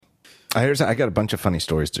I got a bunch of funny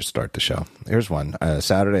stories to start the show. Here's one.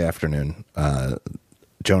 Saturday afternoon,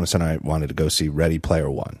 Jonas and I wanted to go see Ready Player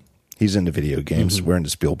One. He's into video games. We're into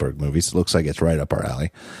Spielberg movies. It looks like it's right up our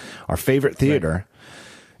alley. Our favorite theater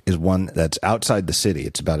is one that's outside the city.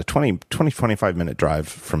 It's about a 25 minute drive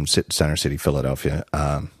from Center City, Philadelphia,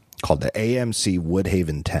 called the AMC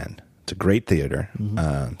Woodhaven 10. It's a great theater.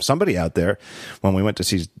 Somebody out there, when we went to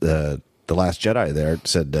see the Last Jedi there,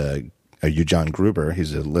 said, you John Gruber,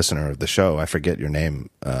 he's a listener of the show. I forget your name,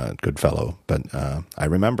 good fellow, but I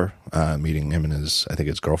remember meeting him and his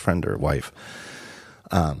girlfriend or wife.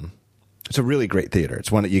 It's a really great theater.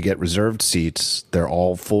 It's one that you get reserved seats. They're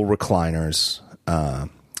all full recliners.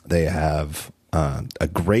 They have a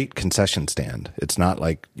great concession stand. It's not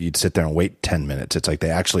like you'd sit there and wait 10 minutes. It's like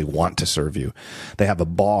they actually want to serve you. They have a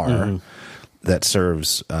bar that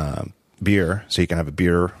serves beer, so you can have a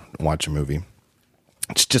beer and watch a movie.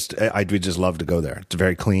 It's just, we just love to go there. It's a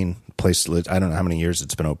very clean place. I don't know how many years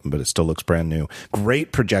it's been open, but it still looks brand new.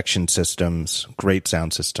 Great projection systems, great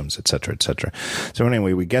sound systems, et cetera, et cetera. So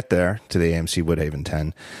anyway, we get there to the AMC Woodhaven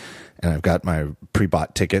 10, and I've got my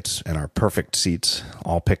pre-bought tickets and our perfect seats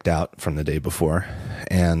all picked out from the day before.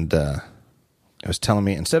 And it was telling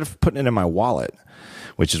me, instead of putting it in my wallet,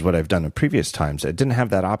 which is what I've done in previous times, it didn't have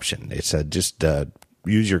that option. They said, just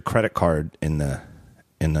use your credit card in the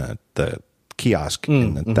kiosk.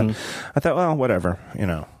 I thought, well, whatever,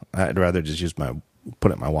 I'd rather just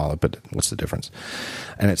put it in my wallet, but what's the difference?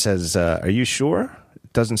 And it says, are you sure?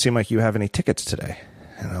 It doesn't seem like you have any tickets today.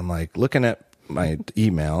 And I'm like looking at my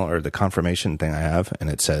email or the confirmation thing I have,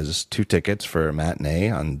 and it says 2 tickets for a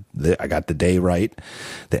matinee I got the day right,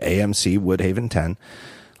 the AMC Woodhaven 10.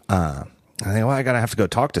 I think, well, I gotta have to go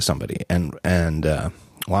talk to somebody. And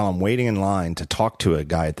while I'm waiting in line to talk to a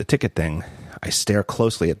guy at the ticket thing, I stare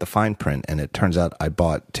closely at the fine print, and it turns out I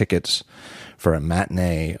bought tickets for a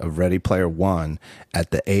matinee of Ready Player One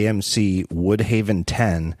at the AMC Woodhaven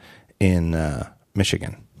 10 in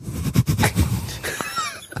Michigan.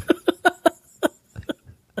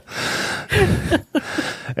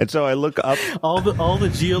 And so I look up. All the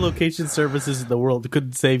geolocation services in the world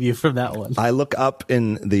couldn't save you from that one. I look up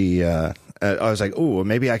in the. I was like, "Ooh,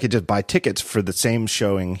 maybe I could just buy tickets for the same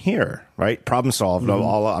showing here." Right? Problem solved.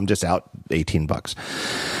 I'm just out $18,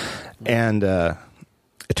 and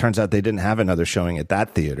it turns out they didn't have another showing at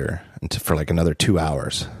that theater for like another 2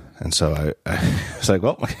 hours. And so I was like,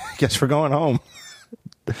 "Well, I guess we're going home."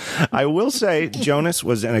 I will say Jonas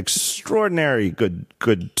was an extraordinary good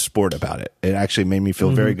sport about it. It actually made me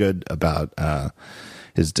feel very good about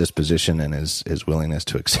his disposition and his willingness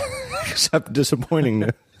to accept disappointing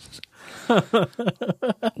news.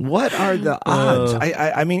 What are the odds?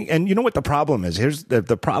 I mean, and you know what the problem is? Here's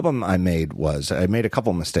the problem I made was I made a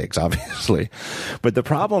couple mistakes, obviously, but the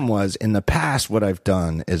problem was in the past, what I've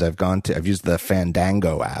done is I've used the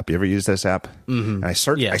Fandango app. You ever use this app? And I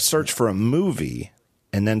search for a movie.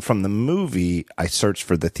 And then from the movie, I searched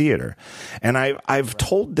for the theater. And I've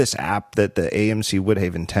told this app that the AMC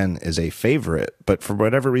Woodhaven 10 is a favorite, but for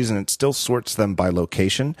whatever reason, it still sorts them by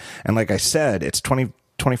location. And like I said, it's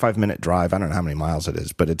 25-minute drive. I don't know how many miles it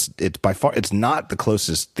is, but it's by far, it's not the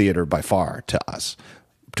closest theater by far to us,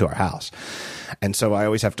 to our house. And so I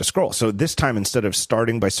always have to scroll. So this time, instead of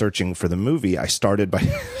starting by searching for the movie, I started by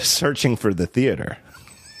searching for the theater.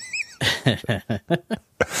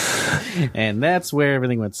 And that's where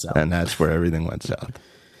everything went south.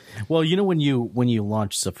 Well, when you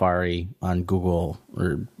launch Safari on Google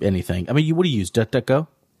or anything, I mean, what do you use? DuckDuckGo?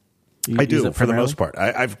 I do, for the most part.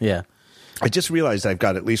 I just realized I've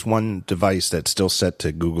got at least one device that's still set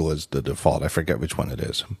to Google as the default. I forget which one it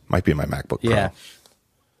is. Might be my MacBook Pro. Yeah.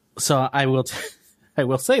 So I will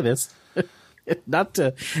say this. Not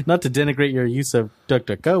to denigrate your use of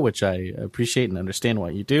DuckDuckGo, which I appreciate and understand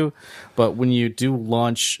why you do, but when you do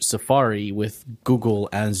launch Safari with Google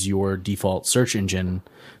as your default search engine,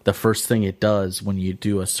 the first thing it does when you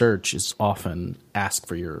do a search is often ask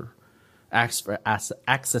for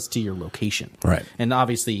access to your location. Right. And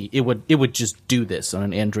obviously it would just do this on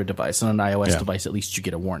an Android device. On an iOS device, at least you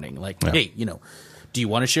get a warning like, hey, do you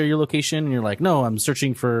want to share your location? And you're like, no, I'm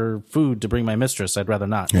searching for food to bring my mistress. I'd rather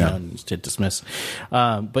not. And just hit dismiss.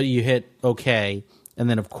 But you hit OK. And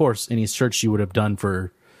then, of course, any search you would have done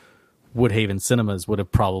for Woodhaven Cinemas would have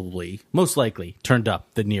probably, most likely, turned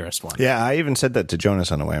up the nearest one. Yeah, I even said that to Jonas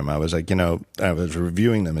on the way home. I was like, I was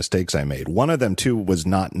reviewing the mistakes I made. One of them, too, was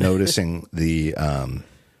not noticing the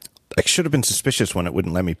I should have been suspicious when it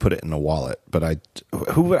wouldn't let me put it in a wallet, but right.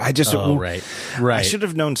 I should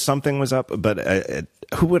have known something was up, but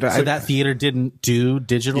who would I? So that theater didn't do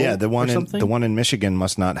digital. Yeah, the one in Michigan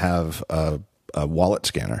must not have a wallet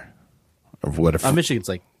scanner or whatever. Michigan's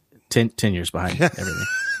like 10 years behind everything.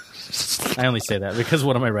 I only say that because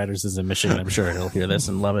one of my writers is in Michigan. I'm sure he'll hear this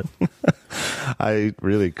and love it. I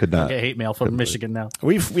really could not. I get hate mail from Michigan now.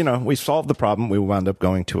 We solved the problem. We wound up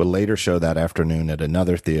going to a later show that afternoon at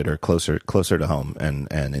another theater closer to home, and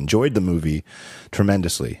enjoyed the movie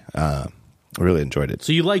tremendously. Really enjoyed it.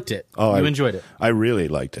 So you liked it? Oh, you enjoyed it? I really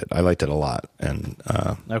liked it. I liked it a lot. And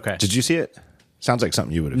okay, did you see it? Sounds like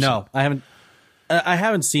something you would have. No, I haven't. I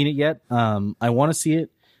haven't seen it yet. I want to see it,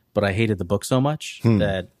 but I hated the book so much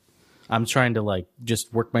that I'm trying to like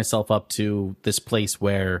just work myself up to this place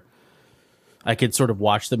where I could sort of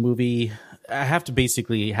watch the movie. I have to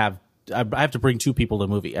basically I have to bring two people to the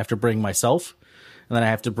movie. I have to bring myself, and then I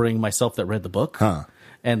have to bring myself that read the book. Huh.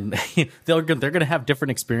 And they're going to have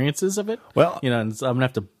different experiences of it. Well, and so I'm going to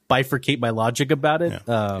have to bifurcate my logic about it.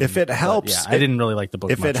 Yeah. If it helps, I didn't really like the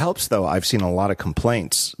book. If much. it helps, though, I've seen a lot of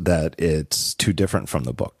complaints that it's too different from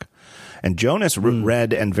the book. And Jonas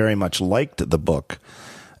read and very much liked the book,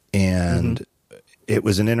 and it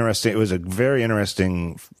was a very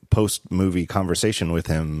interesting post-movie conversation with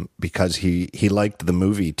him because he liked the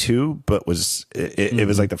movie too, but it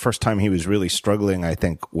was like the first time he was really struggling, I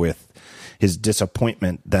think, with his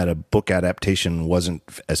disappointment that a book adaptation wasn't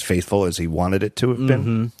as faithful as he wanted it to have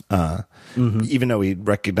been. Even though he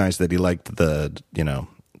recognized that he liked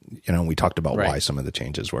we talked about why some of the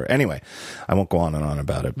changes were. Anyway, I won't go on and on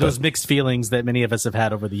about it. Those mixed feelings that many of us have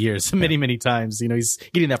had over the years, many times. He's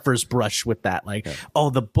getting that first brush with that, like,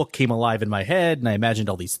 the book came alive in my head, and I imagined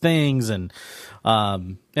all these things, and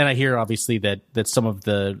I hear obviously that some of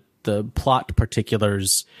the plot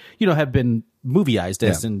particulars, have been movieized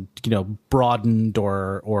as and broadened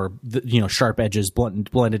or sharp edges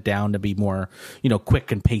blended down to be more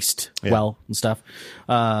quick and paced well and stuff.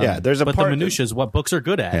 There's a but part the minutia is what books are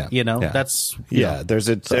good at. That's there's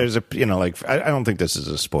a like I don't think this is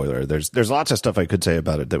a spoiler. There's lots of stuff I could say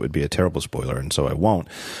about it that would be a terrible spoiler, and so I won't.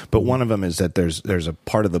 But one of them is that there's a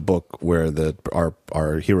part of the book where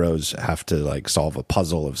our heroes have to like solve a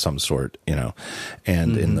puzzle of some sort, and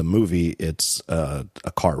in the movie it's a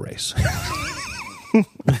car race. Right.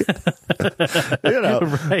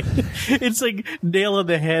 It's like nail on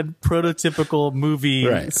the head, prototypical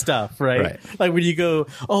movie stuff, right? Like when you go,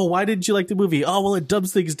 why didn't you like the movie? Oh, well, it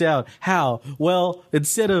dumbs things down. How? Well,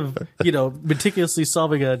 instead of, meticulously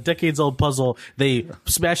solving a decades-old puzzle, they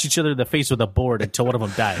smash each other in the face with a board until one of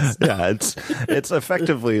them dies. Yeah, it's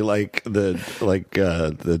effectively like the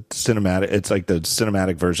cinematic. It's like the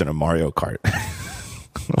cinematic version of Mario Kart.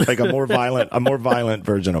 Like a more violent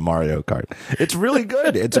version of Mario Kart. It's really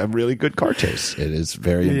good. It's a really good car chase. It is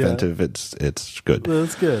very inventive. It's good.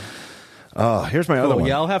 That's good. Oh, here's my other one.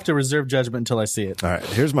 Yeah, I'll have to reserve judgment until I see it. All right,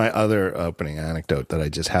 here's my other opening anecdote that I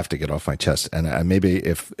just have to get off my chest. And maybe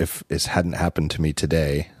if this hadn't happened to me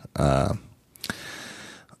today, I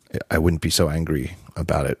wouldn't be so angry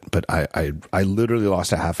about it. But I literally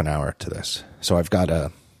lost a half an hour to this. So I've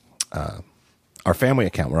got our family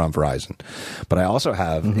account. We're on Verizon, but I also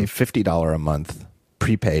have a $50 a month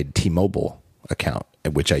prepaid T-Mobile account,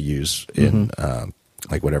 which I use in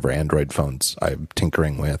like whatever Android phones I'm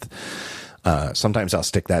tinkering with. Sometimes I'll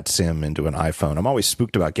stick that SIM into an iPhone. I'm always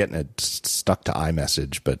spooked about getting it stuck to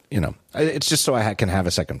iMessage, but it's just so I can have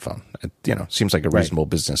a second phone. It, seems like a reasonable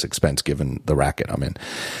business expense given the racket I'm in.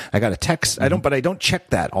 I got a text. But I don't check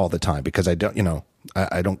that all the time because I don't.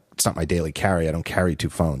 I don't. It's not my daily carry. I don't carry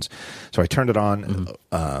two phones, so I turned it on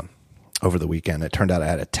over the weekend. It turned out I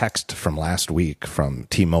had a text from last week from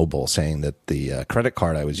T-Mobile saying that the credit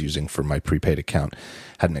card I was using for my prepaid account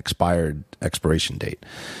had an expiration date.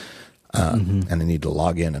 And I need to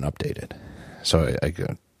log in and update it. So I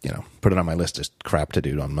put it on my list of crap to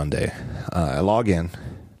do on Monday. I log in,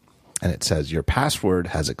 and it says, your password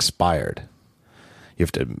has expired. You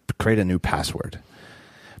have to create a new password.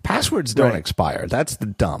 Passwords don't expire. That's the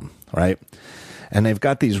dumb, right? And they've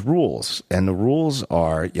got these rules, and the rules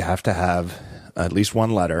are you have to have at least one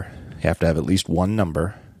letter. You have to have at least one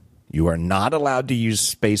number. You are not allowed to use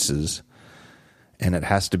spaces, and it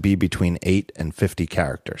has to be between 8 and 50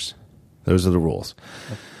 characters. Those are the rules.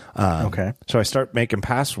 Okay. So I start making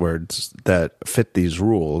passwords that fit these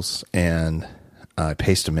rules, and I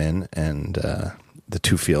paste them in, and the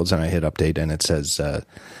two fields, and I hit update, and it says,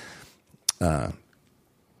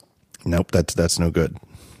 nope, that's no good.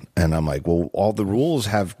 And I'm like, well, all the rules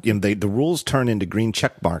have, the rules turn into green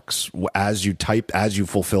check marks as you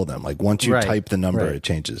fulfill them. Like once you type the number, it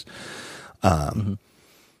changes. And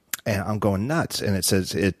I'm going nuts. And it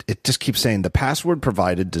says, it just keeps saying the password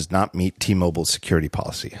provided does not meet T-Mobile's security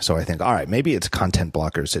policy. So I think, all right, maybe it's content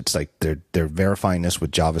blockers. It's like they're verifying this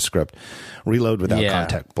with JavaScript. Reload without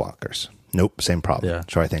content blockers. Nope, same problem. Yeah.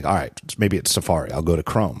 So I think, all right, maybe it's Safari. I'll go to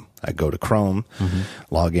Chrome. I go to Chrome,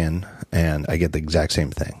 log in, and I get the exact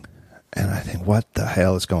same thing. And I think, what the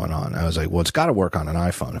hell is going on? I was like, well, it's got to work on an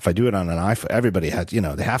iPhone. If I do it on an iPhone, everybody has,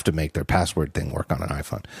 they have to make their password thing work on an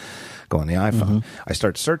iPhone. Go on the iPhone. I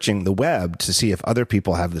start searching the web to see if other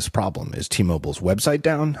people have this problem. Is T-Mobile's website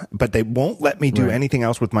down? But they won't let me do anything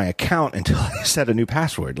else with my account until I set a new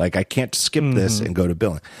password. Like, I can't skip this and go to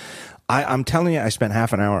billing. I'm telling you, I spent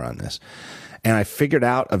half an hour on this. And I figured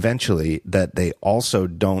out eventually that they also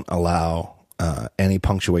don't allow any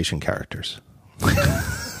punctuation characters.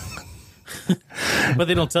 But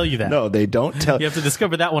they don't tell you that. No, they don't tell. You have to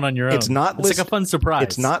discover that one on your own. It's not like a fun surprise.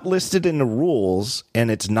 It's not listed in the rules,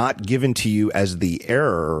 and it's not given to you as the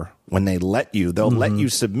error when they let you. They'll let you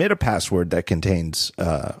submit a password that contains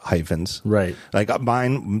hyphens. Right. Like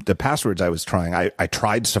mine, the passwords I was trying, I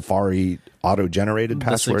tried Safari auto-generated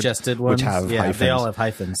passwords, suggested ones, which have hyphens. They all have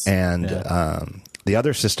hyphens. And the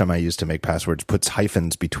other system I use to make passwords puts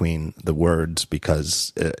hyphens between the words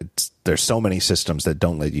because there's so many systems that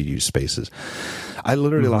don't let you use spaces. I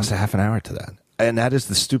literally lost a half an hour to that. And that is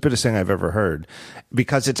the stupidest thing I've ever heard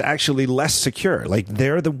because it's actually less secure. Like,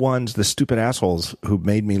 they're the ones, the stupid assholes who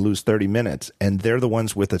made me lose 30 minutes, and they're the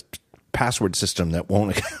ones with a password system that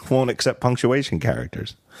won't accept punctuation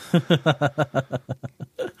characters.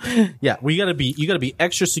 Yeah, you got to be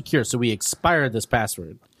extra secure. So we expired this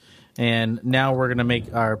password. And now we're going to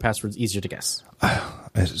make our passwords easier to guess.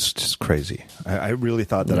 It's just crazy. I really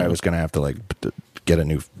thought that I was going to have to get a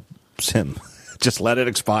new SIM. Just let it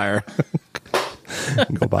expire.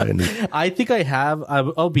 Go buy a new. I think I have.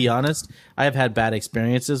 I'll be honest. I have had bad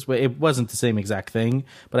experiences. It wasn't the same exact thing,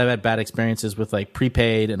 but I've had bad experiences with like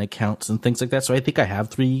prepaid and accounts and things like that. So I think I have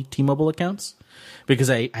 3 T-Mobile accounts.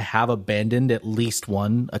 Because I have abandoned at least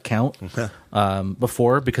one account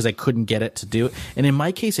before because I couldn't get it to do it. And in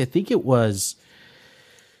my case, I think it was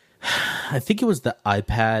the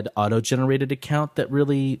iPad auto-generated account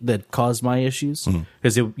that caused my issues.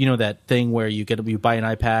 Because that thing where you buy an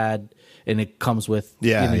iPad and it comes with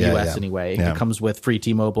in the US anyway. Yeah. It comes with free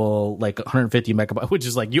T-Mobile, like 150 megabytes, which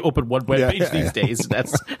is like you open one web page these days.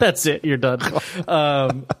 That's it. You're done.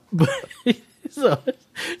 So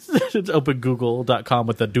it's open google.com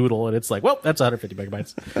with the doodle, and it's like, well, that's 150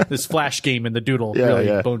 megabytes. This Flash game in the doodle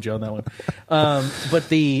boned you on that one. But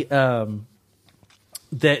they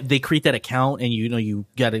create that account, and you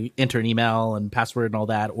got to enter an email and password and all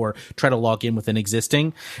that, or try to log in with an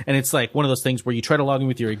existing. And it's like one of those things where you try to log in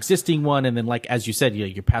with your existing one, and then, like as you said,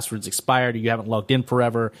 your password's expired, or you haven't logged in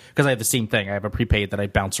forever. Because I have the same thing. I have a prepaid that I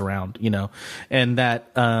bounce around, and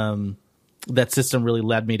that system really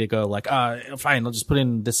led me to go like, fine, I'll just put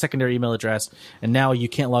in the secondary email address. And now you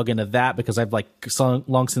can't log into that because I've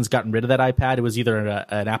long since gotten rid of that iPad. It was either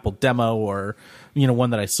an Apple demo or, one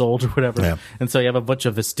that I sold or whatever. Yeah. And so you have a bunch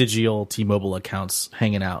of vestigial T-Mobile accounts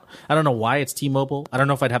hanging out. I don't know why it's T-Mobile. I don't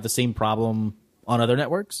know if I'd have the same problem on other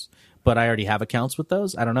networks, but I already have accounts with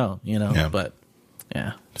those. I don't know, but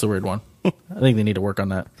yeah, it's a weird one. I think they need to work on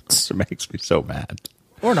that. It makes me so mad.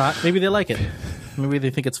 Or not. Maybe they like it. Maybe they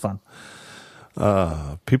think it's fun.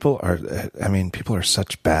 People are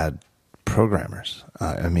such bad programmers.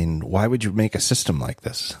 Why would you make a system like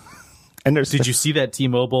this? And did you see that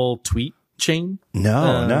T-Mobile tweet chain?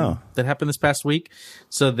 No. That happened this past week.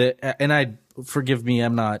 So forgive me,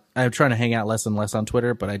 I'm trying to hang out less and less on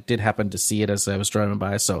Twitter, but I did happen to see it as I was driving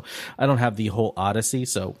by. So I don't have the whole odyssey.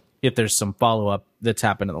 So if there's some follow up that's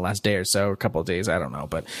happened in the last day or so, or a couple of days, I don't know.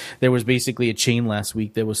 But there was basically a chain last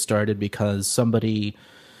week that was started because somebody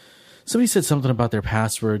said something about their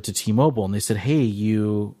password to T-Mobile, and they said, hey,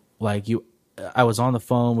 I was on the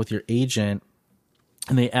phone with your agent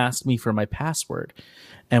and they asked me for my password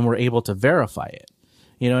and were able to verify it.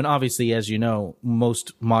 And obviously, as you know,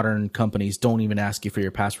 most modern companies don't even ask you for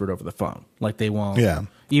your password over the phone. Like they won't. Yeah.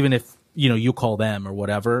 Even if, you call them or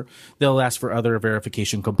whatever, they'll ask for other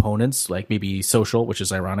verification components, like maybe social, which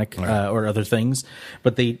is ironic, or other things.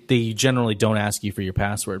 But they generally don't ask you for your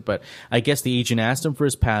password. But I guess the agent asked him for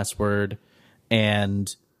his password,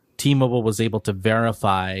 and T-Mobile was able to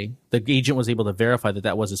verify, the agent was able to verify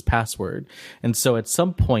that was his password. And so at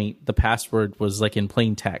some point, the password was like in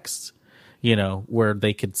plain text, where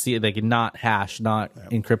they could see it, they could not hash, not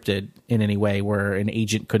encrypted in any way, where an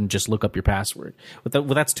agent couldn't just look up your password. Well,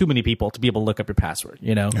 that's too many people to be able to look up your password,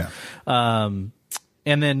 And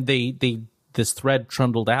then they this thread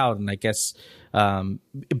trundled out, and I guess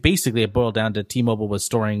basically it boiled down to T-Mobile was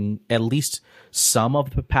storing at least some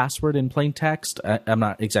of the password in plain text. I'm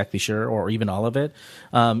not exactly sure, or even all of it.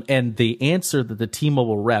 And the answer that the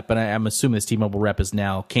T-Mobile rep, and I'm assuming this T-Mobile rep is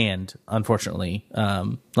now canned, unfortunately.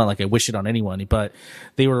 Not like I wish it on anyone, but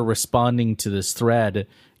they were responding to this thread.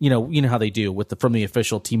 You know how they do with from the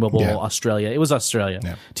official T-Mobile Australia. It was Australia.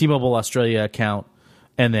 Yeah. T-Mobile Australia account,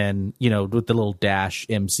 and then with the little dash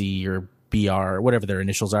MC or BR or whatever their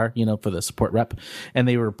initials are, for the support rep. And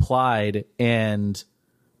they replied and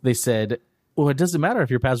they said, well, it doesn't matter if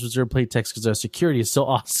your passwords are in plain text because our security is so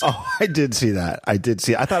awesome. Oh, I did see that. I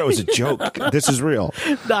thought it was a joke. This is real.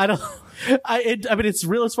 No, I don't. I mean, it's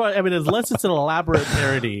real as far. I mean, unless it's an elaborate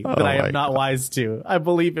parody that I am not wise to, I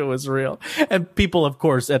believe it was real. And people, of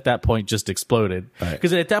course, at that point just exploded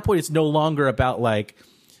because at that point it's no longer about like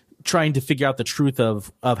trying to figure out the truth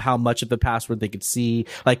of how much of the password they could see.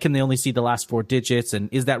 Like, can they only see the last 4 digits? And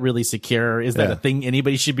is that really secure? Is that a thing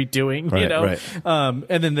anybody should be doing? Right. And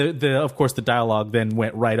then the of course the dialogue then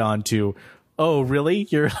went right on to, oh, really?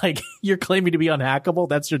 You're claiming to be unhackable?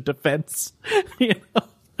 That's your defense?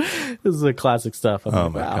 This is a classic stuff. My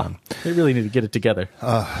God. They really need to get it together.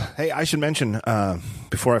 Hey, I should mention,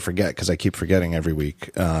 before I forget, because I keep forgetting every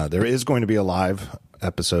week, there is going to be a live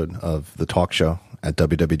episode of the talk show at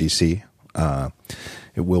WWDC.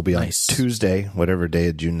 It will be on Tuesday, whatever day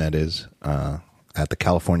of June that is, at the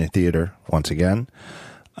California Theater once again.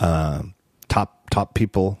 Top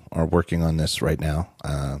people are working on this right now.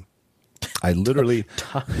 I literally...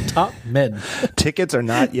 top men. Tickets are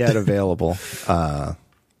not yet available,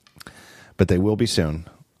 but they will be soon.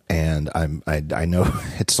 And I know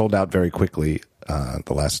it's sold out very quickly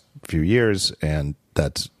the last few years, and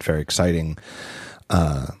that's very exciting.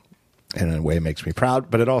 And in a way, it makes me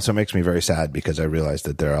proud, but it also makes me very sad because I realize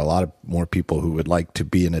that there are a lot of more people who would like to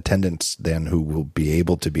be in attendance than who will be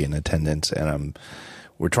able to be in attendance. And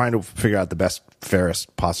we're trying to figure out the best,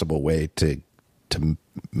 fairest possible way to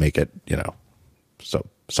make it, so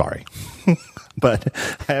sorry, but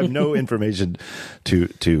I have no information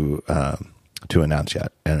to announce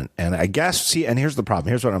yet. And I guess, and here's the problem.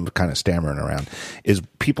 Here's what I'm kind of stammering around is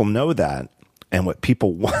people know that. And what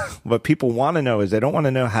people want to know is they don't want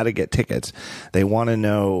to know how to get tickets. They want to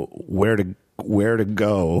know where to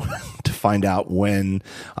go to find out when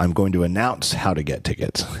I'm going to announce how to get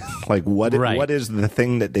tickets. Like what is the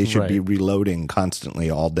thing that they should be reloading constantly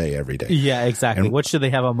all day, every day? Yeah, exactly. And what should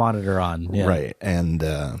they have a monitor on? Yeah. Right. And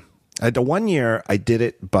the one year I did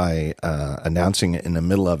it by announcing it in the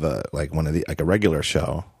middle of a regular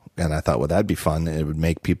show. And I thought, well, that'd be fun. It would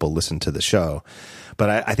make people listen to the show.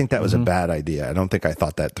 But I think that was a bad idea. I don't think I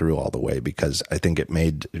thought that through all the way because I think it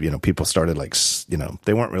made, people started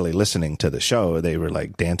they weren't really listening to the show. They were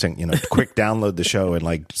like dancing, quick download the show and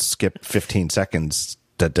like skip 15 seconds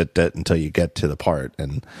until you get to the part.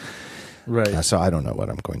 And so I don't know what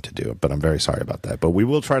I'm going to do, but I'm very sorry about that. But we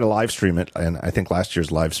will try to live stream it. And I think last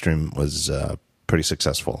year's live stream was pretty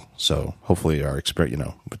successful. So hopefully our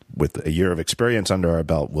experience, with a year of experience under our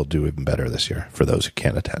belt, we'll do even better this year for those who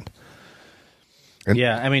can't attend.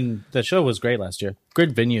 I mean, the show was great last year.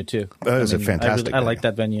 Great venue, too. It was a fantastic I like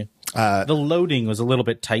that venue. The loading was a little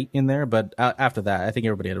bit tight in there, but after that, I think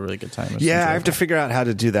everybody had a really good time. Yeah, I have to figure out how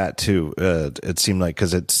to do that, too. It seemed like,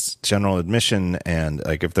 because it's general admission, and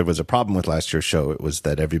like if there was a problem with last year's show, it was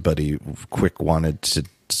that everybody wanted to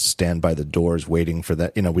stand by the doors waiting for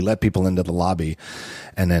that. We let people into the lobby,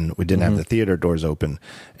 and then we didn't have the theater doors open,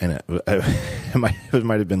 and it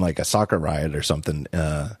might have been like a soccer riot or something.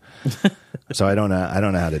 So I don't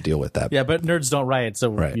know how to deal with that. Yeah, but nerds don't riot,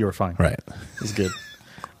 so you were fine. Right, it's good.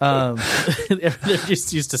 They're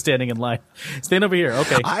just used to standing in line. Stand over here.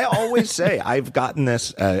 Okay. I always say I've gotten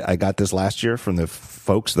this. I got this last year from the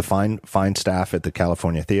folks, the fine staff at the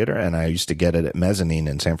California Theater, and I used to get it at Mezzanine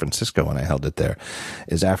in San Francisco when I held it there.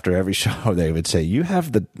 Is after every show they would say, "You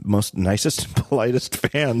have the most nicest and politest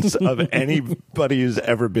fans of anybody who's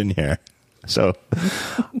ever been here." So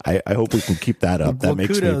I hope we can keep that up. That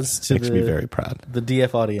makes me very proud. The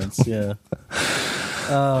DF audience, yeah.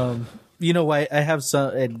 I have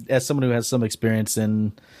some, as someone who has some experience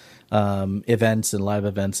in events and live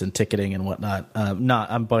events and ticketing and whatnot. I'm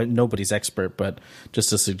nobody's expert, but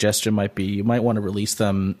just a suggestion might be you might want to release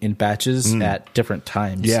them in batches at different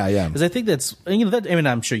times. Yeah. Because I think that's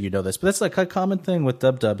I'm sure you know this, but that's like a common thing with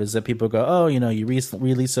Dub is that people go, oh, you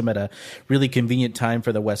release them at a really convenient time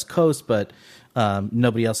for the West Coast, but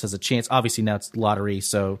nobody else has a chance. Obviously now it's lottery,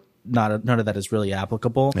 so none of that is really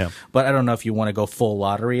applicable. Yeah. But I don't know if you want to go full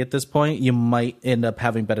lottery at this point. You might end up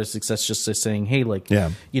having better success just saying, hey,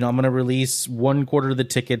 I'm going to release 1/4 of the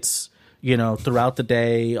tickets, throughout the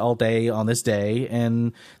day, all day on this day.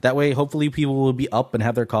 And that way, hopefully people will be up and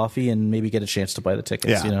have their coffee and maybe get a chance to buy the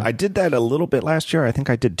tickets. Yeah, I did that a little bit last year. I think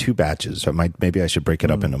I did 2 batches. Maybe I should break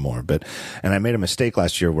it up into more. And I made a mistake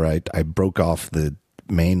last year where I broke off the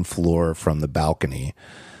main floor from the balcony.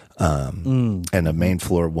 And the main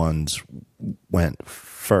floor ones went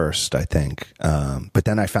first, I think. But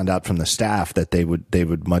then I found out from the staff that they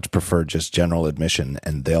would much prefer just general admission,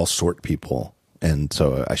 and they'll sort people. And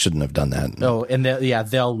so I shouldn't have done that. Oh, and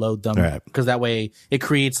they'll load them because that way it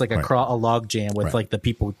creates like a log jam with like the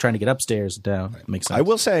people trying to get upstairs and down. Makes sense. I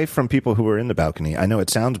will say, from people who were in the balcony, I know it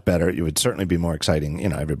sounds better. It would certainly be more exciting.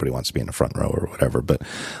 Everybody wants to be in the front row or whatever, but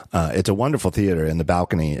it's a wonderful theater, and the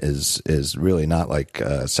balcony is really not like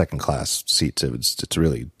second class seats. It's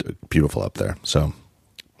really beautiful up there. So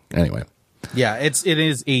anyway. Yeah, it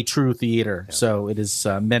is a true theater. Yeah. So it is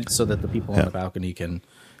meant so that the people on the balcony can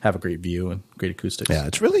have a great view and great acoustics. Yeah,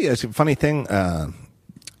 it's really a funny thing. I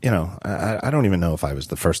don't even know if I was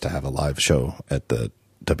the first to have a live show at the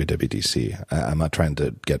WWDC. I'm not trying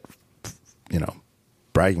to get,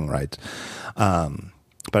 bragging rights.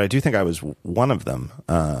 But I do think I was one of them.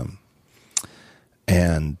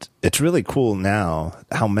 And it's really cool now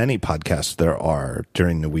how many podcasts there are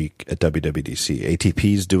during the week at WWDC.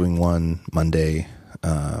 ATP's doing one Monday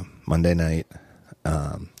night.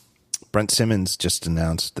 Brent Simmons just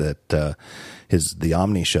announced that the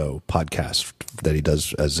Omni Show podcast that he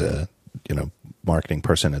does as a marketing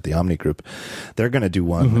person at the Omni Group, they're going to do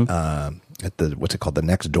one at the the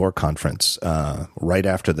Next Door conference right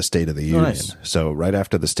after the State of the Union. Nice. So right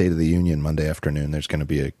after the State of the Union Monday afternoon, there's going to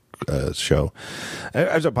be a show.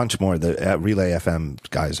 There's a bunch more. The Relay FM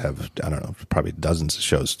guys have, I don't know, probably dozens of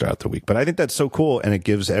shows throughout the week. But I think that's so cool, and it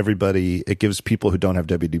gives people who don't have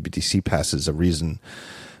WWDC passes a reason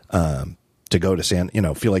to go to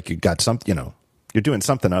feel like you got something, you're doing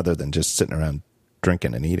something other than just sitting around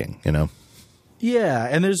drinking and eating, Yeah,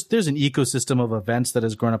 and there's an ecosystem of events that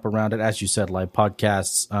has grown up around it, as you said, live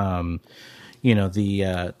podcasts.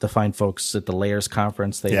 The fine folks at the Layers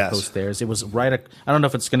conference, they host theirs. It was I don't know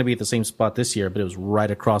if it's going to be at the same spot this year, but it was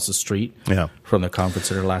right across the street from the conference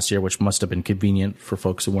center last year, which must have been convenient for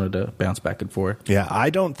folks who wanted to bounce back and forth. Yeah, I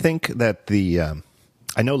don't think that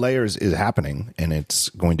I know Layers is happening, and it's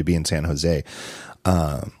going to be in San Jose.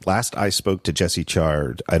 Last I spoke to Jesse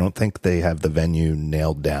Chard, I don't think they have the venue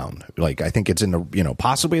nailed down. Like, I think it's in the,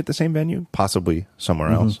 possibly at the same venue, possibly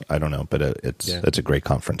somewhere else. I don't know, but it's a great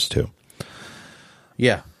conference too.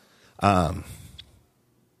 Yeah. Why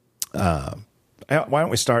don't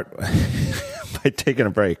we start by taking a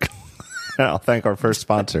break? I'll thank our first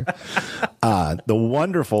sponsor, the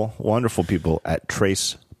wonderful, wonderful people at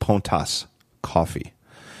Tres Pontas Coffee.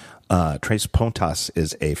 Tres Pontas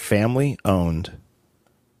is a family-owned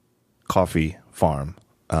coffee farm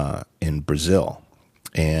in Brazil,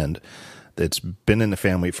 and it's been in the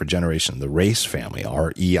family for generations. The Reis family,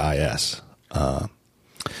 R-E-I-S,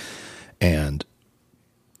 and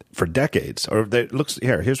for decades,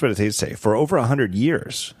 here's what they say: for over 100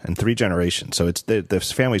 years and 3 generations. So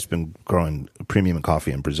this family's been growing premium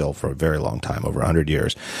coffee in Brazil for a very long time, over 100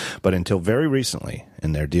 years. But until very recently,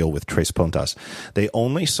 in their deal with Tres Pontas, they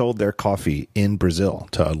only sold their coffee in Brazil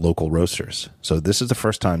to local roasters. So this is the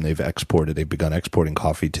first time they've begun exporting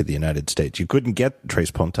coffee to the United States. You couldn't get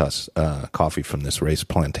Tres Pontas coffee from this Reis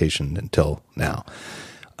plantation until now.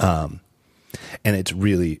 And it's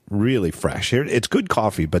really, really fresh. Here, it's good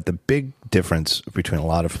coffee, but the big difference between a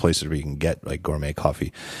lot of places where you can get like gourmet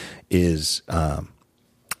coffee is a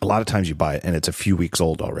lot of times you buy it and it's a few weeks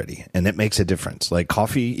old already, and it makes a difference. Like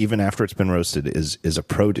coffee, even after it's been roasted, is a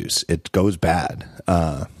produce. It goes bad.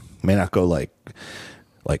 May not go like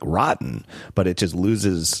rotten, but it just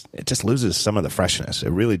loses some of the freshness. It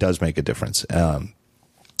really does make a difference.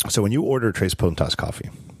 So when you order Tres Pontas coffee,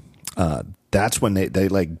 that's when they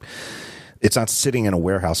like. It's not sitting in a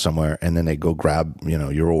warehouse somewhere and then they go grab,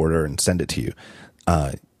 your order and send it to you.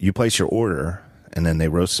 You place your order and then they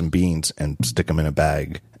roast some beans and stick them in a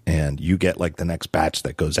bag, and you get like the next batch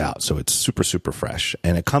that goes out. So it's super, super fresh.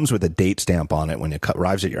 And it comes with a date stamp on it. When it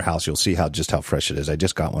arrives at your house, you'll see just how fresh it is. I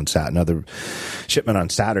just got another shipment on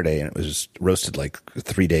Saturday, and it was roasted like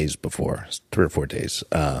 3 days before, 3 or 4 days.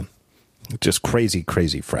 Just crazy,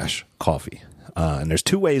 crazy fresh coffee. And there's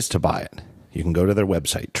 2 ways to buy it. You can go to their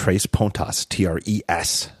website, Tres Pontas,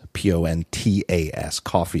 TresPontas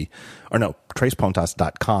coffee, or no,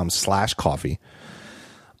 TresPontas.com/coffee.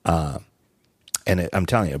 And I'm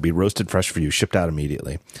telling you, it'll be roasted fresh for you, shipped out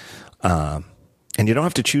immediately. And you don't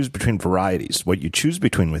have to choose between varieties. What you choose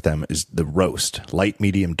between with them is the roast, light,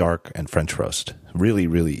 medium, dark, and French roast. Really,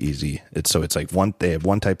 really easy. It's like they have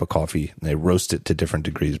one type of coffee, and they roast it to different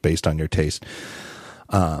degrees based on your taste.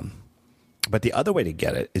 But the other way to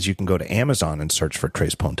get it is you can go to Amazon and search for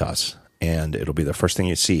Tres Pontas, and it'll be the first thing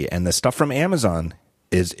you see. And the stuff from Amazon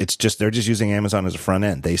they're just using Amazon as a front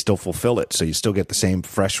end. They still fulfill it, so you still get the same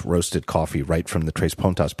fresh roasted coffee right from the Tres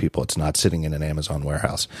Pontas people. It's not sitting in an Amazon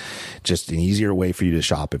warehouse. Just an easier way for you to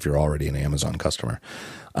shop if you're already an Amazon customer.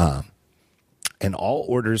 And all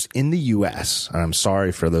orders in the U.S., and I'm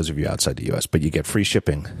sorry for those of you outside the U.S., but you get free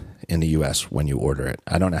shipping in the U.S. when you order it.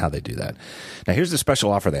 I don't know how they do that. Now, here's the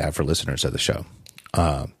special offer they have for listeners of the show.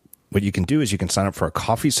 What you can do is you can sign up for a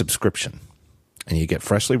coffee subscription, and you get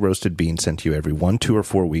freshly roasted beans sent to you every 1, 2, or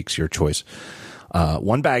 4 weeks, your choice.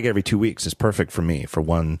 One bag every 2 weeks is perfect for me, for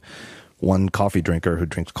one coffee drinker who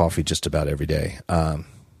drinks coffee just about every day. And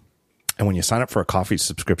when you sign up for a coffee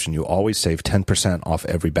subscription, you always save 10% off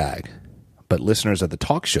every bag. But listeners of the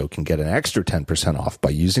talk show can get an extra 10% off by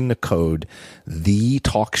using the code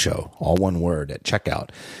TheTalkShow, all one word, at checkout.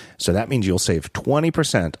 So that means you'll save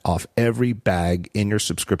 20% off every bag in your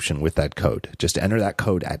subscription with that code. Just enter that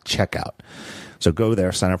code at checkout. So go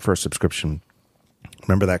there, sign up for a subscription.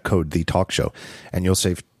 Remember that code, TheTalkShow, and you'll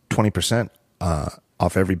save 20%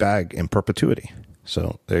 off every bag in perpetuity.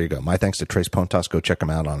 So there you go. My thanks to Tres Pontas. Go check them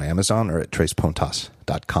out on Amazon or at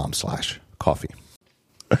trespontas.com/coffee.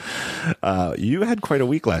 You had quite a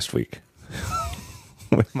week last week.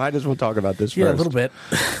 We might as well talk about this first. Yeah, a little bit.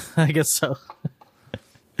 I guess so.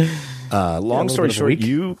 Long story short,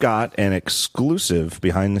 you got an exclusive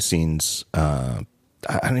behind the scenes. I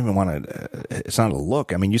don't even want to. It's not a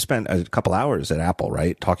look. I mean, you spent a couple hours at Apple,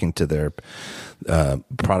 right, talking to their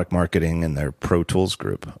product marketing and their Pro Tools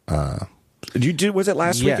group. Did you do? Was it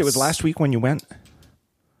last week? It was last week when you went.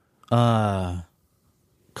 God,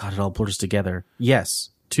 it all blurs together. Yes,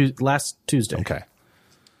 last Tuesday. Okay.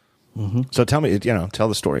 Mm-hmm. So tell me, tell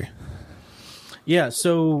the story. Yeah.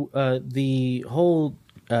 So the whole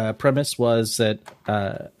premise was that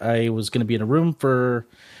I was going to be in a room for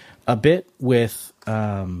a bit with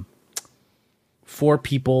 4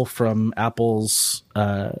 people from Apple's,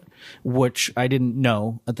 which I didn't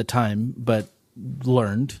know at the time, but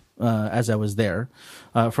learned as I was there,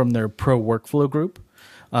 from their Pro Workflow group.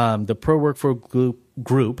 The Pro Workflow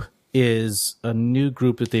group is a new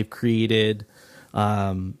group that they've created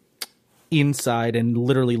inside and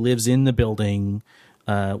literally lives in the building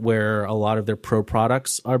where a lot of their pro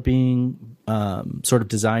products are being sort of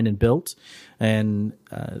designed and built. And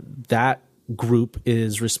that group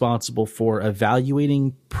is responsible for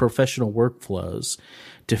evaluating professional workflows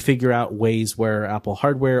to figure out ways where Apple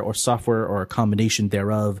hardware or software or a combination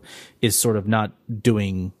thereof is sort of not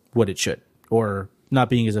doing what it should, or not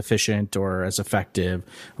being as efficient or as effective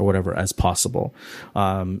or whatever as possible.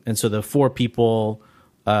 And so the 4 people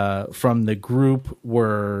from the group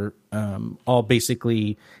were all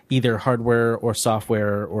basically either hardware or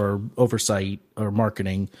software or oversight or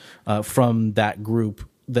marketing from that group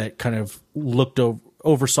that kind of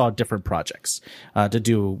oversaw different projects to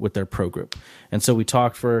do with their pro group. And so we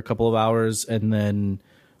talked for a couple of hours and then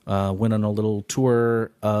went on a little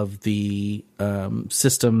tour of the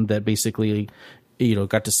system that basically,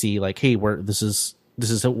 got to see like, hey, this is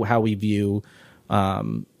how we view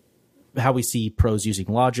how we see pros using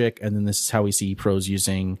Logic, and then this is how we see pros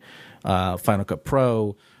using Final Cut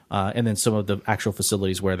Pro, and then some of the actual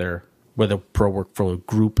facilities where the Pro Workflow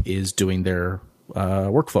group is doing their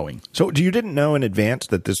workflowing. So you didn't know in advance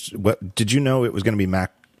that did you know it was going to be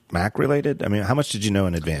Mac related? I mean, how much did you know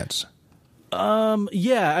in advance?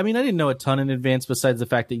 Yeah, I mean, I didn't know a ton in advance besides the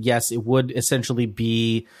fact that, yes, it would essentially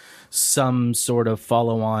be some sort of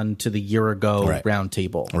follow-on to the year ago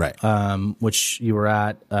roundtable, right? Which you were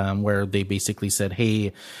at, where they basically said,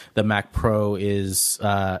 "Hey, the Mac Pro is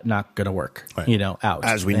not going to work," out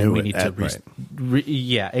as we knew. We need to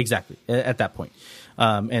yeah, exactly. At that point,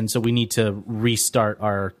 and so we need to restart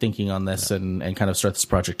our thinking on this and kind of start this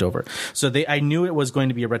project over. So I knew it was going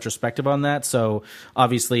to be a retrospective on that. So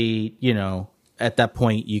obviously, at that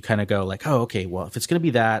point, you kind of go like, oh, okay, well, if it's going to be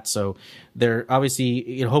that, so they're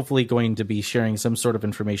obviously, hopefully going to be sharing some sort of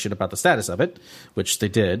information about the status of it, which they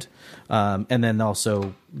did. And then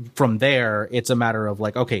also from there, it's a matter of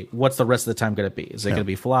like, okay, what's the rest of the time going to be? Is it going to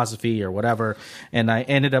be philosophy or whatever? And I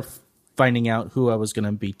ended up finding out who I was going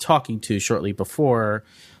to be talking to shortly before,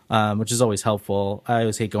 which is always helpful. I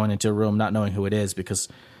always hate going into a room not knowing who it is because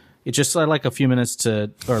It's just like a few minutes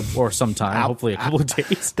or some time, hopefully a couple of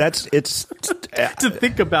days. It's to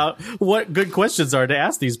think about what good questions are to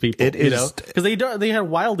ask these people. It is, because they have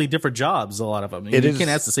wildly different jobs. A lot of them. You can't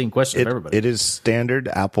ask the same question of everybody. It is standard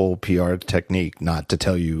Apple PR technique not to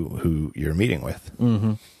tell you who you're meeting with.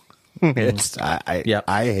 Mm-hmm.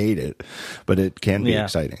 I hate it, but it can be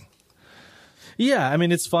exciting. Yeah, I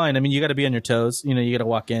mean, it's fine. I mean, you got to be on your toes. You got to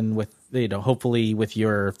walk in with, hopefully with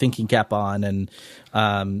your thinking cap on and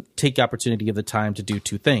take the opportunity of the time to do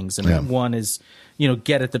two things. And one is,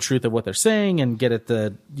 get at the truth of what they're saying and get at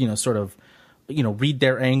the, sort of, read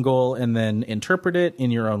their angle and then interpret it in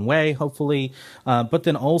your own way, hopefully. But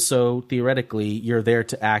then also, theoretically, you're there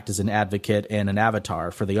to act as an advocate and an avatar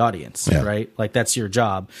for the audience, right? Like, that's your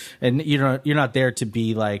job. And you're not there to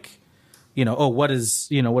be like, what does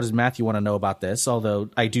Matthew want to know about this? Although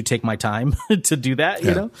I do take my time to do that,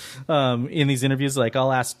 in these interviews. Like,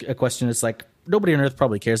 I'll ask a question. It's like, nobody on earth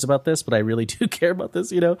probably cares about this, but I really do care about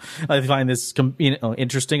this. I find this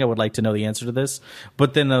interesting. I would like to know the answer to this.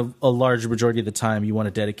 But then a large majority of the time you want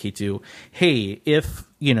to dedicate to, hey, if,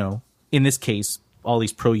 in this case, all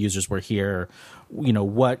these pro users were here,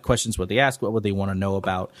 what questions would they ask? What would they want to know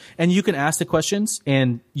about? And you can ask the questions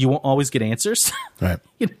and you won't always get answers. Right.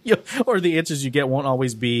 Or the answers you get won't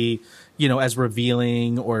always be, as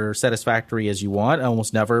revealing or satisfactory as you want.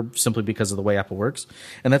 Almost never, simply because of the way Apple works.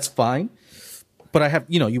 And that's fine. But I have,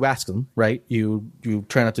 you ask them, right? You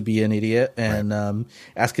try not to be an idiot and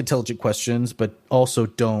ask intelligent questions, but also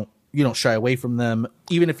don't shy away from them.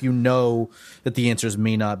 Even if you know that the answers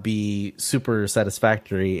may not be super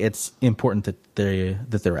satisfactory, it's important that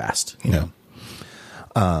they're asked.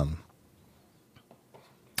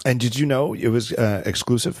 And did you know it was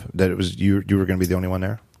exclusive? That it was you were going to be the only one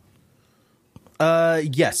there?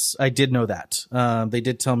 Yes, I did know that. They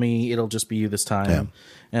did tell me it'll just be you this time. Yeah.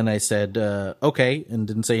 And I said, okay, and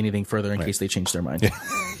didn't say anything further in case they changed their mind.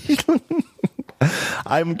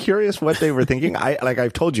 I'm curious what they were thinking.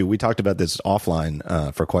 I've told you, we talked about this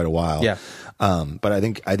offline for quite a while. Yeah. But I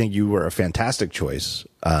think you were a fantastic choice.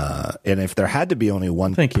 And if there had to be only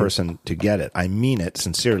one person to get it, I mean it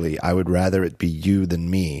sincerely. I would rather it be you than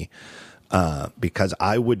me. Because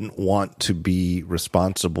I wouldn't want to be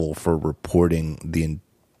responsible for reporting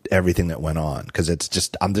everything that went on. Cause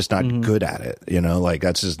I'm just not good at it.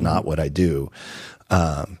 That's just not what I do.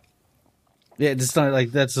 Yeah, it's not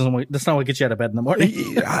like that's not what gets you out of bed in the morning.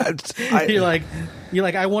 You're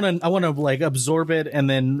like I want to like absorb it and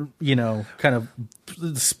then kind of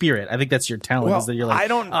spear it. I think that's your talent. Well, is that you're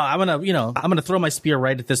like I'm gonna throw my spear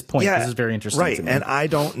right at this point. This is very interesting. Right, to me. and I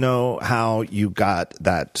don't know how you got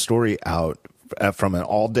that story out from an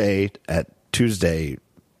all day at Tuesday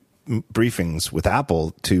briefings with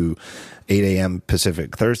Apple to 8 a.m.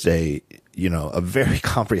 Pacific Thursday. A very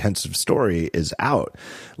comprehensive story is out.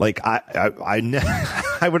 Like I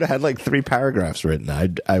would have had like 3 paragraphs written.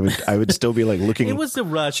 I would still be like looking. It was a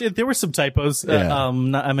rush. There were some typos.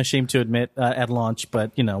 I'm ashamed to admit at launch,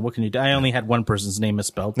 but what can you do? I only had one person's name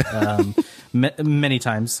misspelled many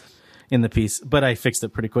times in the piece, but I fixed it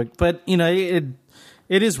pretty quick. But it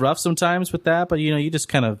is rough sometimes with that. But you just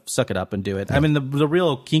kind of suck it up and do it. Yeah. I mean, the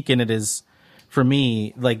real kink in it is, for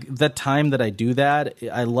me, like the time that I do that,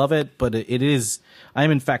 I love it, but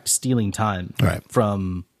I'm in fact stealing time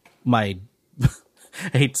from my,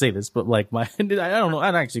 I hate to say this, but like I don't know,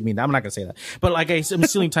 I don't actually mean that. I'm not going to say that, but like I'm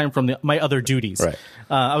stealing time from my other duties. Right.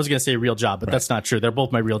 I was going to say real job, but that's not true. They're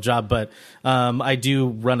both my real job, but I do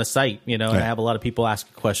run a site, and I have a lot of people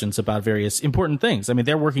ask questions about various important things. I mean,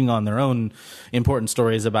 they're working on their own important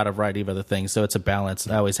stories about a variety of other things, so it's a balance.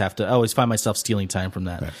 I always find myself stealing time from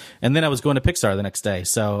that. Right. And then I was going to Pixar the next day,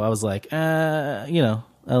 so I was like,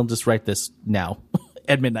 I'll just write this now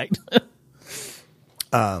at midnight.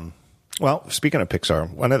 Well, speaking of Pixar,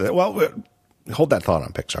 hold that thought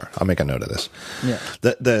on Pixar. I'll make a note of this. Yeah.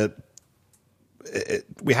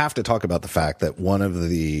 We have to talk about the fact that one of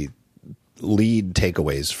the lead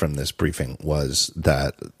takeaways from this briefing was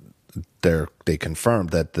that they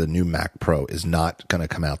confirmed that the new Mac Pro is not going to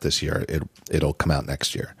come out this year. It'll come out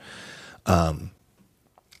next year. And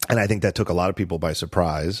I think that took a lot of people by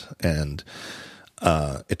surprise, and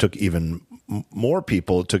it took even more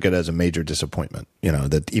people took it as a major disappointment.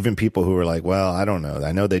 That even people who were like, well, I don't know.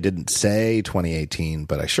 I know they didn't say 2018,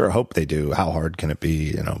 but I sure hope they do. How hard can it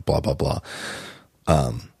be? Blah, blah, blah.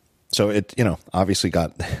 So it, obviously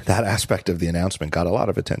got that aspect of the announcement got a lot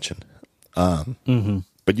of attention.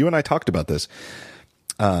 But you and I talked about this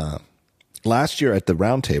last year at the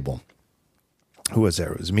roundtable. Who was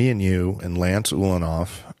there? It was me and you and Lance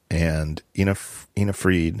Ulanoff and Ina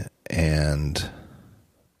Fried and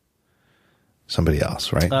Somebody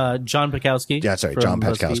else, right? John Pakowski. Yeah, sorry, John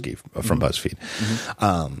Pakowski from BuzzFeed.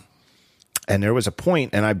 And there was a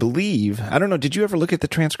point, and I believe, I don't know, did you ever look at the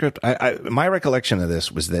transcript? My recollection of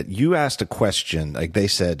this was that you asked a question, like they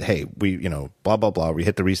said, hey, we, blah, blah, blah, we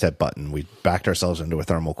hit the reset button, we backed ourselves into a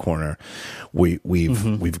thermal corner.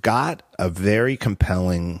 We've got a very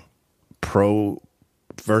compelling pro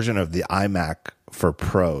version of the iMac for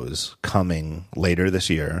pros coming later this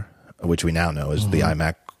year, which we now know is the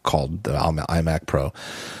iMac called the iMac Pro.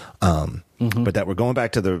 But that we're going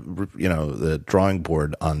back to the drawing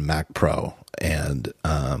board on Mac Pro, and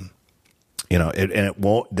it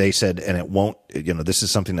won't. They said, and it won't. This is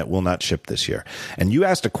something that will not ship this year. And you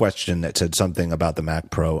asked a question that said something about the Mac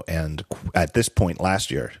Pro, and at this point last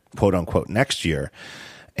year, quote unquote, next year.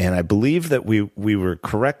 And I believe that we were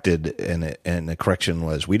corrected, and the correction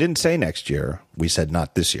was we didn't say next year, we said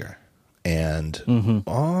not this year. And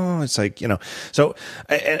it's like, so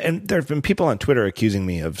and there have been people on Twitter accusing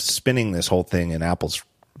me of spinning this whole thing in Apple's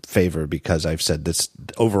favor because I've said this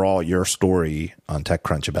overall, your story on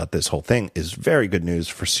TechCrunch about this whole thing is very good news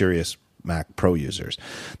for serious Mac Pro users.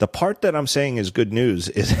 The part that I'm saying is good news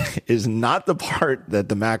is not the part that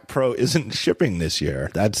the Mac Pro isn't shipping this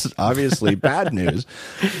year. That's obviously bad news.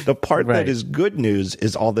 The part that is good news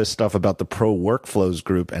is all this stuff about the Pro Workflows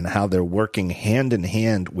group and how they're working hand in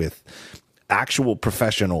hand with actual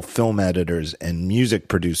professional film editors and music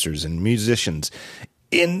producers and musicians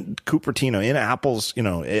in Cupertino, in Apple's,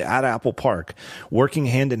 at Apple Park, working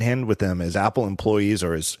hand in hand with them as Apple employees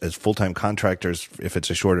or as full-time contractors, if it's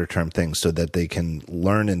a shorter term thing, so that they can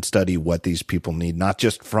learn and study what these people need, not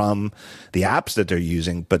just from the apps that they're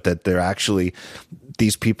using, but that they're actually,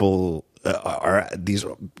 these people these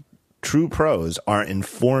true pros are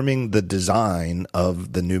informing the design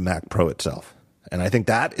of the new Mac Pro itself. And I think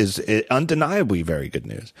that is undeniably very good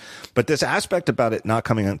news. But this aspect about it not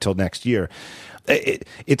coming until next year,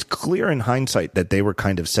 it's clear in hindsight that they were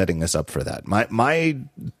kind of setting this up for that. My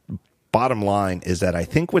bottom line is that I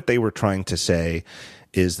think what they were trying to say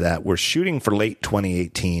is that we're shooting for late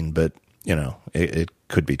 2018, but, it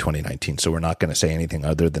could be 2019. So we're not going to say anything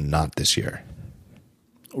other than not this year.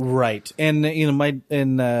 Right. And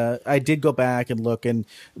I did go back and look, and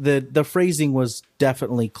the phrasing was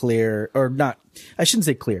definitely clear, or not, I shouldn't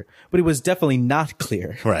say clear, but it was definitely not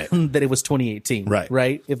clear that it was 2018.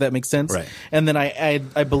 Right. If that makes sense. Right. And then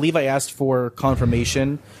I believe I asked for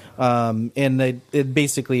confirmation. And it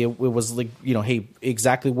basically, it was like, hey,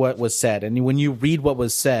 exactly what was said. And when you read what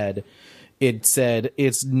was said, it said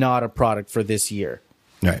it's not a product for this year.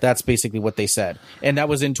 Right. That's basically what they said. And that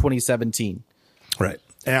was in 2017. Right.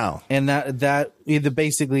 Yeah. And that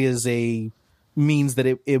basically means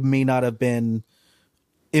that it may not have been,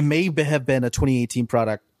 it may have been a 2018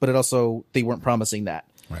 product, but it also, they weren't promising that.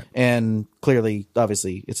 Right. And clearly,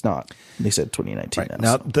 obviously, it's not. They said 2019. Right.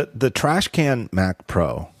 Now, the trash can Mac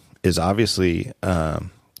Pro is obviously,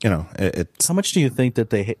 it's. How much do you think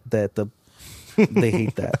that they hate that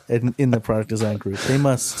in the product design group? They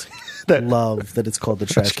must love that it's called the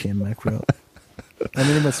trash can Mac Pro. I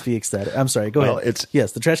mean, it must be ecstatic. I'm sorry. Go ahead.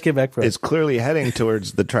 Yes, the trash can Mac Pro. It's clearly heading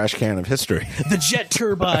towards the trash can of history. The jet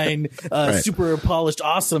turbine, super polished,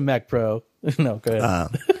 awesome Mac Pro. No, go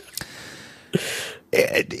ahead.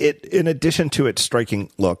 In addition to its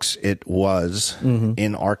striking looks, it was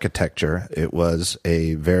in architecture. It was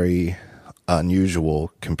a very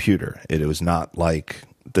unusual computer. It was not like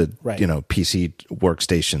the PC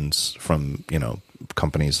workstations from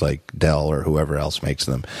companies like Dell or whoever else makes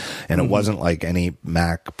them, and it wasn't like any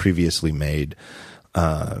Mac previously made.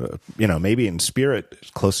 Maybe in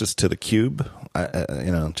spirit closest to the Cube,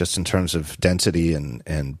 just in terms of density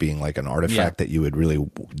and being like an artifact that you would really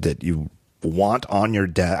you want on your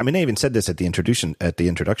desk. I mean, they even said this at the introduction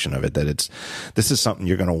of it, that this is something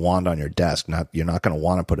you're going to want on your desk. You're not going to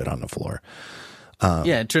want to put it on the floor.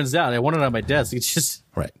 It turns out I want it on my desk. It's just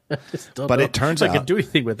right, but it turns out I can do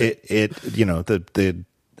anything with it.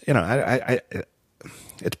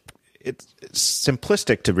 It's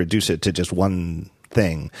simplistic to reduce it to just one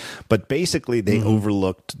thing, but basically they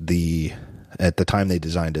overlooked at the time they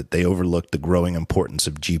designed it, they overlooked the growing importance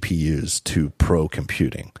of GPUs to pro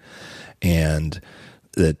computing, and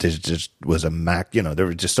that there just was a Mac, there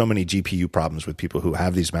were just so many GPU problems with people who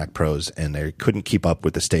have these Mac Pros, and they couldn't keep up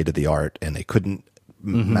with the state of the art, and they couldn't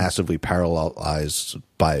massively parallelize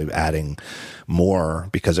by adding more,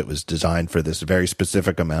 because it was designed for this very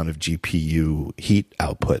specific amount of GPU heat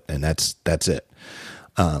output, and that's it.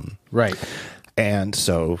 Right. And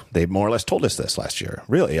so they more or less told us this last year.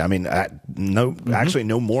 Really, I mean, actually,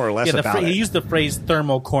 no more or less about it. He used the phrase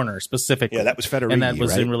thermal corner specifically. Yeah, that was Federighi, and that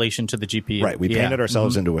was in relation to the GPU. Right, we painted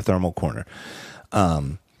ourselves into a thermal corner.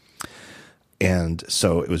 And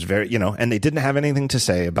so it was very, and they didn't have anything to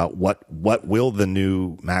say about what will the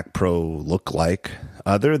new Mac Pro look like,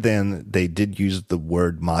 other than they did use the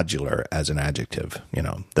word modular as an adjective,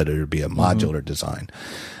 that it would be a modular design.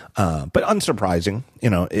 But unsurprising,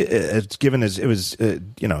 it's given as it was,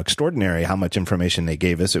 extraordinary how much information they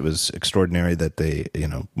gave us. It was extraordinary that they,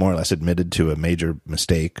 more or less admitted to a major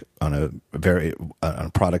mistake on a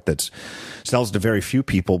product that sells to very few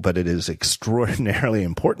people, but it is extraordinarily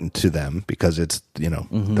important to them because it's,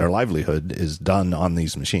 their livelihood is done on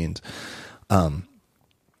these machines.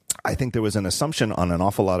 I think there was an assumption on an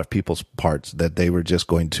awful lot of people's parts that they were just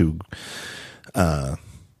going to,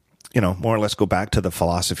 more or less go back to the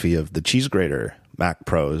philosophy of the cheese grater Mac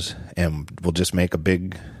Pros, and we'll just make a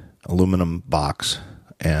big aluminum box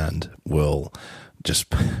and we'll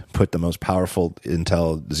just put the most powerful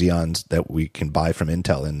Intel Xeons that we can buy from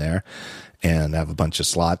Intel in there and have a bunch of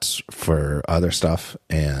slots for other stuff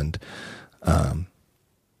and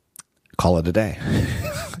call it a day.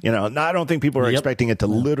 I don't think people are expecting it to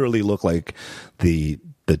literally look like the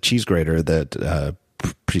cheese grater that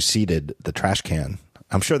preceded the trash can.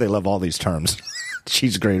 I'm sure they love all these terms.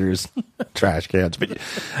 Cheese graters, trash cans. But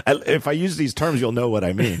if I use these terms, you'll know what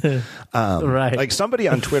I mean. Right. Like somebody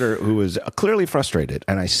on Twitter who was clearly frustrated,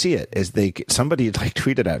 and I see it, is somebody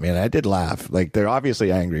tweeted at me, and I did laugh. Like, they're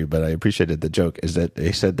obviously angry, but I appreciated the joke, is that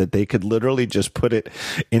they said that they could literally just put it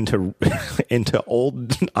into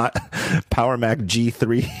old Power Mac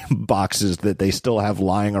G3 boxes that they still have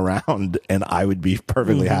lying around, and I would be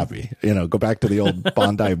perfectly happy. Go back to the old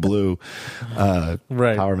Bondi Blue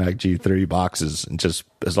Power Mac G3 boxes, and just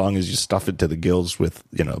as long as you stuff it to the gills with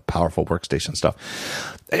powerful workstation stuff.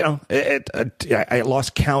 I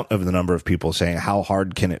lost count of the number of people saying, how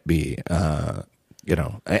hard can it be?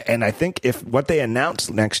 And I think if what they announce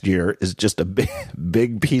next year is just a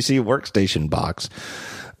big PC workstation box,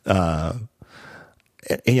 that's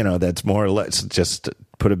more or less just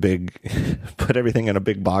put everything in a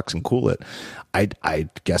big box and cool it. I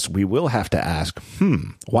guess we will have to ask,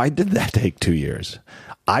 why did that take 2 years?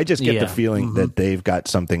 I just get the feeling that they've got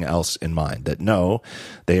something else in mind, that no,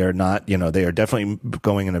 they are not, they are definitely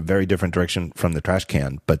going in a very different direction from the trash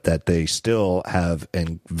can, but that they still have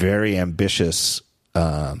very ambitious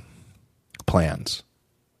plans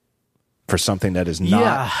for something that is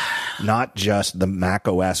not just the Mac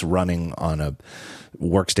OS running on a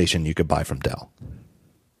workstation you could buy from Dell.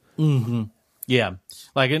 Mm-hmm. Yeah.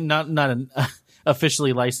 Like not an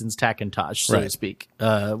officially licensed Hackintosh, so to speak,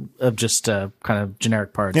 of just kind of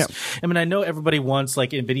generic parts. Yeah. I mean, I know everybody wants like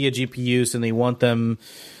NVIDIA GPUs and they want them,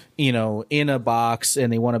 in a box,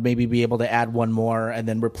 and they want to maybe be able to add one more and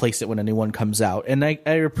then replace it when a new one comes out. And I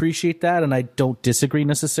appreciate that, and I don't disagree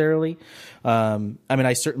necessarily. I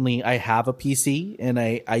mean, I have a PC and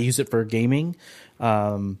I use it for gaming.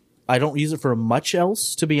 I don't use it for much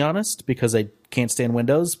else, to be honest, because I can't stand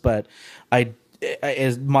Windows, but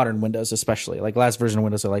as modern Windows, especially like last version of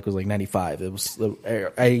Windows I was like 95. It was,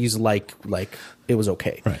 I use like it was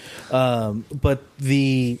okay. Right. But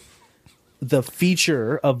the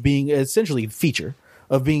feature of being able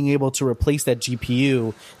to replace that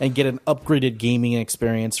GPU and get an upgraded gaming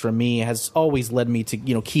experience from me has always led me to,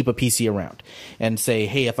 keep a PC around and say,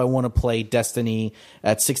 hey, if I want to play Destiny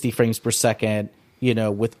at 60 frames per second,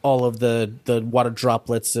 with all of the water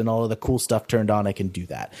droplets and all of the cool stuff turned on, I can do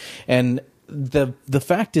that. And the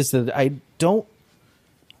fact is that I don't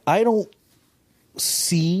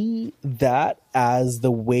see that as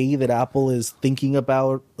the way that Apple is thinking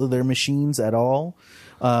about their machines at all.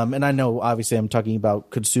 And I know, obviously, I'm talking about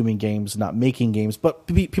consuming games, not making games, but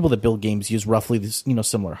people that build games use roughly this,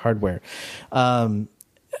 similar hardware.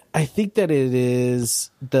 I think that it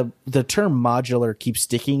is the term modular keeps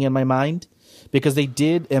sticking in my mind because they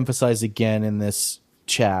did emphasize again in this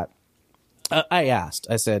chat. I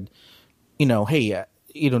said, hey,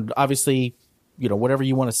 obviously, whatever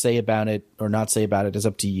you want to say about it or not say about it is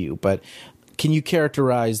up to you. But can you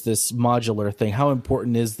characterize this modular thing? How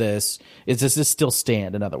important is this? Does this still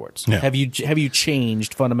stand? In other words, have you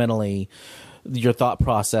changed fundamentally your thought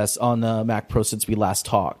process on the Mac Pro since we last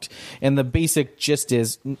talked? And the basic gist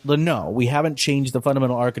is, no, we haven't changed the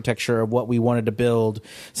fundamental architecture of what we wanted to build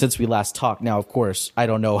since we last talked. Now, of course, I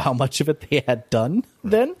don't know how much of it they had done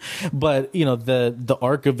then, but the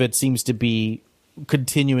arc of it seems to be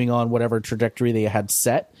continuing on whatever trajectory they had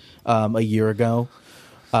set a year ago.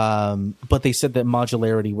 But they said that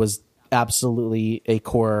modularity was absolutely a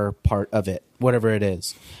core part of it, whatever it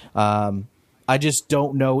is. I just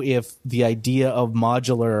don't know if the idea of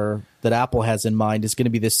modular that Apple has in mind is going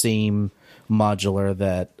to be the same modular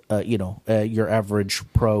that your average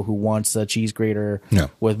pro who wants a cheese grater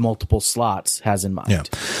with multiple slots has in mind.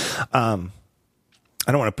 Yeah.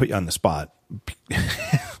 I don't want to put you on the spot,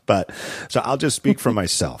 but so I'll just speak for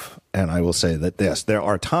myself, and I will say that yes, there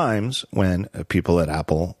are times when people at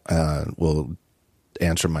Apple will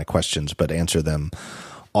answer my questions, but answer them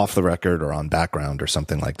off the record or on background or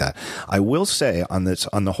something like that. I will say on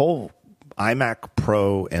the whole iMac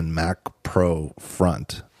Pro and Mac Pro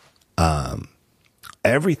front,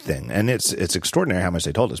 everything, and it's extraordinary how much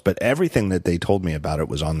they told us, but everything that they told me about it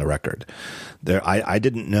was on the record. I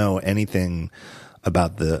didn't know anything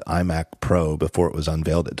about the iMac Pro before it was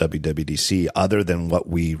unveiled at WWDC, other than what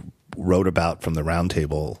we wrote about from the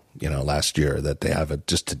roundtable, last year, that they have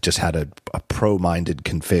just had a pro-minded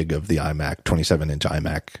config of the iMac, 27-inch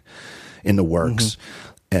iMac in the works.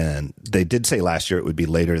 And they did say last year it would be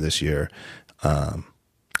later this year, and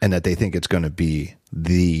that they think it's going to be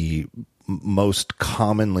the most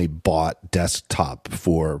commonly bought desktop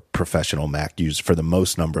for professional Mac users, for the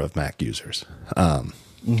most number of Mac users.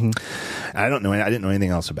 I don't know. I didn't know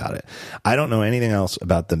anything else about it. I don't know anything else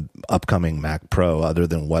about the upcoming Mac Pro other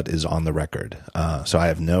than what is on the record. So I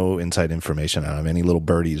have no inside information. I don't have any little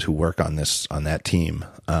birdies who work on that team.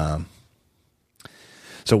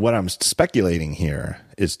 So what I'm speculating here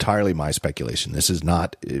is entirely my speculation. This is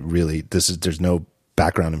not really, there's no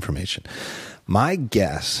background information. My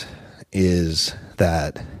guess is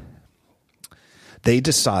that they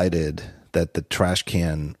decided that the trash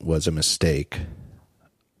can was a mistake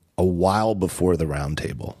a while before the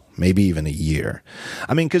roundtable, maybe even a year.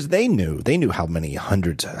 I mean, because they knew how many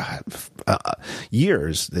hundreds of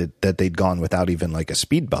years that they'd gone without even like a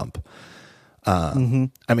speed bump. I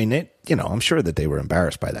mean, I'm sure that they were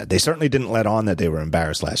embarrassed by that. They certainly didn't let on that they were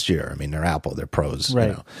embarrassed last year. I mean, they're Apple, they're pros,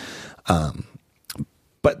 right.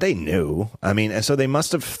 But they knew. I mean, and so they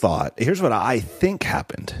must have thought, here's what I think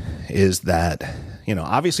happened, is that,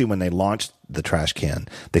 obviously when they launched the trash can,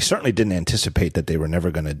 they certainly didn't anticipate that they were never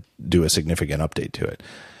going to do a significant update to it.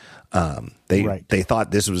 They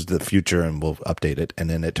thought this was the future and we'll update it. And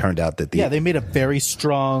then it turned out that they made a very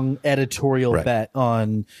strong editorial bet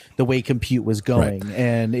on the way compute was going,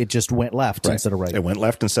 and it just went left instead of right. It went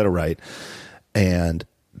left instead of right. And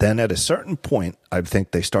then at a certain point, I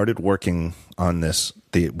think they started working on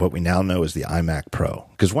what we now know as the iMac Pro.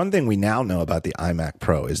 Because one thing we now know about the iMac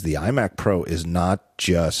Pro is the iMac Pro is not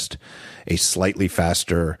just a slightly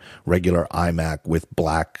faster regular iMac with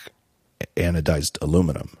black anodized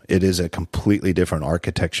aluminum. It is a completely different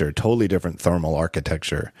architecture, totally different thermal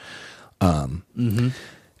architecture. And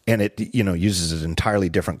it, uses an entirely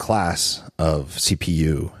different class of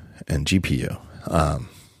CPU and GPU.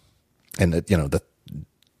 And the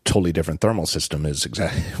totally different thermal system is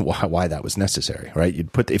exactly why that was necessary, right?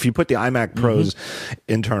 If you put the iMac Pro's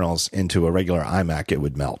internals into a regular iMac, it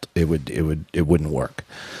would melt. It wouldn't work.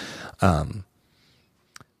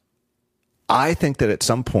 I think that at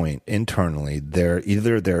some point internally,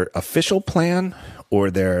 either their official plan or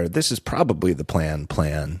this is probably the plan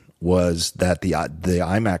was that the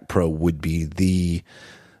iMac Pro would be the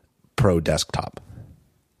Pro desktop.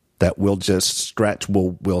 That we'll just stretch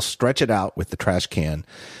it out with the trash can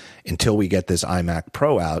until we get this iMac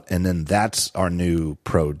Pro out, and then that's our new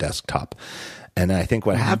Pro desktop. And I think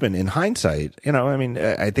what happened in hindsight,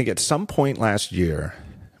 I think at some point last year,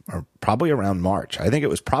 or probably around March, I think it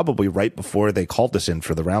was probably right before they called us in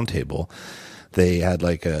for the roundtable, they had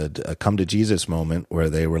like a come to Jesus moment where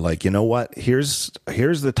they were like, you know what, here's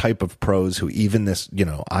the type of pros who even this,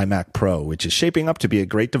 iMac Pro, which is shaping up to be a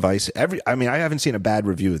great device. I haven't seen a bad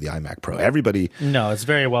review of the iMac Pro. No, it's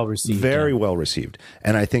very well received. Very well received.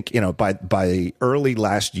 And I think, by early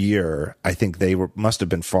last year, I think they must have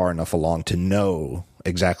been far enough along to know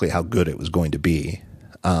exactly how good it was going to be.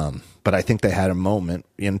 But I think they had a moment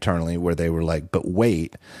internally where they were like, but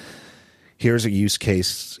wait, here's a use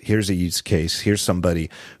case. Here's somebody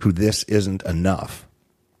who this isn't enough,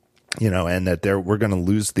 and that we're going to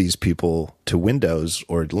lose these people to Windows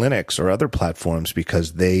or Linux or other platforms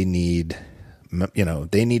because they need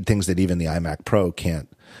things that even the iMac Pro can't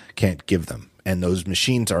give them. And those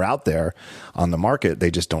machines are out there on the market. They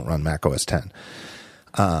just don't run Mac OS X.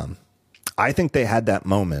 I think they had that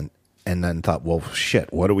moment and then thought, well,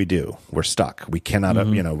 shit, what do we do? We're stuck. We cannot,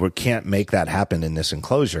 we can't make that happen in this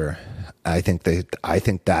enclosure. I think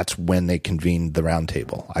that's when they convened the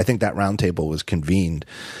roundtable. I think that roundtable was convened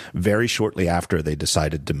very shortly after they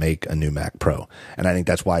decided to make a new Mac Pro. And I think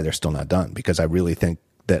that's why they're still not done, because I really think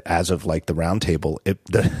that as of like the roundtable,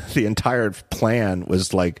 the entire plan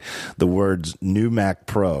was like the words new Mac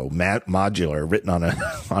Pro, modular written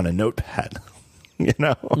on a notepad.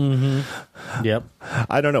 Yep.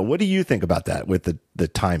 I don't know. What do you think about that with the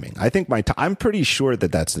timing? I think I'm pretty sure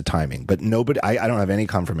that that's the timing, but nobody. I don't have any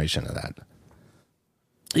confirmation of that.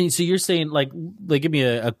 And so you're saying like give me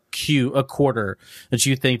a quarter that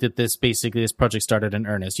you think that this project started in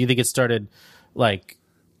earnest. You think it started like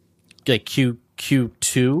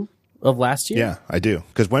Q2 of last year? Yeah, I do.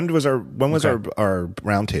 Because when was our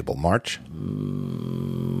roundtable? March?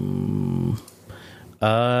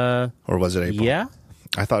 Or was it April? Yeah.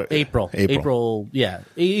 I thought April, yeah,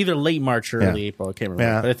 either late March or early April. I can't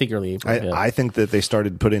remember, but I think early April. I think that they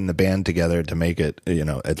started putting the band together to make it,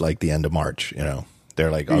 at like the end of March.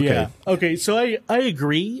 They're like, okay, okay. So I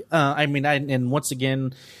agree. And once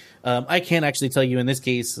again, I can't actually tell you in this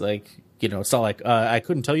case, like. It's not like I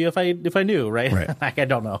couldn't tell you if I knew, right? Like I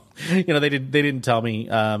don't know. They didn't tell me.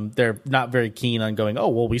 They're not very keen on going. Oh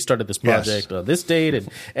well, we started this project on this date and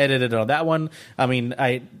edited it on that one. I mean,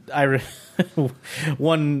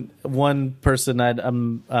 one person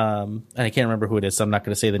and I can't remember who it is, so I'm not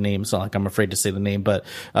going to say the name. It's not like I'm afraid to say the name, but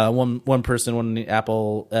one person, one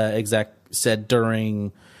Apple exec said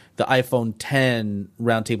during the iPhone 10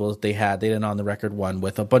 roundtable that they had on the record one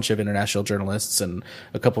with a bunch of international journalists and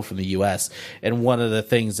a couple from the U.S. And one of the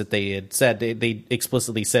things that they had said, they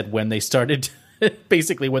explicitly said when they started,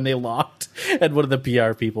 basically when they locked, and one of the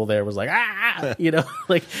PR people there was like,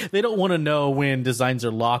 like they don't want to know when designs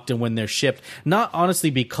are locked and when they're shipped. Not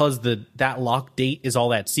honestly because that lock date is all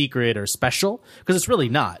that secret or special, because it's really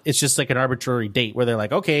not. It's just like an arbitrary date where they're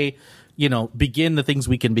like, okay, begin the things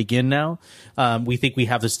we can begin now. We think we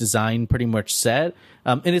have this design pretty much set.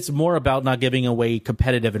 And it's more about not giving away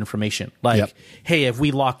competitive information. Like, hey, if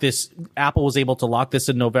we lock this, Apple was able to lock this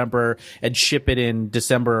in November and ship it in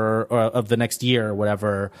December of the next year or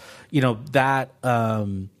whatever, that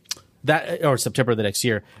or September of the next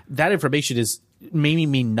year, that information is maybe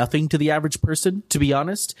mean nothing to the average person, to be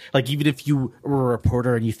honest. Like, even if you were a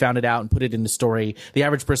reporter and you found it out and put it in the story, the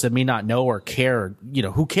average person may not know or care.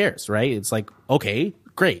 Who cares, right? It's like, okay,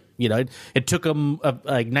 great. It took them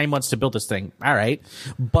like 9 months to build this thing. All right.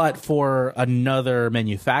 But for another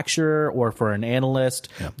manufacturer or for an analyst,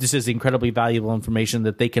 this is incredibly valuable information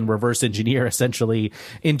that they can reverse engineer essentially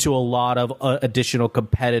into a lot of additional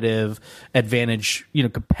competitive advantage,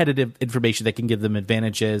 competitive information that can give them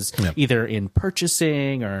advantages either in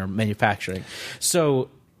purchasing or manufacturing.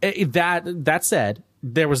 So that said,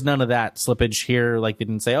 there was none of that slippage here. Like, they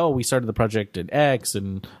didn't say, oh, we started the project in X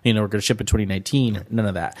and, we're going to ship in 2019. None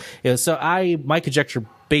of that. So my conjecture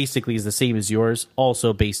basically is the same as yours,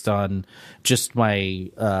 also based on just my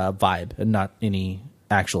vibe and not any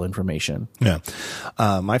actual information. Yeah.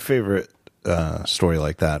 My favorite story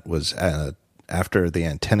like that was after the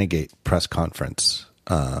AntennaGate press conference.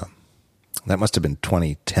 That must have been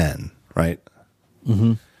 2010, right?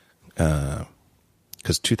 Mm-hmm.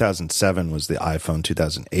 Because 2007 was the iPhone,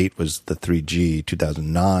 2008 was the 3G,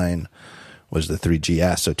 2009 was the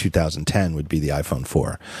 3GS, so 2010 would be the iPhone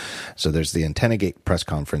 4. So there's the AntennaGate press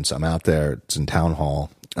conference. I'm out there. It's in Town Hall.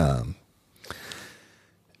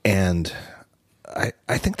 And I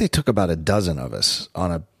think they took about a dozen of us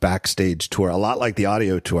on a backstage tour, a lot like the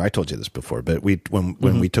audio tour. I told you this before, but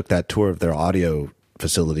when we took that tour of their audio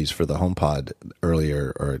facilities for the HomePod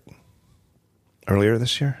earlier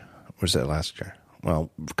this year, or was that last year?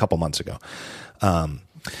 Well, a couple months ago,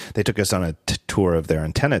 they took us on a tour of their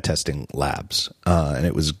antenna testing labs, and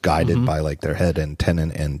it was guided by like their head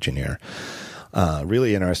antenna engineer.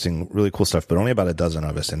 Really interesting, really cool stuff, but only about a dozen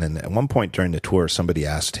of us. And then at one point during the tour, somebody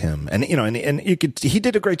asked him, and you could, he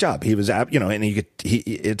did a great job. He was,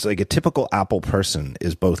 it's like a typical Apple person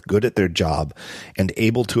is both good at their job and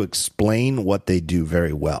able to explain what they do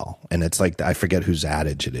very well. And it's like, I forget whose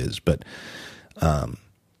adage it is, but,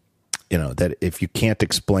 that if you can't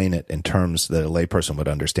explain it in terms that a layperson would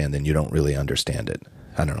understand, then you don't really understand it.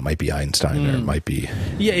 I don't know. It might be Einstein or it might be.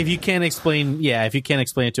 Yeah. If you can't explain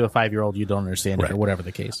it to a 5-year-old, you don't understand it or whatever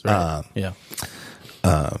the case. Right?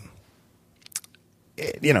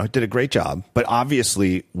 It did a great job, but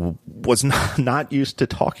obviously was not used to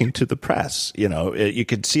talking to the press. You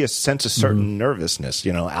could see a sense of certain nervousness.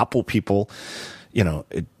 Apple people, they know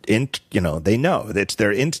it's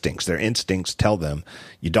their instincts. Their instincts tell them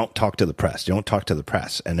you don't talk to the press. You don't talk to the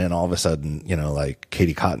press. And then all of a sudden, like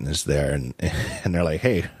Katie Cotton is there and they're like,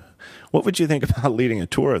 hey, what would you think about leading a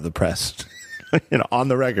tour of the press, on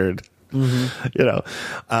the record?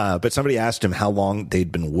 But somebody asked him how long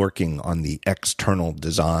they'd been working on the external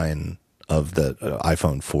design of the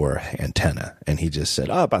iPhone 4 antenna. And he just said,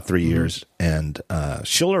 about 3 years. And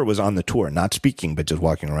Schiller was on the tour, not speaking, but just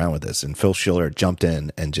walking around with us. And Phil Schiller jumped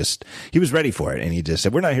in and he was ready for it. And he just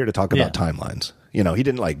said, we're not here to talk about timelines. You know, he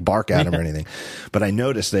didn't like bark at him or anything, but I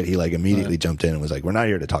noticed that he like immediately jumped in and was like, we're not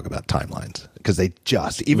here to talk about timelines. Because they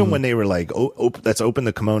just, even when they were like, let's open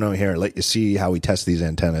the kimono here, let you see how we test these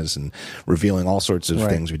antennas and revealing all sorts of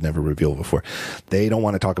things we'd never revealed before. They don't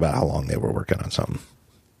want to talk about how long they were working on something.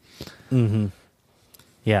 Mm-hmm.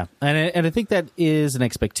 Yeah, and I think that is an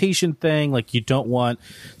expectation thing. Like, you don't want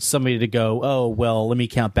somebody to go, oh, well, let me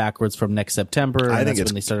count backwards from next September. I think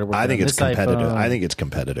it's competitive. I think it's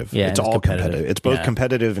competitive. Yeah, it's all competitive. It's both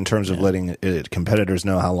competitive in terms of letting competitors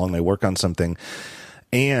know how long they work on something.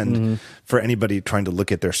 And for anybody trying to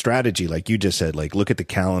look at their strategy, like you just said, like, look at the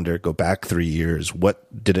calendar, go back 3 years.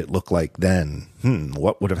 What did it look like then?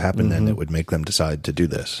 What would have happened then that would make them decide to do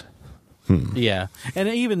this? Yeah. And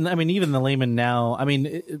even the layman now,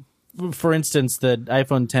 for instance, the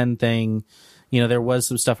iPhone 10 thing, there was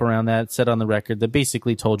some stuff around that said on the record that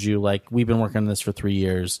basically told you, like, we've been working on this for 3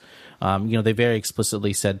 years. They very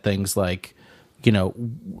explicitly said things like,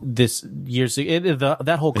 this years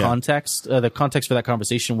that whole context, the context for that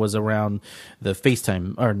conversation was around the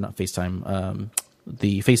FaceTime, or not FaceTime,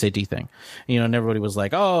 the Face ID thing, and everybody was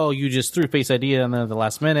like, oh, you just threw Face ID in the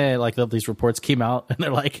last minute. Like, these reports came out and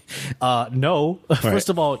they're like, no, first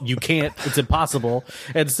of all, you can't, it's impossible.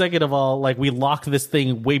 And second of all, like, we locked this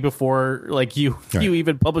thing way before, like, you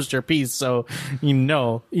even published your piece. So,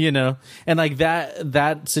 and like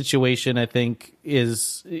that situation, I think,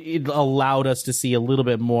 it allowed us to see a little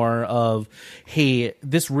bit more of, hey,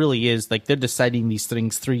 this really is like, they're deciding these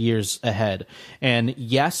things 3 years ahead. And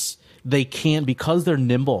yes, they can, because they're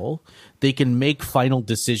nimble, they can make final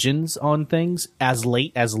decisions on things as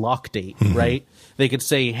late as lock date, right? They could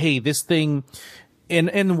say, hey, this thing,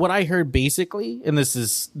 and what I heard basically, and this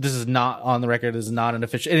is not on the record, this is not an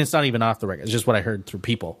official, and it's not even off the record, it's just what I heard through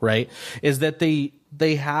people, right? Is that they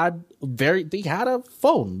had a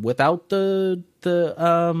phone without the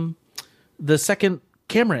second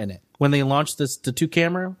camera in it. When they launched the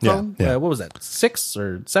 2-camera phone, what was that, 6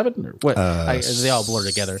 or 7 or what? They all blur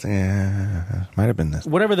together. Yeah, might have been this.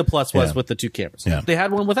 Whatever the plus was with the 2 cameras. Yeah. They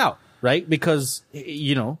had one without, right? Because,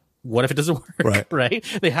 what if it doesn't work, right?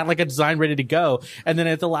 They had like a design ready to go. And then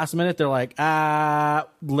at the last minute, they're like,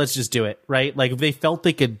 let's just do it, right? Like, they felt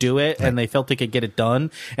they could do it and they felt they could get it done.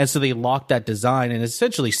 And so they locked that design and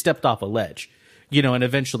essentially stepped off a ledge. And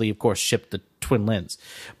eventually, of course, shipped the twin lens.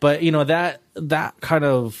 But, that kind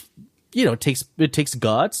of, it takes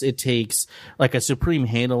guts. It takes like a supreme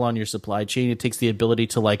handle on your supply chain. It takes the ability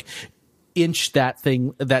to like inch that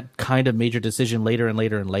kind of major decision later and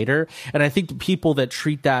later and later. And I think the people that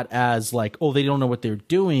treat that as like, oh, they don't know what they're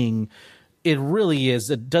doing, it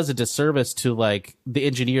does a disservice to like the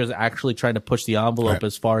engineers actually trying to push the envelope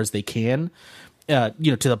as far as they can. To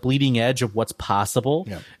the bleeding edge of what's possible.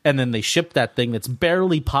 Yeah. And then they ship that thing that's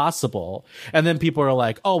barely possible. And then people are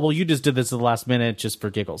like, oh, well, you just did this at the last minute just for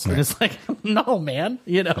giggles. Right. And it's like, no, man,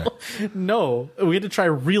 no, we had to try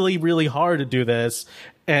really, really hard to do this.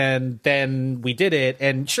 And then we did it.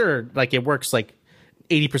 And sure, like, it works like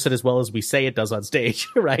 80% as well as we say it does on stage,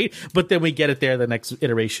 right? But then we get it there the next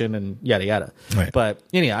iteration and yada yada. Right. But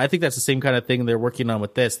anyhow, I think that's the same kind of thing they're working on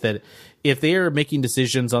with this, that if they are making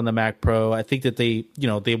decisions on the Mac Pro, I think that they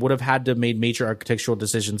would have had to have made major architectural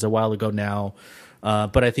decisions a while ago now.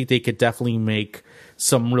 But I think they could definitely make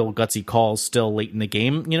some real gutsy calls still late in the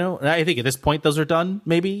game. And I think at this point those are done.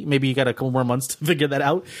 Maybe you got a couple more months to figure that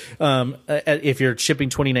out. If you're shipping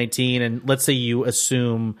 2019, and let's say you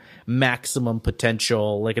assume maximum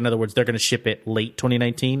potential, like, in other words, they're going to ship it late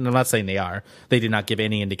 2019. I'm not saying they did not give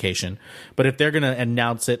any indication, but if they're going to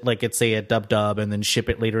announce it, like, it's say a dub and then ship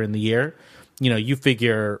it later in the year, you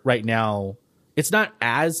figure right now, it's not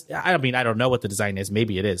as, I don't know what the design is.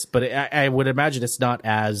 Maybe it is, but I would imagine it's not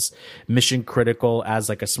as mission critical as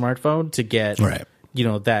like a smartphone to get,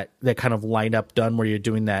 that kind of lineup done where you're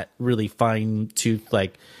doing that really fine tooth,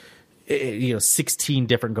 like, 16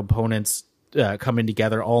 different components coming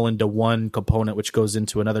together all into one component, which goes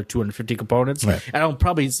into another 250 components. Right. I don't,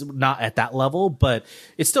 probably not at that level, but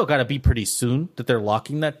it's still got to be pretty soon that they're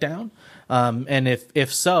locking that down. And if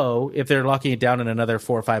they're locking it down in another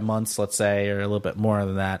 4 or 5 months, let's say, or a little bit more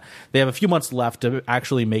than that, they have a few months left to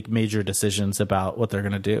actually make major decisions about what they're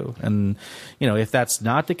going to do. And, if that's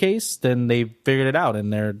not the case, then they figured it out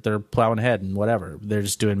and they're plowing ahead and whatever. They're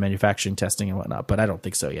just doing manufacturing testing and whatnot, but I don't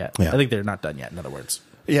think so yet. Yeah. I think they're not done yet, in other words.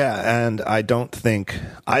 Yeah. And I don't think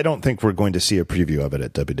we're going to see a preview of it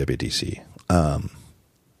at WWDC.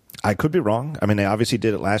 I could be wrong. I mean, they obviously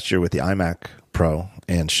did it last year with the iMac Pro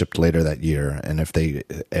and shipped later that year. And if they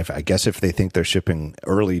think they're shipping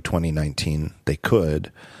early 2019, they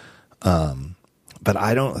could. But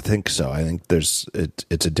I don't think so. I think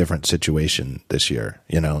it's a different situation this year,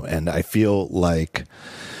 and I feel like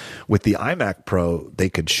with the iMac Pro, they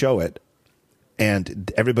could show it,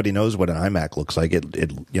 and everybody knows what an iMac looks like. The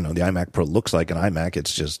iMac Pro looks like an iMac.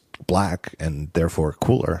 It's just black and therefore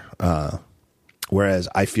cooler. Whereas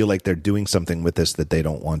I feel like they're doing something with this that they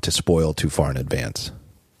don't want to spoil too far in advance.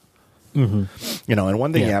 Mm-hmm. And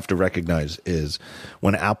one thing you have to recognize is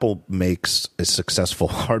when Apple makes a successful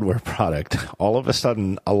hardware product, all of a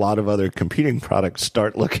sudden a lot of other competing products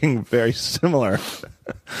start looking very similar.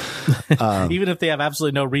 Even if they have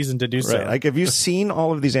absolutely no reason to do so. Right. Like, have you seen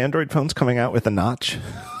all of these Android phones coming out with a notch?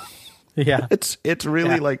 Yeah, it's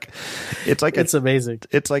really it's amazing.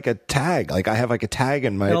 It's like a tag. Like, I have like a tag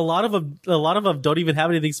in my. And a lot of them don't even have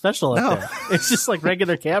anything special out there. It's just like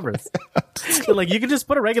regular cameras. Like, you can just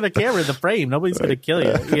put a regular camera in the frame. Nobody's going to kill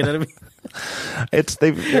you. You know what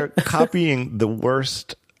I mean? They're copying the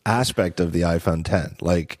worst aspect of the iPhone 10.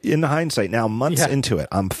 Like, in hindsight, now months into it,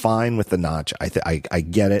 I'm fine with the notch. I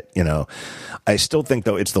get it. I still think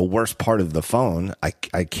though it's the worst part of the phone. I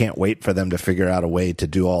can't wait for them to figure out a way to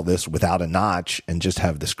do all this without a notch and just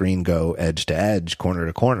have the screen go edge to edge, corner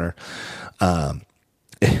to corner.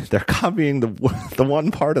 They're copying the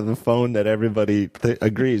one part of the phone that everybody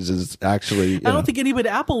agrees is actually. I don't think anybody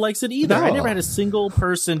at Apple likes it either. No. I never had a single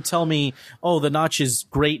person tell me, "Oh, the notch is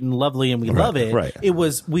great and lovely, and we love it." Right. It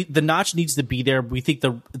was the notch needs to be there. We think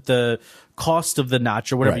the cost of the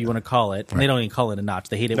notch or whatever you want to call it. Right. They don't even call it a notch.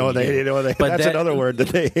 They hate it. No, that's another word that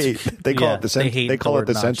they hate. They call it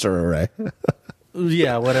the sensor array.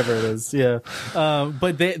 Yeah, whatever it is. Yeah,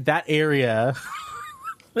 but that area.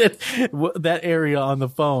 That area on the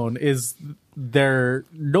phone is there.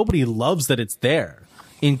 Nobody loves that it's there,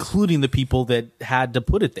 including the people that had to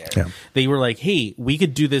put it there. Yeah. They were like, hey, we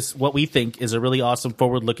could do this, what we think is a really awesome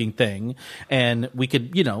forward looking thing. And we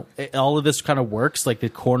could, all of this kind of works. Like, the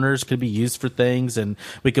corners could be used for things, and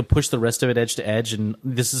we could push the rest of it edge to edge. And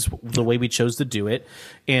this is the way we chose to do it.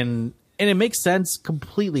 And it makes sense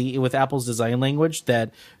completely with Apple's design language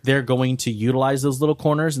that they're going to utilize those little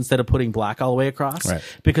corners instead of putting black all the way across. Right.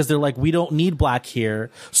 Because they're like, we don't need black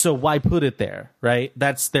here, so why put it there, right?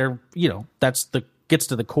 That's their, gets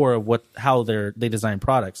to the core of how they design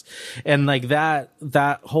products. And like that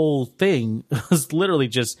whole thing was literally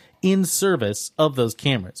just in service of those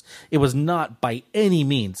cameras. It was not by any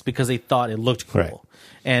means because they thought it looked cool. Right.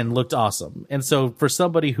 And looked awesome. And so for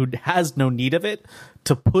somebody who has no need of it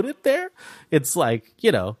to put it there, it's like,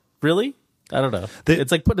 really? I don't know.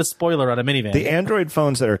 It's like putting a spoiler on a minivan. The Android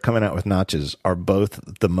phones that are coming out with notches are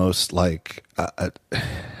both the most like,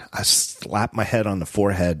 I slap my head on the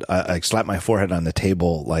forehead. I slap my forehead on the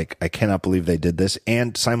table. Like, I cannot believe they did this.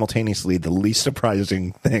 And simultaneously, the least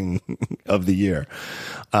surprising thing of the year.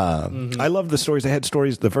 I love the stories. They had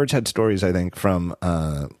stories. The Verge had stories, I think, from,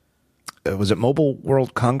 was it Mobile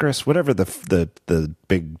World Congress? Whatever the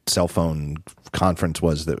big cell phone conference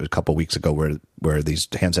was that was a couple of weeks ago, where these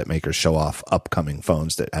handset makers show off upcoming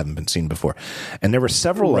phones that haven't been seen before, and there were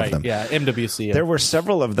several of them. Yeah, MWC. Yeah. There were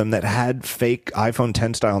several of them that had fake iPhone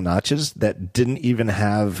 10 style notches that didn't even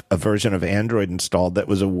have a version of Android installed that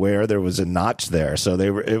was aware there was a notch there. So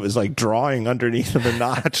it was like drawing underneath of the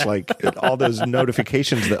notch, like all those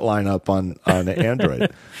notifications that line up on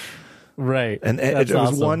Android. Right. And it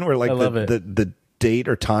was one where like the date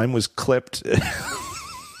or time was clipped.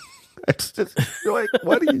 It's just, you're like,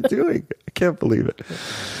 what are you doing? I can't believe it.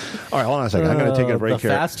 All right, hold on a second. I'm going to take a break here.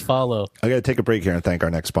 Fast follow. I got to take a break here and thank our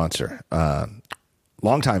next sponsor.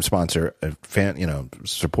 Longtime sponsor, a fan,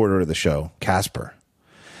 supporter of the show, Casper.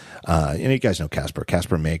 You guys know Casper.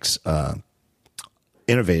 Casper makes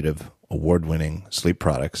innovative, award-winning sleep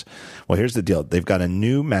products. Well, here's the deal. They've got a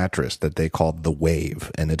new mattress that they call the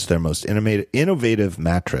Wave, and it's their most innovative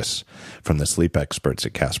mattress from the sleep experts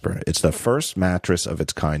at Casper. It's the first mattress of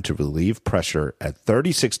its kind to relieve pressure at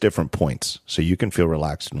 36 different points, so you can feel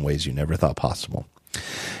relaxed in ways you never thought possible.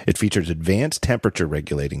 It features advanced temperature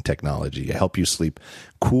regulating technology to help you sleep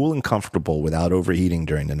cool and comfortable without overheating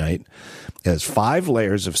during the night. It has 5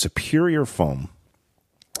 layers of superior foam,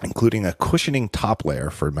 including a cushioning top layer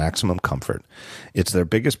for maximum comfort. It's their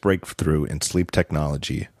biggest breakthrough in sleep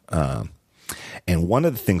technology. And one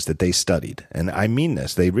of the things that they studied, and I mean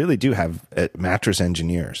this, they really do have mattress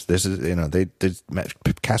engineers. This is,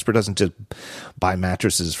 Casper doesn't just buy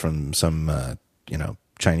mattresses from some,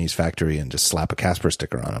 Chinese factory and just slap a Casper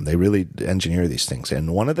sticker on them. They really engineer these things.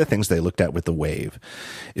 And one of the things they looked at with the Wave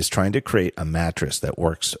is trying to create a mattress that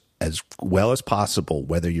works as well as possible,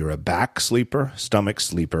 whether you're a back sleeper, stomach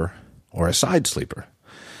sleeper, or a side sleeper.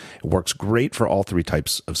 It works great for all 3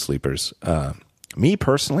 types of sleepers. Me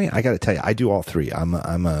personally, I got to tell you, I do all three. I'm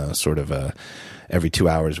a sort of a every 2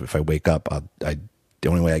 hours if I wake up, the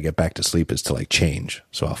only way I get back to sleep is to like change.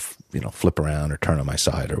 So I'll flip around or turn on my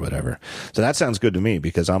side or whatever. So that sounds good to me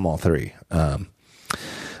because I'm all three.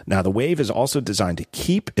 Now the Wave is also designed to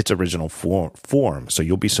keep its original form, so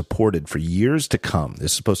you'll be supported for years to come.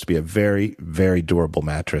 This is supposed to be a very, very durable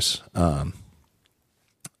mattress.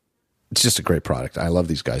 It's just a great product. I love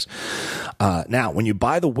these guys. Now, when you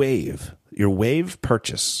buy the Wave, your Wave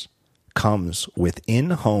purchase comes with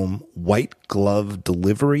in-home white glove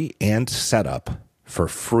delivery and setup for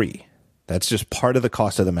free. That's just part of the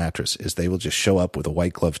cost of the mattress, is they will just show up with a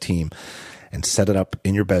white glove team and set it up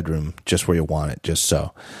in your bedroom just where you want it, just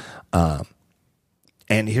so. And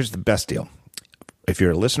here's the best deal. If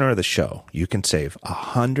you're a listener of the show, you can save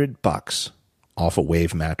 $100 off a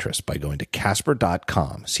Wave mattress by going to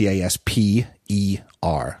Casper.com, CASPER,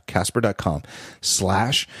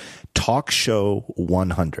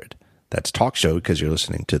 Casper.com/talkshow100. That's talk show because you're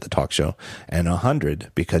listening to the talk show, and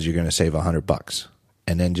 100 because you're going to save $100.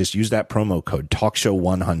 And then just use that promo code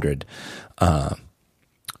talkshow100.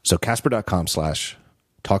 So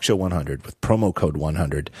Casper.com/talkshow100 with promo code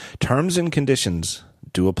 100. Terms and conditions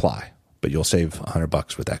do apply, but you'll save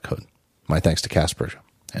 $100 with that code. My thanks to Casper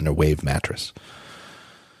and their Wave mattress.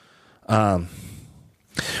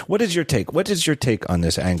 What is your take? What is your take on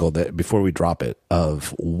this angle that before we drop it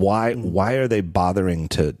of why are they bothering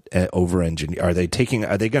to over-engineer? Are they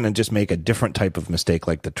going to just make a different type of mistake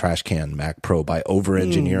like the trash can Mac Pro by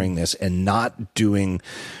over-engineering this and not doing,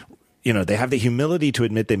 they have the humility to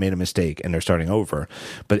admit they made a mistake and they're starting over.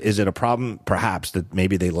 But is it a problem perhaps that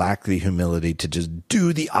maybe they lack the humility to just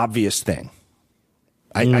do the obvious thing?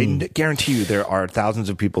 I guarantee you there are thousands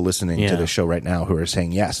of people listening to the show right now who are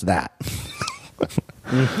saying, yes, that.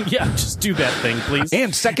 Yeah, just do that thing, please.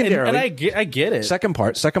 And secondarily, and I get it. Second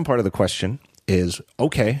part of the question is,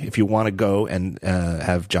 okay, if you want to go and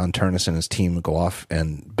have John Turnus and his team go off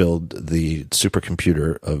and build the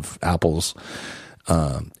supercomputer of Apple's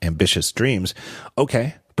ambitious dreams,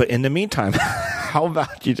 okay. But in the meantime, how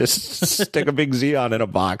about you just stick a big Xeon in a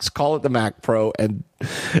box, call it the Mac Pro, and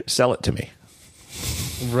sell it to me?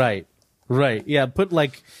 Right. Yeah, put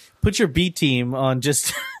your B team on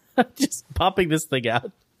just popping this thing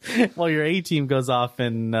out while your A team goes off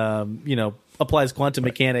and applies quantum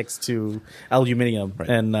mechanics to aluminium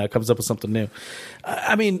and comes up with something new.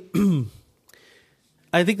 I mean,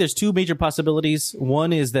 I think there's two major possibilities.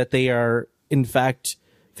 One is that they are in fact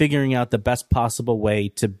figuring out the best possible way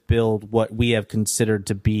to build what we have considered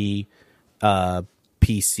to be a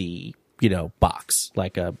PC box,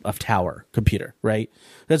 like a tower computer, right?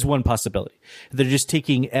 That's one possibility. They're just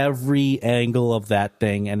taking every angle of that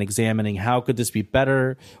thing and examining how could this be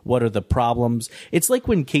better? What are the problems? It's like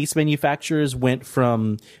when case manufacturers went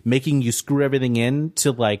from making you screw everything in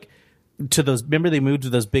to those, remember they moved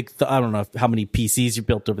to those big, I don't know how many PCs you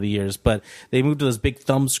built over the years, but they moved to those big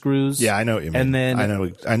thumb screws. Yeah, I know what you mean. And then, I know.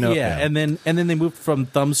 Yeah, and then they moved from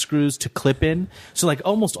thumb screws to clip in. So like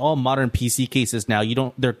almost all modern PC cases now,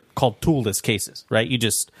 they're called toolless cases, right? You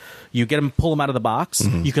get them, pull them out of the box.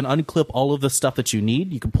 Mm-hmm. You can unclip all of the stuff that you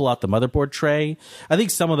need. You can pull out the motherboard tray. I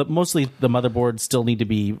think mostly the motherboards still need to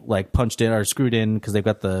be like punched in or screwed in because they've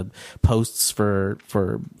got the posts for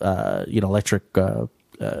electric,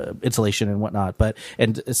 insulation and whatnot,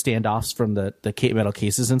 and standoffs from the metal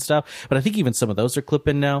cases and stuff. But I think even some of those are clip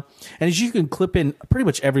in now. And as you can clip in pretty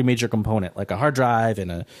much every major component, like a hard drive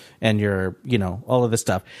and your, all of this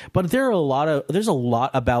stuff. But there's a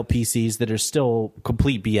lot about PCs that are still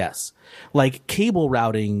complete BS. Like cable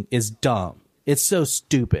routing is dumb. It's so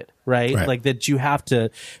stupid, right? Like that you have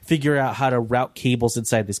to figure out how to route cables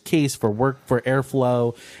inside this case for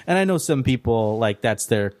airflow. And I know some people that's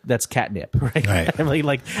catnip, right?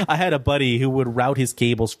 Like I had a buddy who would route his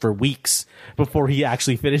cables for weeks before he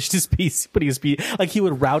actually finished his piece, like he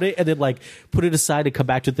would route it and then like put it aside and come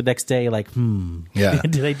back to it the next day like,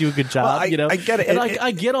 did I do a good job? Well, I get it. And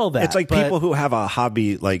I get all that. It's like people who have a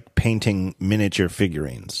hobby like painting miniature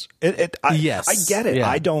figurines. Yes. I get it. Yeah.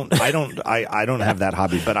 I don't have that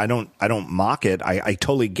hobby, but I don't mock it. I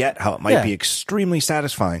totally get how it might be extremely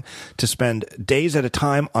satisfying to spend days at a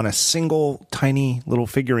time on a single tiny little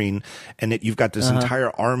figurine, and that you've got this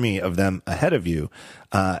entire army of them ahead of you.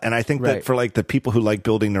 And I think that for like the people who like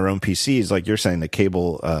building their own PCs, like you're saying, the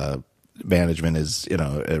cable management is,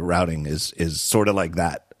 routing is sort of like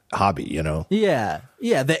that hobby, Yeah.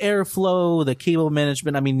 Yeah, the airflow, the cable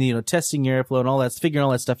management. I mean, testing your airflow and all that, figuring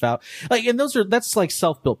all that stuff out. Like, and that's like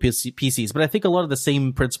self-built PCs. But I think a lot of the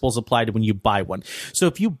same principles apply to when you buy one. So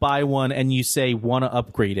if you buy one and you say want to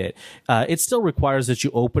upgrade it, it still requires that you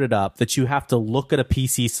open it up, that you have to look at a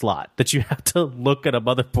PC slot, that you have to look at a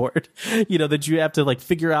motherboard, that you have to like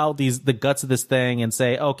figure out the guts of this thing and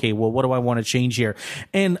say, okay, well, what do I want to change here?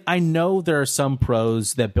 And I know there are some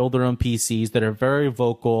pros that build their own PCs that are very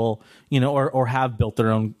vocal, or have built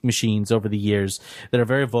their own machines over the years that are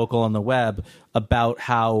very vocal on the web about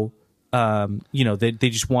how, they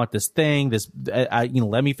just want this thing,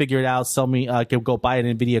 let me figure it out, sell me, I can go buy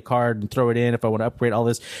an NVIDIA card and throw it in if I want to upgrade all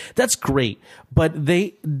this. That's great. But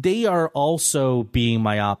they are also being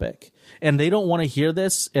myopic and they don't want to hear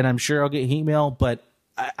this. And I'm sure I'll get email, but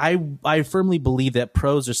I firmly believe that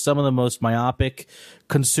pros are some of the most myopic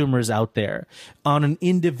consumers out there on an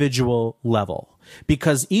individual level,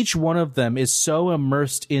 because each one of them is so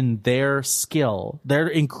immersed in their skill. They're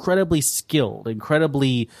incredibly skilled,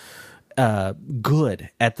 incredibly good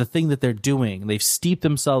at the thing that they're doing. They've steeped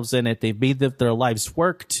themselves in it. They've made their life's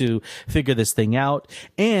work to figure this thing out.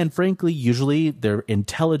 And frankly, usually they're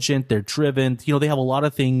intelligent, they're driven. They have a lot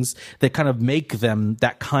of things that kind of make them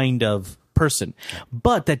that kind of person.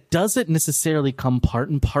 But that doesn't necessarily come part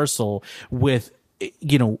and parcel with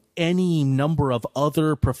any number of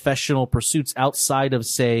other professional pursuits outside of,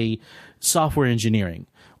 say, software engineering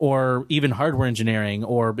or even hardware engineering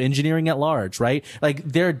or engineering at large, right? Like,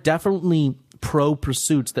 there are definitely pro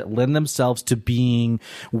pursuits that lend themselves to being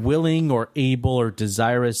willing or able or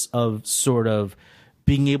desirous of sort of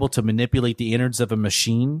being able to manipulate the innards of a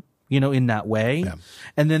machine, in that way. Yeah.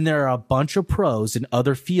 And then there are a bunch of pros in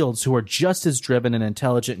other fields who are just as driven and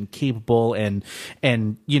intelligent and capable and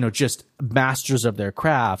just masters of their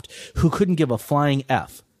craft, who couldn't give a flying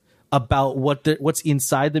F about what's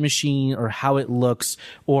inside the machine or how it looks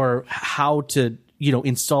or how to,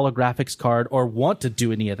 install a graphics card or want to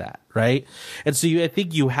do any of that. Right. And so I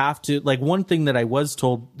think you have to, like, one thing that I was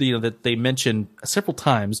told, that they mentioned several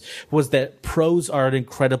times was that pros are an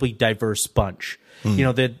incredibly diverse bunch.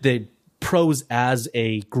 That the pros as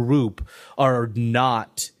a group are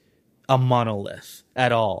not a monolith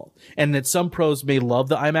at all. And that some pros may love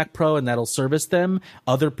the iMac Pro and that'll service them.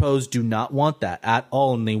 Other pros do not want that at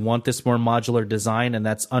all. And they want this more modular design, and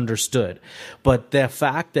that's understood. But the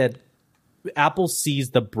fact that Apple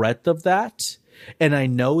sees the breadth of that, and I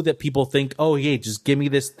know that people think, oh, yeah, just give me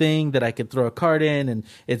this thing that I can throw a card in and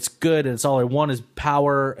it's good and it's all I want is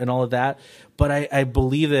power and all of that. But I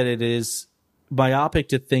believe that it is myopic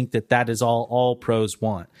to think that is all pros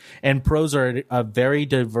want. And pros are a very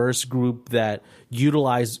diverse group that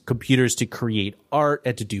utilize computers to create art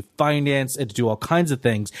and to do finance and to do all kinds of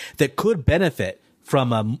things that could benefit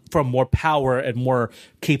from more power and more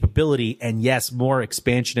capability and, yes, more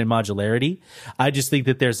expansion and modularity. I just think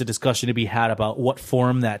that there's a discussion to be had about what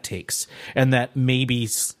form that takes, and that maybe,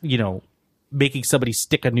 making somebody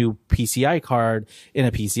stick a new PCI card in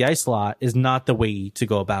a PCI slot is not the way to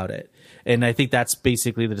go about it. And I think that's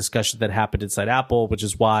basically the discussion that happened inside Apple, which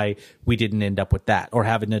is why we didn't end up with that, or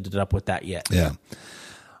haven't ended up with that yet. Yeah.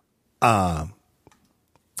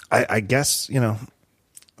 I guess,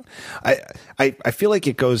 I feel like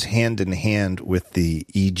it goes hand in hand with the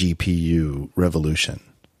eGPU revolution.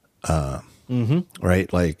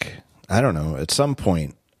 Right? Like, I don't know, at some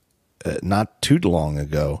point, not too long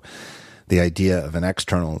ago, the idea of an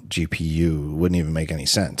external GPU wouldn't even make any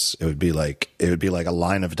sense. It would be like a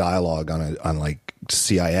line of dialogue on like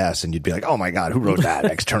CIS, and you'd be like, "Oh my God, who wrote that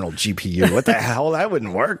external GPU? What the hell? That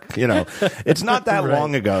wouldn't work." It's not that right.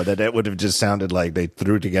 long ago that it would have just sounded like they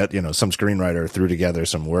threw together, some screenwriter threw together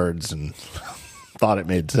some words and thought it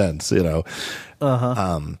made sense.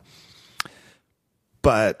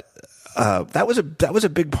 But that was a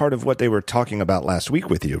big part of what they were talking about last week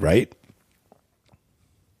with you, right?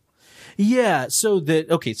 Yeah. So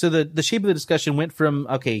the shape of the discussion went from,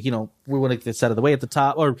 we want to get this out of the way at the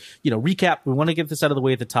top, or, recap. We want to get this out of the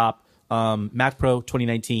way at the top. Mac Pro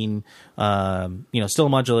 2019, still a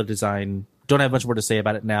modular design. Don't have much more to say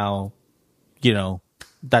about it now.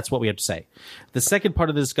 That's what we have to say. The second part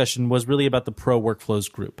of the discussion was really about the Pro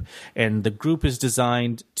Workflows group. And the group is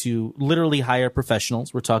designed to literally hire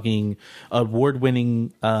professionals. We're talking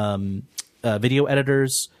award-winning video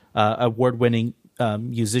editors, award-winning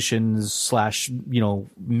musicians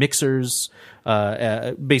 / mixers,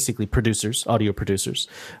 basically producers, audio producers,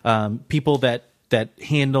 people that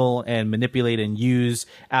handle and manipulate and use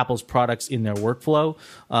Apple's products in their workflow.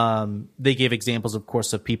 They gave examples, of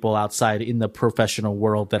course, of people outside in the professional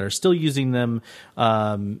world that are still using them.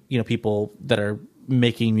 People that are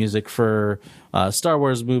making music for Star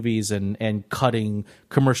Wars movies and cutting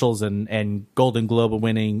commercials and Golden Globe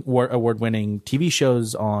award winning TV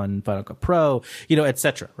shows on Final Cut Pro,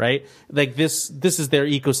 etc. Right? Like this is their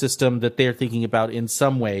ecosystem that they're thinking about in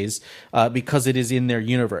some ways because it is in their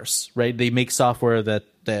universe, right? They make software that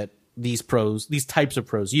these types of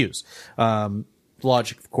pros use.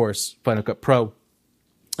 Logic, of course, Final Cut Pro,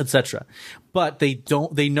 etc. But they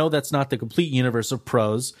know that's not the complete universe of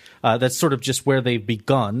pros. That's sort of just where they've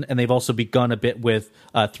begun, and they've also begun a bit with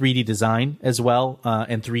 3D design as well,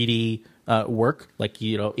 and 3D work, like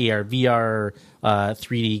AR, VR,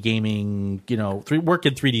 3D gaming, work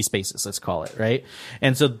in 3D spaces, let's call it, right?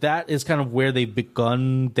 And so that is kind of where they've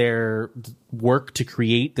begun their work to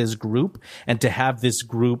create this group and to have this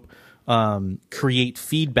group create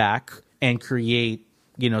feedback and create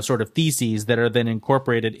sort of theses that are then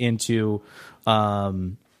incorporated into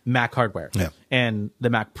Mac hardware. Yeah. And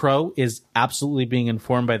the Mac Pro is absolutely being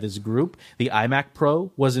informed by this group. The iMac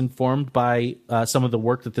Pro was informed by some of the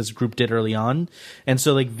work that this group did early on. And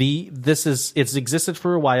so it's existed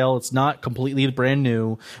for a while. It's not completely brand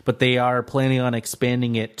new, but they are planning on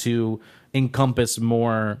expanding it to encompass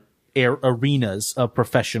more arenas of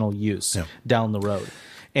professional use down the road.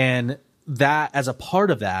 And that, as a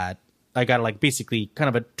part of that, I got basically kind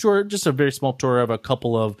of a tour, just a very small tour of a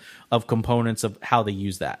couple of components of how they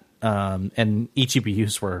use that. And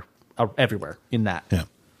eGPUs were everywhere in that. Yeah.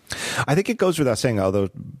 I think it goes without saying, I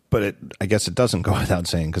guess it doesn't go without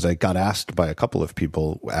saying, because I got asked by a couple of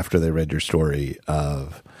people after they read your story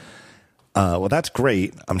of, well, that's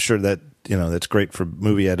great. I'm sure that, that's great for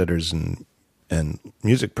movie editors and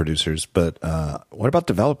music producers, but what about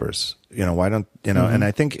developers? Why don't And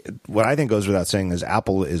I think what I think goes without saying is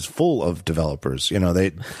Apple is full of developers.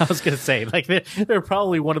 I was going to say, they're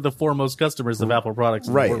probably one of the foremost customers of Apple products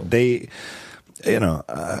in the world. They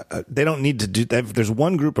don't need to do. There's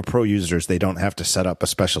one group of pro users. They don't have to set up a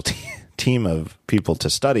special team of people to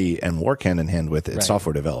study and work hand in hand with. It's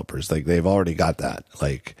software developers. They've already got that.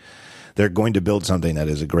 They're going to build something that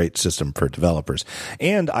is a great system for developers.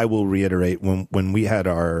 And I will reiterate, when we had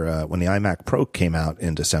when the iMac Pro came out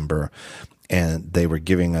in December, and they were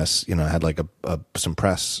giving us, had some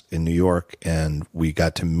press in New York, and we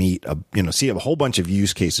got to meet see a whole bunch of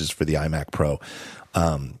use cases for the iMac Pro.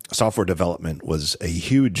 Software development was a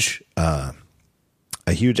huge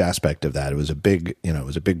aspect of that. It was a big,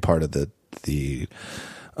 part of the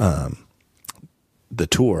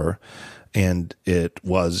tour. And it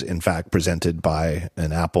was, in fact, presented by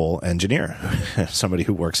an Apple engineer, somebody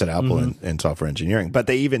who works at Apple in software engineering. But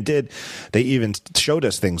they even showed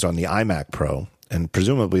us things on the iMac Pro, and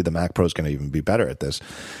presumably the Mac Pro is going to even be better at this.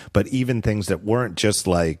 But even things that weren't just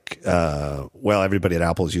everybody at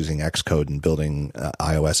Apple is using Xcode and building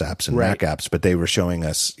iOS apps and Mac apps, but they were showing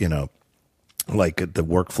us, the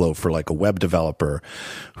workflow for a web developer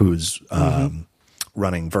who's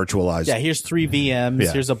running virtualized. Yeah, here's 3 VMs.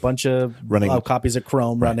 Yeah. Here's a bunch of copies of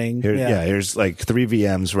Chrome running. Here's 3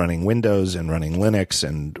 VMs running Windows and running Linux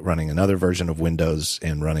and running another version of Windows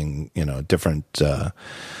and running, different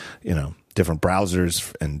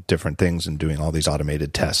browsers and different things and doing all these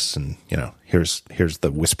automated tests. And, here's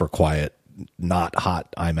the whisper quiet, not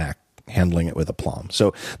hot iMac handling it with aplomb.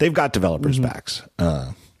 So they've got developers' backs.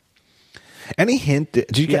 Any hint?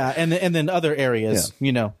 Did you get? And then other areas,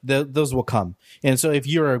 those will come. And so if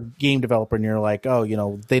you're a game developer and you're like, oh,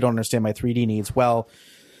 they don't understand my 3D needs, well,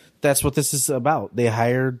 that's what this is about. They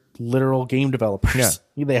hired literal game developers.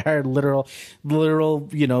 Yeah. They hired literal,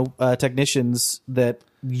 technicians that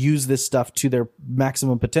use this stuff to their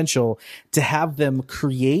maximum potential to have them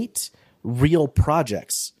create real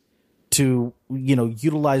projects, to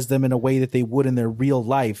utilize them in a way that they would in their real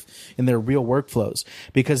life, in their real workflows,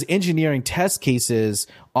 because engineering test cases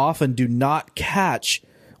often do not catch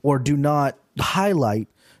or do not highlight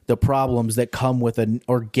the problems that come with an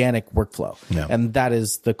organic workflow. No. And that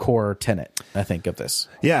is the core tenet, I think, of this.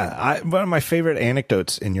 Yeah. One of my favorite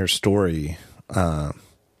anecdotes in your story, I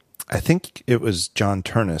think it was John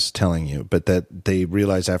Turnus telling you, but that they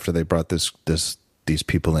realized after they brought these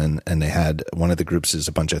people in, and they had one of the groups is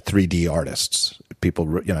a bunch of 3D artists,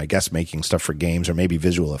 people, I guess making stuff for games, or maybe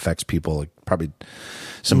visual effects people, probably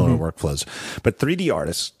similar workflows, but 3D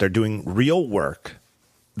artists, they're doing real work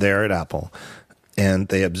there at Apple. And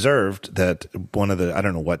they observed that one of the, I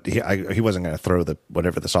don't know what, he wasn't going to throw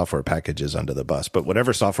whatever the software package is under the bus, but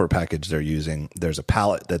whatever software package they're using, there's a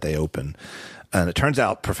palette that they open. And it turns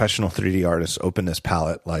out professional 3D artists open this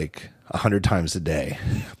palette 100 times a day.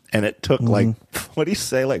 And it took what do you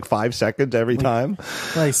say, 5 seconds every time?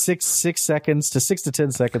 6 seconds to 6 to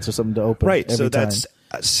 10 seconds or something to open. Right. Every So time. that's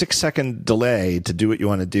 6-second delay to do what you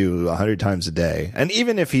want to do 100 times a day. And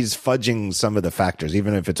even if he's fudging some of the factors,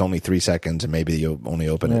 even if it's only 3 seconds and maybe you only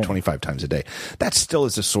open it 25 times a day, that still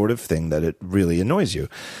is the sort of thing that it really annoys you.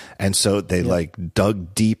 And so they like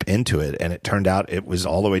dug deep into it, and it turned out it was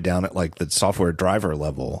all the way down at like the software driver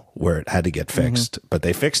level where it had to get fixed, but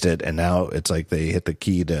they fixed it. And now it's like they hit the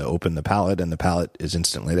key to open the palette and the palette is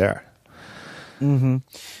instantly there.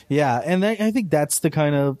 Yeah, and I think that's the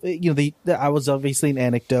kind of, I was obviously an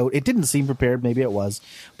anecdote. It didn't seem prepared, maybe it was,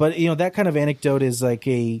 but that kind of anecdote is like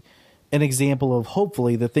an example of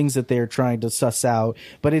hopefully the things that they're trying to suss out.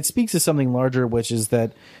 But it speaks to something larger, which is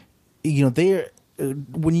that they're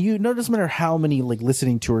when you no, it doesn't matter how many like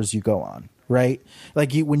listening tours you go on, right?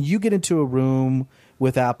 Like when you get into a room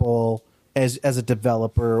with Apple as a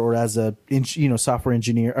developer or as a software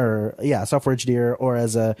engineer or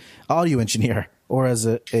as a audio engineer or as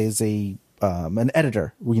an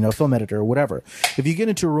editor, film editor or whatever. If you get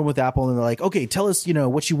into a room with Apple and they're like, okay, tell us,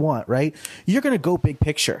 what you want, right? You're going to go big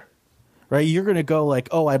picture, right? You're going to go like,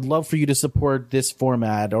 oh, I'd love for you to support this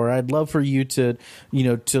format, or I'd love for you to,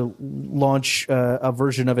 to launch a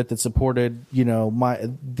version of it that supported,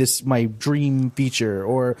 my dream feature,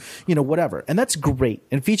 or, whatever. And that's great.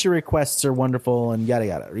 And feature requests are wonderful and yada,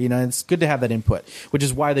 yada. It's good to have that input, which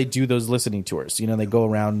is why they do those listening tours. They go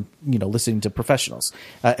around, listening to professionals,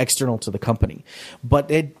 external to the company. But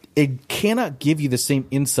it cannot give you the same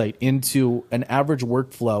insight into an average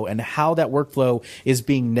workflow and how that workflow is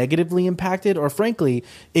being negatively impacted, or frankly,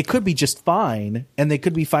 it could be just fine and they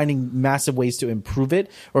could be finding massive ways to improve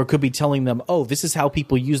it, or it could be telling them, oh, this is how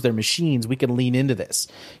people use their machines. We can lean into this,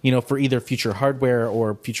 for either future hardware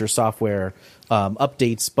or future software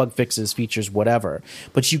updates, bug fixes, features, whatever.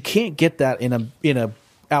 But you can't get that in a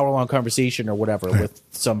hour-long conversation or whatever with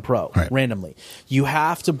some pro randomly. You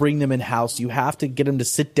have to bring them in-house. You have to get them to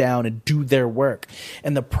sit down and do their work.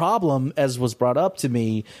 And the problem, as was brought up to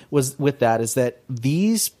me, was with that is that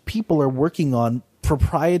these people are working on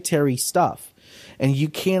proprietary stuff, and you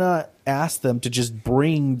cannot ask them to just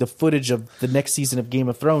bring the footage of the next season of Game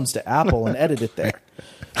of Thrones to Apple and edit it there.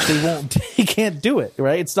 They can't do it,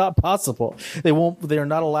 right? It's not possible. They're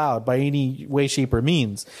not allowed by any way, shape, or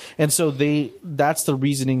means. And so that's the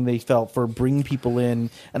reasoning they felt for bringing people in.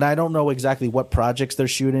 And I don't know exactly what projects they're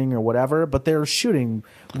shooting or whatever, but they're shooting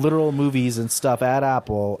literal movies and stuff at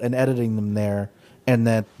Apple and editing them there. And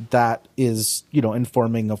that is,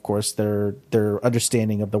 informing, of course, their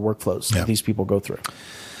understanding of the workflows that these people go through.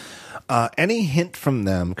 Any hint from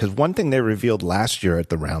them? Because one thing they revealed last year at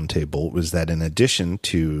the roundtable was that in addition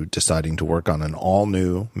to deciding to work on an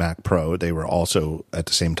all-new Mac Pro, they were also at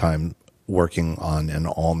the same time working on an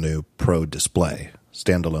all-new Pro display,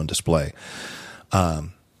 standalone display.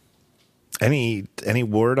 Any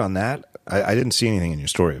word on that? I didn't see anything in your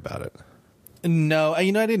story about it. No, I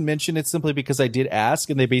didn't mention it simply because I did ask,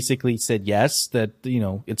 and they basically said yes, that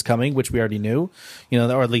it's coming, which we already knew,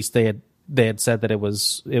 or at least they had said that it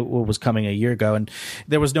was coming a year ago, and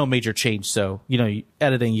there was no major change. So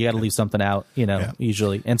editing, you got to leave something out,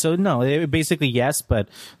 usually. And so no, basically yes, but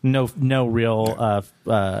no real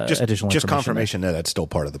additional just confirmation that that's still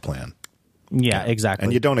part of the plan. Yeah, exactly.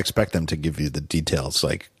 And you don't expect them to give you the details,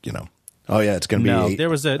 like oh yeah, it's going to be. No, there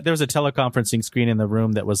was a teleconferencing screen in the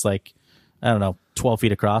room that was like, I don't know, 12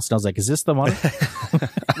 feet across. And I was like, is this the monitor?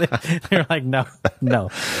 They're like, no.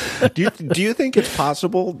 Do you think it's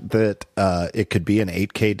possible that it could be an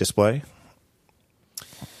 8K display?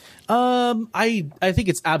 I think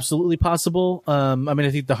it's absolutely possible. I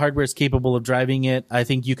think the hardware is capable of driving it. I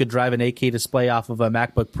think you could drive an 8K display off of a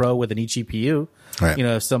MacBook Pro with an eGPU. Right.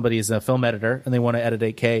 If somebody is a film editor and they want to edit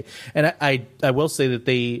 8K. And I will say that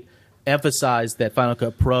they emphasized that Final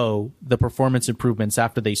Cut Pro, the performance improvements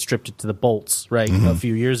after they stripped it to the bolts, right, a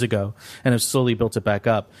few years ago, and have slowly built it back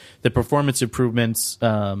up. The performance improvements,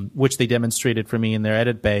 which they demonstrated for me in their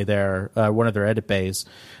edit bay, one of their edit bays,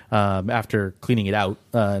 after cleaning it out.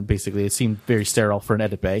 Basically, it seemed very sterile for an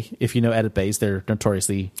edit bay. If you know edit bays, they're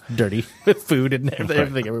notoriously dirty with food and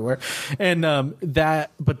everything everywhere. And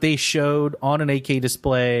but they showed on an 8K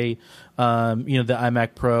display, the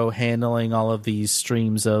iMac Pro handling all of these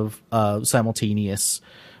streams of simultaneous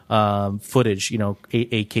footage,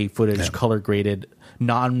 8K footage, color graded,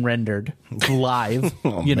 non-rendered, live,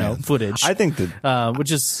 footage. I think that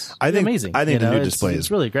which is amazing. I think the new display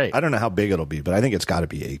is really great. I don't know how big it'll be, but I think it's got to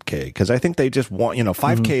be 8K, because I think they just want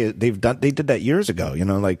 5K. They did that years ago,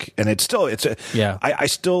 and it's still I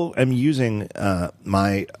still am using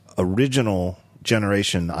my original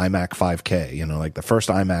generation iMac 5K, like the first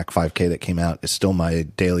iMac 5K that came out is still my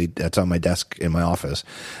daily, that's on my desk in my office,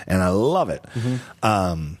 and I love it.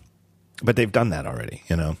 But they've done that already,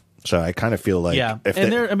 So I kind of feel like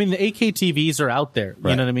and I mean, the 8K TVs are out there.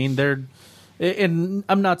 You know what I mean? And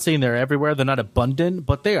I'm not saying they're everywhere. They're not abundant,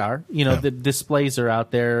 but they are. You know, the displays are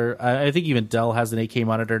out there. I think even Dell has an 8K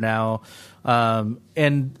monitor now.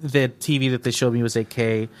 And the TV that they showed me was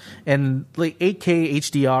 8K. And like 8K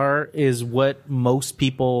HDR is what most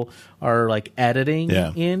people are like editing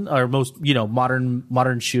in, or most, you know,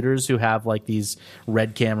 modern shooters who have like these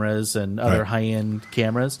RED cameras and other high-end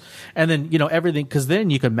cameras. And then, you know, everything, because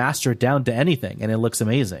then you can master it down to anything and it looks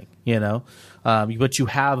amazing, you know. But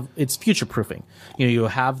it's future proofing. You know, you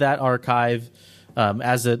have that archive.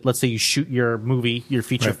 Let's say you shoot your movie, your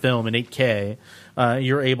feature film in 8K,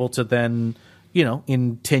 you're able to then, you know,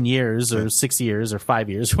 in 10 years or 6 years or 5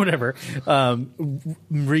 years, whatever,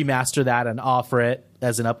 remaster that and offer it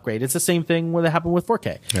as an upgrade. It's the same thing when it happened with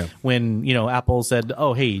 4K. Yeah. When, you know, Apple said,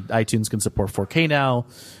 oh, hey, iTunes can support 4K now,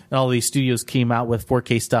 and all these studios came out with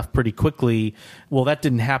 4K stuff pretty quickly. Well, that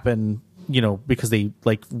didn't happen, you know, because they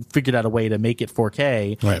like figured out a way to make it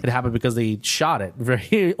 4K. It happened because they shot it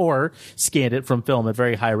or scanned it from film at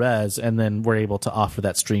very high res, and then were able to offer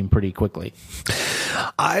that stream pretty quickly.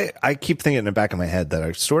 I keep thinking in the back of my head that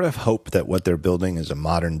I sort of hope that what they're building is a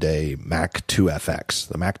modern day Mac 2FX.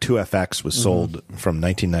 The Mac 2FX was sold from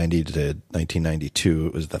 1990 to 1992.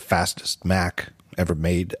 It was the fastest Mac ever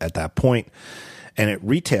made at that point. And it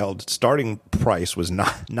retailed, starting price was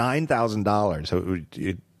 $9,000. So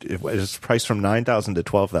it was priced from $9,000 to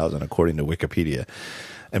 $12,000 according to Wikipedia,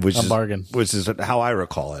 and which is bargain. Which is how I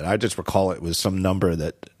recall it. I just recall it was some number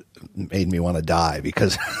that made me want to die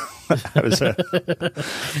because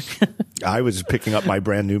I was picking up my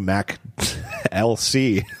brand new Mac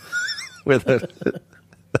LC with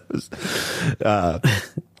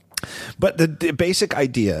but the basic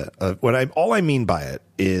idea of all I mean by it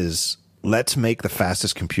is, let's make the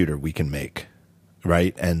fastest computer we can make.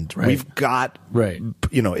 Right. And we've got,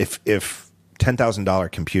 you know, if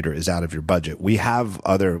 $10,000 computer is out of your budget, we have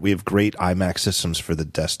great iMac systems for the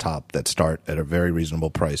desktop that start at a very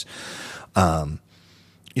reasonable price.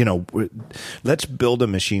 You know, let's build a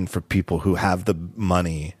machine for people who have the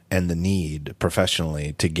money and the need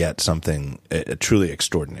professionally to get something truly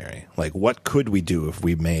extraordinary. Like, what could we do if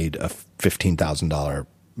we made a $15,000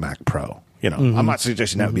 Mac Pro? You know, I'm not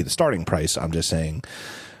suggesting that would be the starting price. I'm just saying,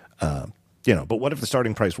 you know, but what if the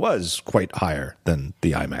starting price was quite higher than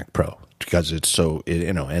the iMac Pro because it's so,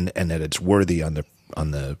 you know, and that it's worthy on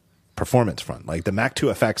the performance front. Like the Mac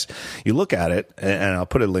 2FX, you look at it, and I'll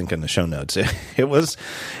put a link in the show notes. It was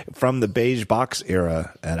from the beige box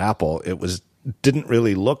era at Apple. Didn't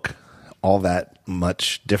really look all that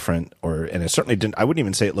much different, and it certainly didn't. I wouldn't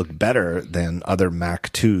even say it looked better than other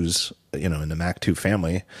Mac 2s, you know, in the Mac 2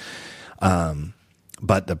 family.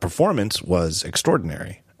 But the performance was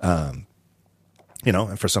extraordinary. You know,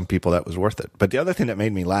 and for some people that was worth it. But the other thing that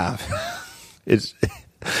made me laugh is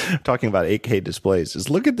talking about 8K displays is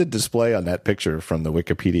look at the display on that picture from the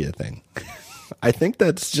Wikipedia thing. I think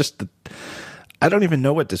that's just I don't even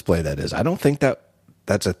know what display that is. I don't think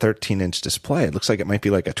that's a 13-inch display. It looks like it might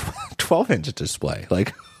be like a 12-inch display.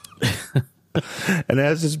 Like, and it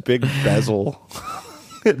has this big bezel.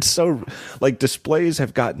 It's so, like, displays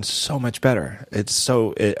have gotten so much better.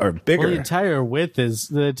 Or bigger. Well, the entire width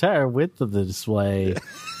of the display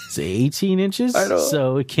is 18 inches. I know.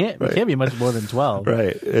 So it can't be much more than 12.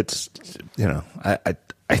 Right. It's, you know,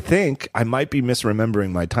 I think I might be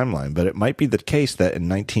misremembering my timeline, but it might be the case that in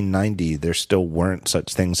 1990 there still weren't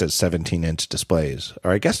such things as 17-inch displays.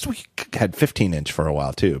 Or I guess we had 15-inch for a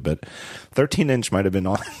while too, but 13-inch might have been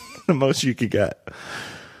the most you could get.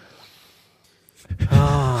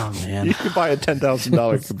 Oh man! You could buy a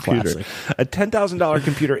 $10,000 computer, a $10,000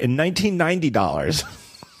 computer in $1990.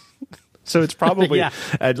 So it's probably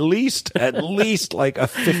at least like a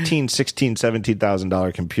 $15,000, $16,000,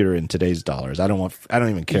 $17,000 computer in today's dollars. I don't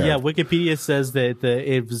even care. Yeah, Wikipedia says that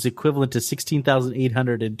it was equivalent to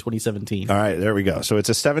 $16,800 in 2017. All right, there we go. So it's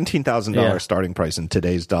a $17,000 starting price in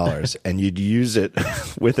today's dollars, and you'd use it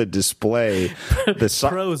with a display.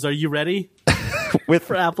 Pros, are you ready?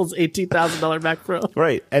 For Apple's $18,000 Mac Pro,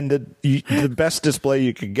 right? And the best display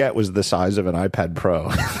you could get was the size of an iPad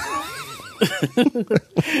Pro.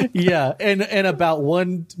 Yeah, and about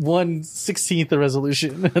 1/16 the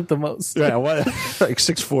resolution at the most. Yeah, like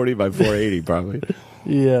 640 by 480 probably.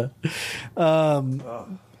 Yeah,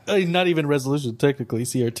 not even resolution technically,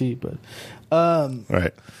 CRT, but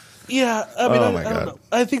right. Yeah, I mean, I don't know.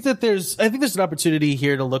 I think there's an opportunity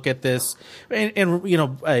here to look at this, and you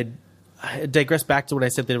know, I digress back to what I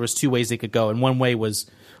said. There was two ways they could go, and one way was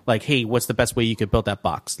Like, hey, what's the best way you could build that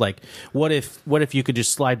box? Like, what if you could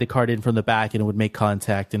just slide the card in from the back and it would make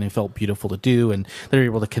contact and it felt beautiful to do, and they're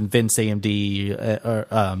able to convince AMD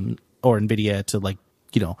or NVIDIA to, like,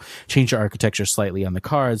 change the architecture slightly on the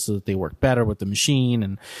cards so that they work better with the machine,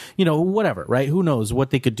 and whatever, right? Who knows what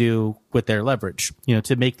they could do with their leverage,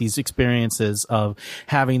 to make these experiences of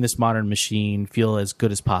having this modern machine feel as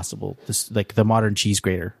good as possible. This, like, the modern cheese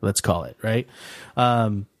grater, let's call it, right?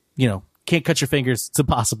 Can't cut your fingers; it's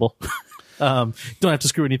impossible. Don't have to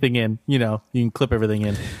screw anything in. You can clip everything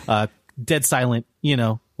in. Dead silent.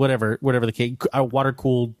 Whatever the case. Water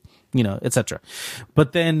cooled. Etc.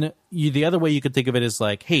 But then the other way you could think of it is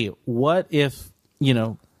like, hey, what if,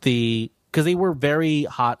 because they were very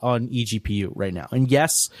hot on eGPU right now. And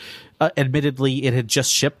yes, admittedly, it had just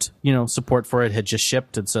shipped, support for it had just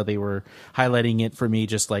shipped. And so they were highlighting it for me,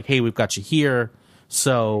 just like, hey, we've got you here.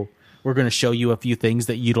 So we're going to show you a few things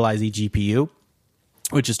that utilize eGPU,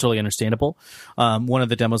 which is totally understandable. One of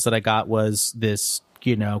the demos that I got was this,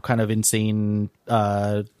 kind of insane,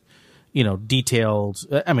 detailed.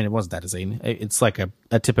 I mean, it wasn't that insane. It's like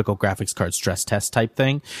a typical graphics card stress test type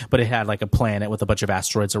thing, but it had like a planet with a bunch of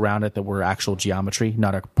asteroids around it that were actual geometry,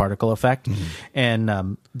 not a particle effect. Mm-hmm.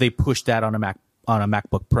 And they pushed that on a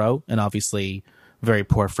MacBook Pro, and obviously very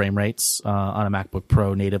poor frame rates on a MacBook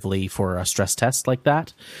Pro natively for a stress test like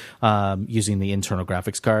that, using the internal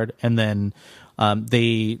graphics card. And then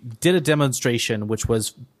they did a demonstration which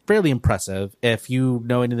was fairly impressive. If you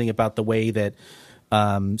know anything about the way that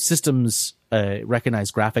systems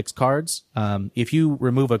recognize graphics cards, if you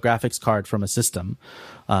remove a graphics card from a system,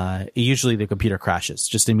 usually the computer crashes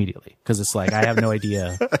just immediately, because it's like, I have no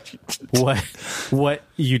idea what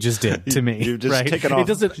you just did to me. You've just right?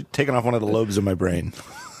 taken off one of the lobes of my brain.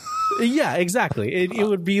 Yeah, exactly. It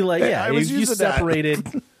would be like, if you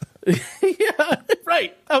separated. Yeah,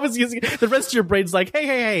 right. I was using the rest of your brain's like,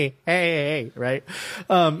 hey, right?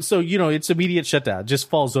 So it's immediate shutdown,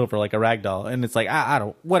 just falls over like a rag doll, and it's like, I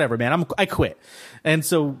don't, whatever, man. I quit. And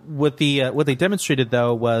so what they demonstrated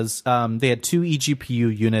though was they had two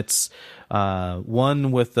eGPU units,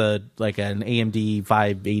 one with an AMD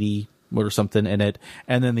 580 or something in it,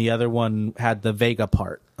 and then the other one had the Vega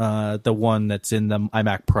part, the one that's in the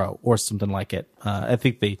iMac Pro or something like it. I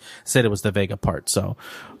think they said it was the Vega part. So,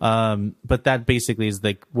 but that basically is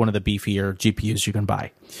like one of the beefier GPUs you can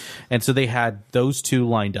buy. And so they had those two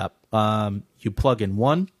lined up. You plug in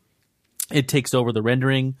one, it takes over the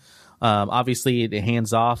rendering. Obviously it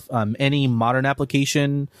hands off. Any modern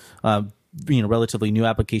application, relatively new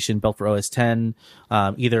application built for OS 10.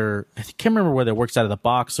 Either, I can't remember whether it works out of the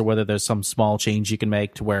box or whether there's some small change you can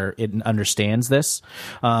make to where it understands this.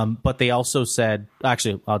 But they also said,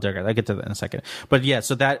 actually, I'll get to that in a second. But yeah,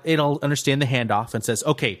 so that it'll understand the handoff and says,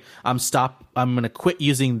 okay, I'm going to quit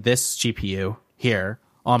using this GPU here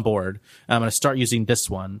on board. I'm going to start using this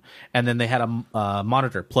one. And then they had a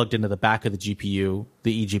monitor plugged into the back of the GPU,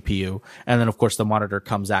 the eGPU. And then of course the monitor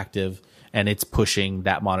comes active, and it's pushing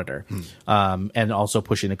that monitor, and also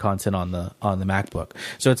pushing the content on the MacBook.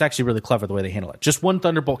 So it's actually really clever the way they handle it. Just one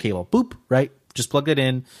Thunderbolt cable, boop, right? Just plug it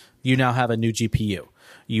in. You now have a new GPU.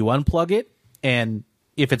 You unplug it, and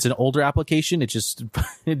if it's an older application, it just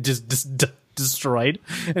destroyed.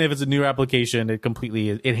 And if it's a newer application,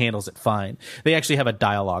 it handles it fine. They actually have a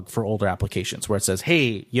dialogue for older applications where it says,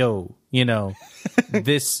 hey, yo,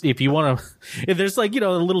 this, if there's like, a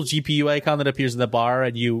little GPU icon that appears in the bar,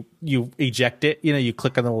 and you eject it, you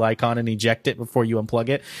click on the little icon and eject it before you unplug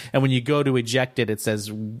it. And when you go to eject it, it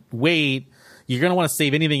says, wait, you're going to want to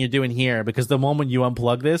save anything you're doing here, because the moment you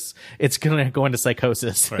unplug this, it's going to go into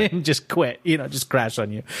psychosis, right, and just quit, just crash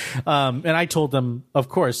on you. And I told them, of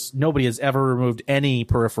course, nobody has ever removed any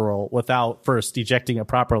peripheral without first ejecting it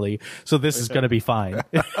properly. So this is going to be fine.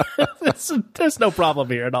 There's no problem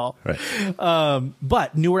here at all. Right.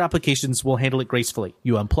 But newer applications will handle it gracefully.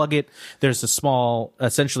 You unplug it. There's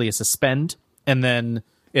essentially a suspend, and then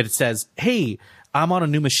it says, hey, I'm on a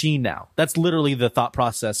new machine now. That's literally the thought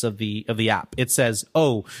process of the app. It says,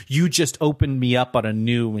 oh, you just opened me up on a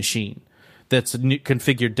new machine that's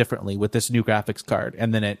configured differently with this new graphics card.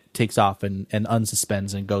 And then it takes off and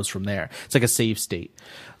unsuspends and goes from there. It's like a save state.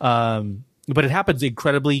 But it happens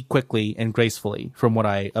incredibly quickly and gracefully from what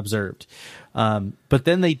I observed. But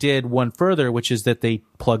then they did one further, which is that they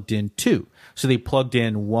plugged in two. So they plugged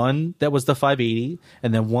in one that was the 580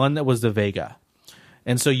 and then one that was the Vega.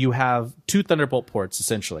 And so you have two Thunderbolt ports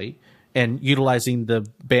essentially, and utilizing the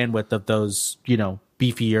bandwidth of those,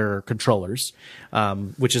 beefier controllers,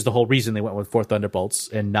 which is the whole reason they went with 4 Thunderbolts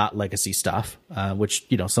and not legacy stuff, which,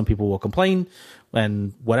 some people will complain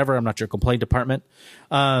and whatever. I'm not your complaint department.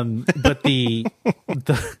 But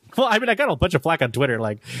well, I mean, I got a bunch of flack on Twitter,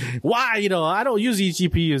 like, why, I don't use these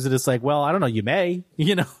GPUs. And it's like, well, I don't know. You may,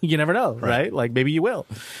 you never know, right? Like maybe you will.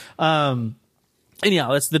 And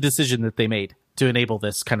that's the decision that they made to enable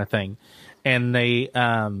this kind of thing. And they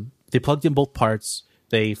plugged in both parts.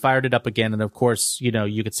 They fired it up again, and of course, you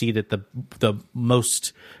could see that the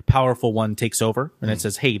most powerful one takes over, and it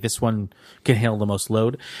says, "Hey, this one can handle the most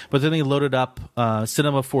load." But then they loaded up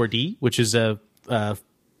Cinema 4D, which is a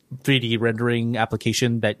 3D rendering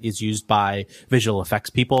application that is used by visual effects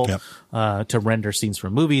people to render scenes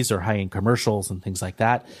from movies or high-end commercials and things like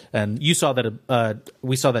that. And you saw that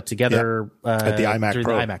we saw that together at the iMac during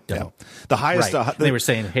Pro. the iMac demo. Yeah. The highest. Right. They were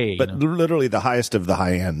saying, "Hey," but literally the highest of the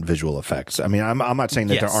high-end visual effects. I mean, I'm not saying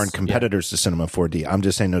that there aren't competitors to Cinema 4D. I'm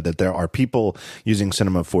just saying that there are people using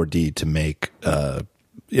Cinema 4D to make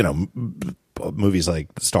movies like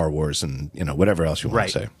Star Wars and whatever else you want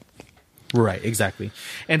to say. Right, exactly.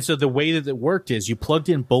 And so the way that it worked is you plugged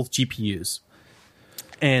in both GPUs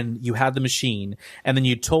and you had the machine, and then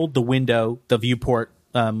you told the window, the viewport,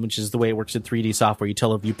 which is the way it works in 3D software. You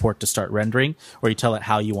tell a viewport to start rendering, or you tell it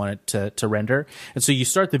how you want it to render. And so you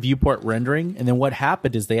start the viewport rendering, and then what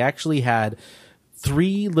happened is they actually had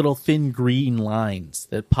 3 little thin green lines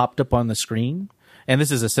that popped up on the screen. And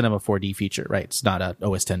this is a Cinema 4D feature, right? It's not an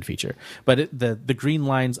OS X feature. But the green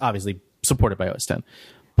lines, obviously supported by OS X,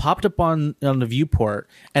 popped up on the viewport,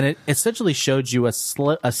 and it essentially showed you a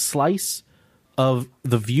slice of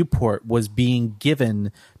the viewport was being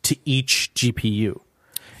given to each GPU.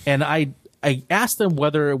 And I asked them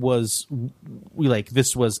whether it was like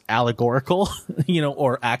this was allegorical,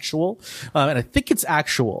 or actual. And I think it's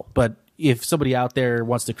actual, but if somebody out there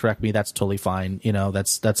wants to correct me, that's totally fine.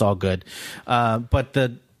 That's all good.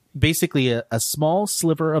 But basically a small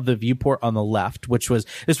sliver of the viewport on the left,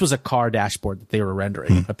 this was a car dashboard that they were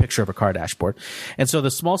rendering, a picture of a car dashboard. And so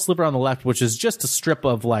the small sliver on the left, which is just a strip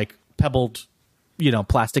of like pebbled,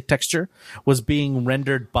 plastic texture, was being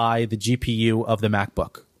rendered by the GPU of the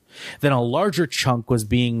MacBook. Then a larger chunk was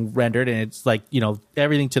being rendered, and it's like,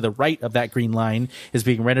 everything to the right of that green line is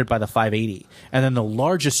being rendered by the 580. And then the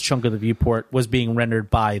largest chunk of the viewport was being rendered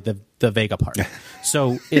by the Vega part.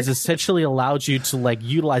 So it's essentially allowed you to like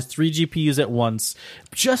utilize 3 GPUs at once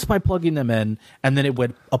just by plugging them in, and then it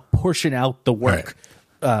would apportion out the work.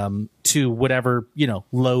 Right. To whatever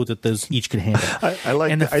load that those each could handle.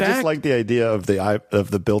 I just like the idea of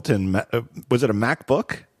the built-in. Was it a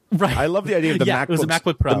MacBook? Right. I love the idea of the MacBook. It was a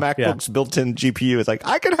MacBook Pro. The MacBook's built-in GPU is like,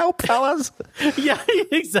 I can help, fellas. Yeah,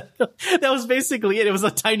 exactly. That was basically it. It was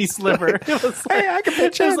a tiny sliver. It was like, hey, I can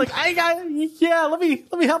pitch in. It was like,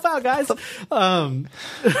 let me help out, guys. You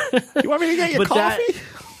want me to get you coffee?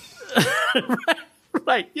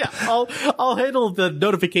 Right. Yeah. I'll handle the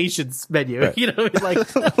notifications menu. Right.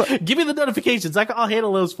 Like, give me the notifications. I'll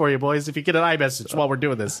handle those for you, boys, if you get an iMessage while we're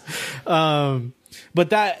doing this. But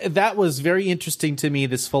that was very interesting to me,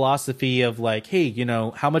 this philosophy of like, hey,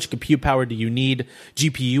 how much compute power do you need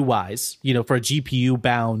GPU wise, for a GPU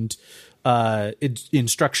bound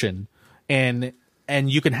instruction, and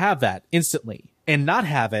you can have that instantly and not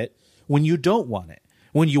have it when you don't want it.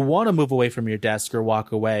 When you want to move away from your desk or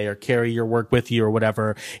walk away or carry your work with you or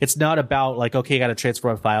whatever, it's not about like, okay, I got to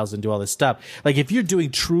transfer files and do all this stuff. Like if you're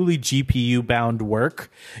doing truly GPU bound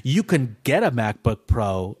work, you can get a MacBook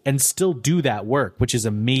Pro and still do that work, which is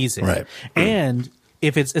amazing. Right. And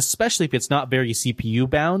especially if it's not very CPU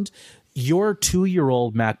bound, your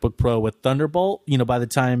 2-year-old MacBook Pro with Thunderbolt, by the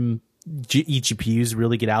time eGPUs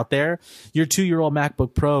really get out there, your 2-year-old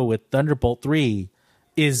MacBook Pro with Thunderbolt 3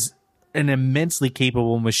 is an immensely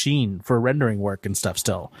capable machine for rendering work and stuff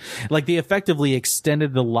still. Like they effectively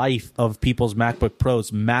extended the life of people's MacBook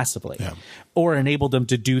Pros massively, or enabled them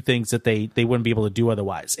to do things that they wouldn't be able to do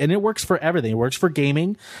otherwise. And it works for everything. It works for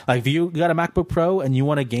gaming. Like if you got a MacBook Pro and you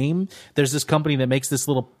want to game, there's this company that makes this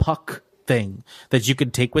little puck thing that you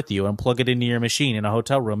can take with you and plug it into your machine in a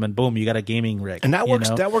hotel room, and boom, you got a gaming rig. And that works.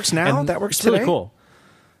 That works now. And that works it's today. Really cool.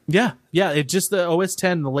 Yeah. It just the OS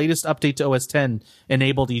X, the latest update to OS X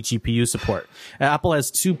enabled eGPU support. Apple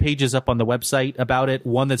has 2 pages up on the website about it,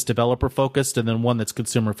 one that's developer focused and then one that's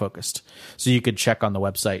consumer focused. So you could check on the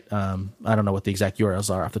website. I don't know what the exact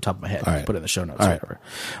URLs are off the top of my head. I'll put it in the show notes or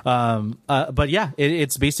whatever. But yeah,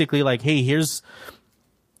 it's basically like, hey, here's,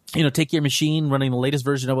 take your machine running the latest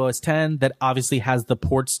version of OS X that obviously has the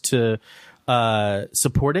ports to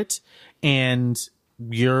support it, and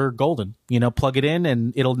you're golden. Plug it in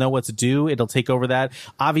and it'll know what to do. It'll take over that.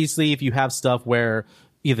 Obviously, if you have stuff where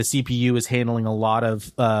the CPU is handling a lot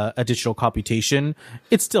of additional computation,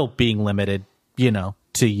 it's still being limited,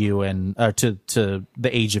 to you and to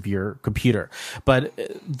the age of your computer. But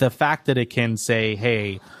the fact that it can say,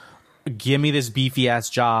 hey, give me this beefy ass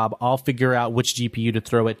job, I'll figure out which GPU to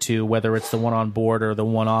throw it to, whether it's the one on board or the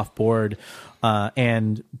one off board,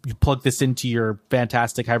 and you plug this into your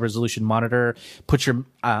fantastic high resolution monitor, put your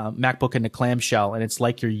MacBook in a clamshell, and it's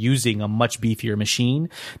like you're using a much beefier machine.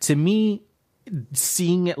 To me,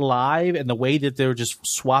 seeing it live and the way that they're just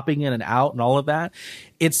swapping in and out and all of that,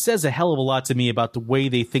 it says a hell of a lot to me about the way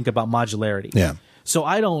they think about modularity. Yeah. So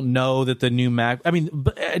I don't know that the new Mac,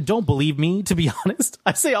 don't believe me, to be honest.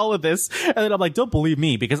 I say all of this and then I'm like, don't believe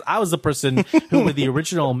me, because I was the person who, when the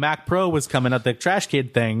original Mac Pro was coming out, the trash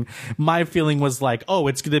kid thing, my feeling was like, oh,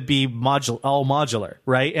 it's going to be all modular,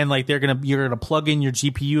 right? And like you're going to plug in your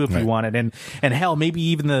GPU if you want it. And hell, maybe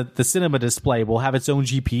even the cinema display will have its own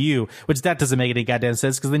GPU, which that doesn't make any goddamn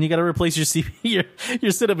sense, because then you got to replace your CPU,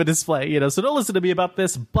 your cinema display, So don't listen to me about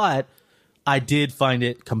this, but I did find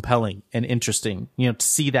it compelling and interesting, to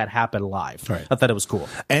see that happen live. Right. I thought it was cool.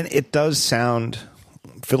 And it does sound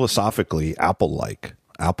philosophically Apple-like.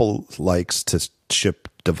 Apple likes to ship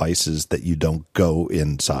devices that you don't go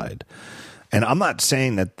inside. And I'm not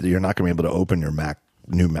saying that you're not going to be able to open your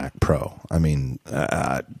new Mac Pro. I mean,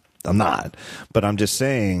 I'm not. But I'm just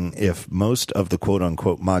saying, if most of the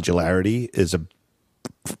quote-unquote modularity is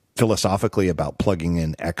philosophically about plugging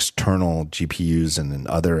in external GPUs and then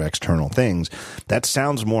other external things, that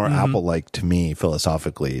sounds more Apple-like to me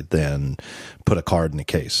philosophically than put a card in a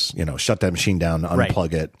case. Shut that machine down,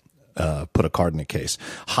 unplug it, put a card in a case.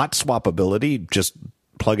 Hot swappability, just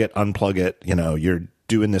plug it, unplug it. You're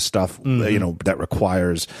doing this stuff, that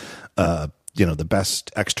requires, the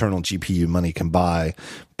best external GPU money can buy,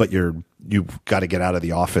 but you've got to get out of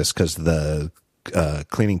the office because the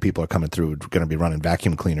cleaning people are coming through, going to be running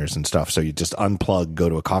vacuum cleaners and stuff. So you just unplug, go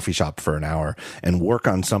to a coffee shop for an hour and work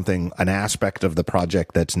on an aspect of the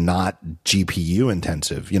project that's not GPU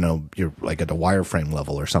intensive, you're like at a wireframe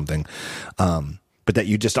level or something. But that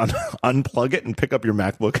you just unplug it and pick up your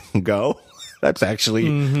MacBook and go. That's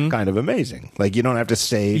actually kind of amazing. Like you don't have to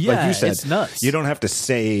save, like you said, it's nuts. You don't have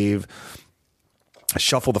to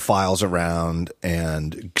shuffle the files around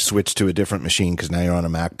and switch to a different machine because now you're on a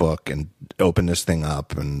MacBook, and open this thing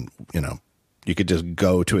up, and you could just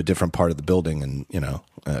go to a different part of the building and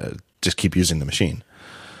just keep using the machine.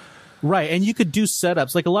 Right, and you could do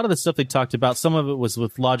setups. Like a lot of the stuff they talked about, some of it was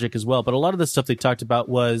with Logic as well, but a lot of the stuff they talked about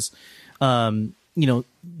was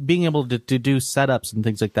being able to do setups and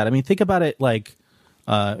things like that. I mean, think about it like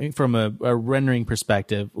from a rendering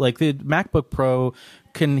perspective. Like the MacBook Pro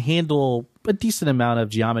can handle a decent amount of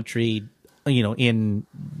geometry, in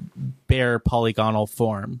bare polygonal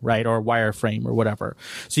form, right? Or wireframe or whatever.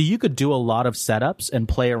 So you could do a lot of setups and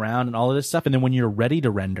play around and all of this stuff. And then when you're ready to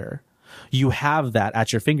render, you have that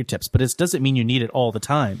at your fingertips, but it doesn't mean you need it all the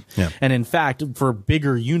time. Yeah. And in fact, for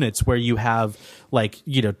bigger units where you have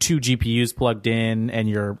two GPUs plugged in and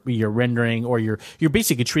you're rendering, or you're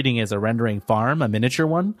basically treating it as a rendering farm, a miniature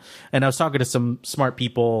one. And I was talking to some smart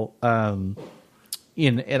people, and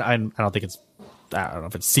I don't think I don't know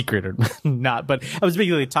if it's secret or not, but I was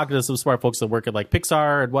basically talking to some smart folks that work at like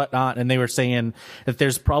Pixar and whatnot, and they were saying that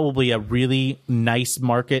there's probably a really nice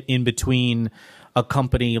market in between a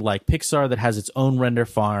company like Pixar that has its own render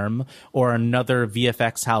farm, or another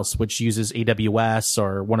VFX house which uses AWS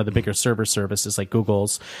or one of the bigger server services like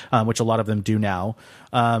Google's, which a lot of them do now,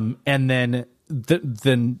 and then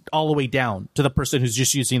all the way down to the person who's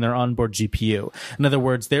just using their onboard GPU. In other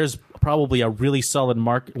words, there's probably a really solid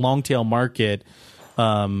long tail market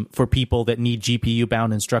for people that need GPU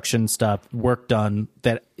bound instruction stuff work done,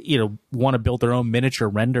 that want to build their own miniature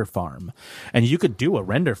render farm. And you could do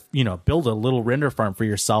build a little render farm for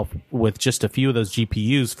yourself with just a few of those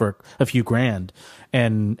GPUs for a few grand,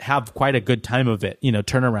 and have quite a good time of it,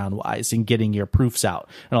 turnaround wise, and getting your proofs out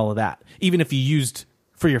and all of that. Even if you used,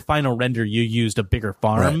 for your final render, you used a bigger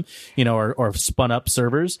farm, right, or spun up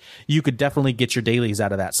servers, you could definitely get your dailies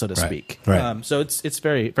out of that, so to speak. Right. So it's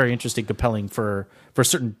very, very interesting, compelling for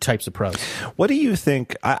certain types of pros. What do you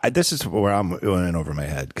think? This is where I'm going over my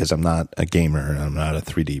head, because I'm not a gamer and I'm not a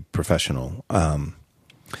 3D professional.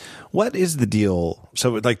 What is the deal?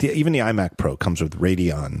 So like even the iMac Pro comes with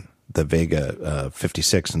Radeon, the Vega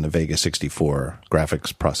 56 and the Vega 64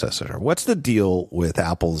 graphics processor. What's the deal with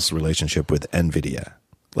Apple's relationship with NVIDIA?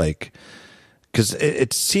 Like, because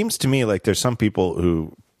it seems to me like there's some people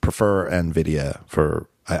who prefer NVIDIA for,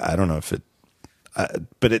 I don't know if it,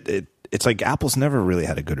 but it's like Apple's never really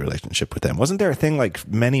had a good relationship with them. Wasn't there a thing like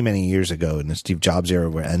many, many years ago in the Steve Jobs era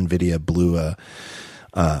where NVIDIA blew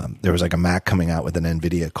there was like a Mac coming out with an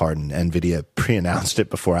NVIDIA card, and NVIDIA pre-announced it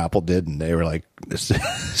before Apple did, and they were like,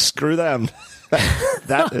 screw them.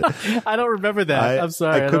 I don't remember that. I'm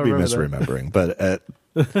sorry. I could be misremembering, but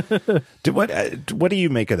what do you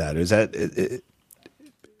make of that?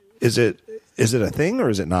 Is it a thing or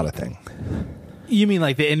is it not a thing? You mean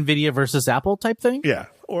like the NVIDIA versus Apple type thing? Yeah.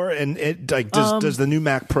 Does the new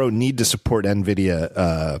Mac Pro need to support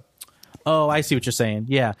NVIDIA? Oh, I see what you're saying.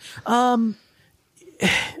 Yeah. I mean,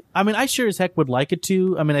 I sure as heck would like it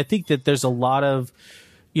to. I mean, I think that there's a lot of,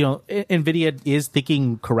 NVIDIA is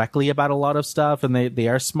thinking correctly about a lot of stuff, and they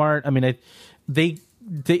are smart. I mean, the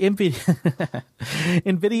NVIDIA,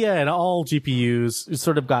 NVIDIA and all GPUs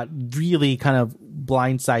sort of got really kind of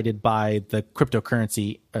blindsided by the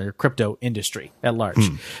cryptocurrency or crypto industry at large.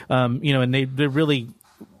 And they really,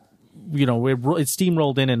 it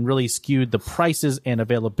steamrolled in and really skewed the prices and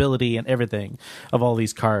availability and everything of all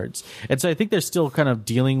these cards. And so I think they're still kind of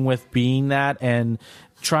dealing with being that and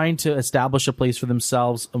trying to establish a place for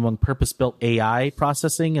themselves among purpose-built AI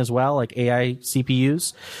processing as well, like AI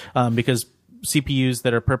CPUs, because CPUs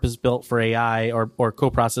that are purpose-built for AI or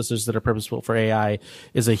coprocessors that are purpose-built for AI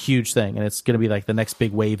is a huge thing, and it's going to be like the next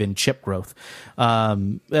big wave in chip growth. At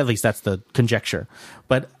least that's the conjecture.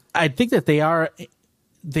 But I think that they are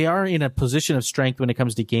in a position of strength when it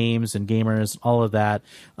comes to games and gamers, all of that,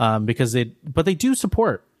 because they do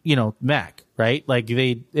support, Mac, right? Like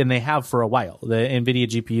they have for a while. The NVIDIA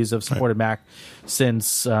GPUs have supported Mac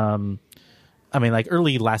since, like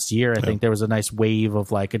early last year, I think there was a nice wave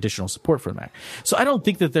of like additional support for Mac. So I don't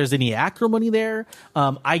think that there's any acrimony there.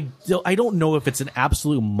 I don't know if it's an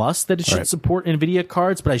absolute must that it should support NVIDIA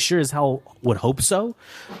cards, but I sure as hell would hope so.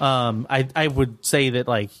 I would say that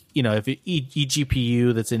like, if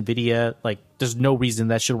eGPU that's NVIDIA, like there's no reason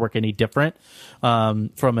that should work any different from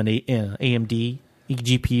an AMD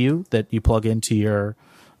eGPU that you plug into your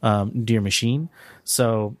machine.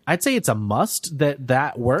 So I'd say it's a must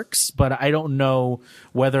that works, but I don't know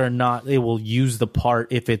whether or not they will use the part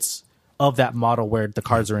if it's of that model where the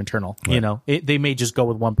cards are internal. Right. They may just go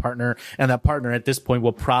with one partner, and that partner at this point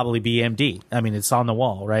will probably be AMD. I mean, it's on the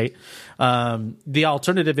wall, right? The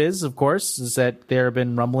alternative is, of course, is that there have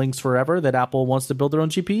been rumblings forever that Apple wants to build their own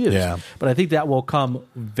GPUs. Yeah. But I think that will come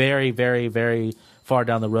very, very, very far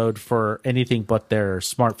down the road for anything but their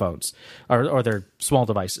smartphones or their small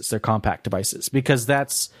devices, their compact devices, because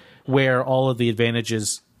that's where all of the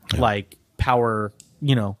advantages like power,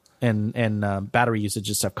 and battery usage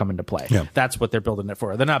and stuff come into play. Yeah. That's what they're building it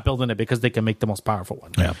for. They're not building it because they can make the most powerful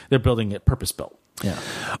one. Yeah. They're building it purpose built. Yeah.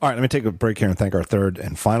 All right, let me take a break here and thank our third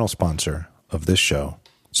and final sponsor of this show,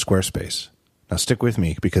 Squarespace. Now stick with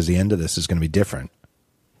me because the end of this is going to be different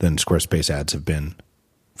than Squarespace ads have been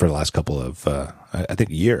for the last couple of, I think,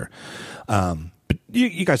 a year. But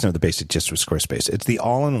you guys know the basic gist with Squarespace. It's the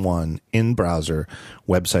all-in-one in-browser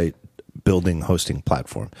website building hosting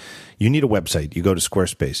platform. You need a website. You go to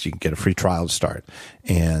Squarespace. You can get a free trial to start.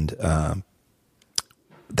 And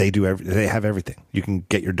they have everything. You can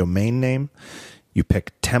get your domain name. You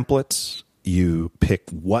pick templates. You pick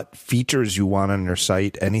what features you want on your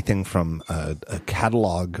site, anything from a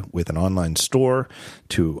catalog with an online store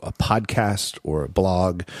to a podcast or a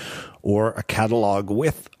blog or a catalog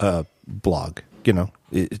with a blog. The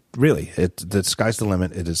sky's the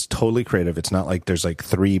limit. It is totally creative. It's not like there's like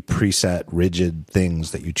 3 preset rigid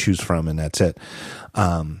things that you choose from and that's it.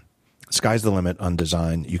 Sky's the limit on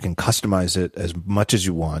design. You can customize it as much as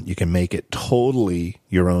you want. You can make it totally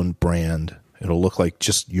your own brand. It'll look like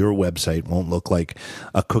just your website. Won't look like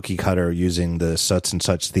a cookie cutter using the such and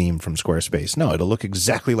such theme from Squarespace. No, it'll look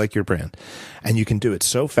exactly like your brand. And you can do it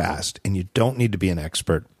so fast, and you don't need to be an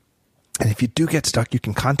expert. And if you do get stuck, you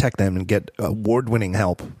can contact them and get award-winning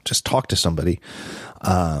help. Just talk to somebody.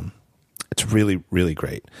 It's really, really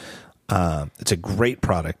great. It's a great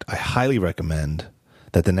product. I highly recommend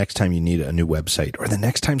that the next time you need a new website or the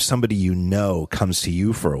next time somebody comes to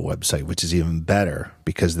you for a website, which is even better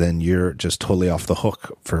because then you're just totally off the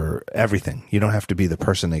hook for everything. You don't have to be the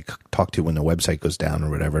person they talk to when the website goes down or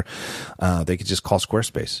whatever. They could just call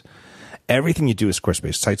Squarespace. Everything you do is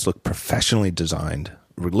Squarespace. Sites look professionally designed.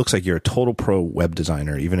 It looks like you're a total pro web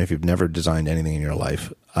designer, even if you've never designed anything in your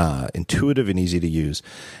life. Intuitive and easy to use.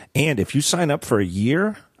 And if you sign up for a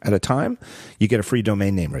year at a time, you get a free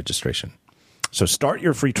domain name registration. So start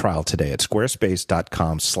your free trial today at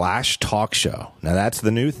squarespace.com/talkshow. Now that's the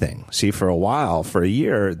new thing. See, for a while, for a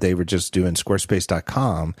year, they were just doing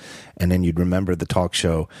squarespace.com, and then you'd remember the talk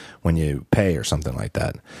show when you pay or something like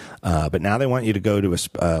that. But now they want you to go to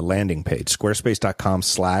a landing page,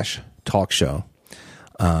 squarespace.com/talkshow.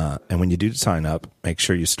 And when you do sign up, make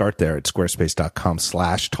sure you start there at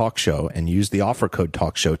squarespace.com/talkshow and use the offer code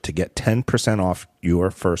talkshow to get 10% off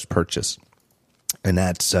your first purchase. And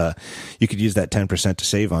that's, you could use that 10% to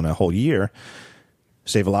save on a whole year,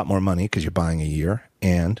 save a lot more money because you're buying a year,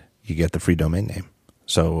 and you get the free domain name.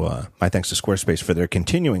 So my thanks to Squarespace for their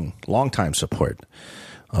continuing long-time support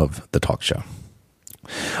of the talk show.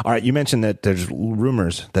 All right, you mentioned that there's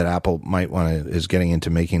rumors that Apple is getting into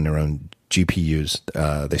making their own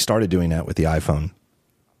GPUs. They started doing that with the iPhone.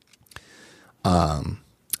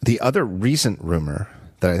 The other recent rumor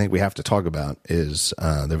that I think we have to talk about is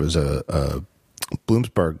there was a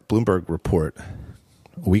Bloomberg report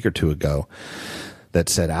a week or two ago that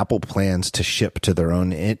said Apple plans to switch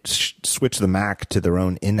the Mac to their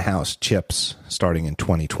own in-house chips starting in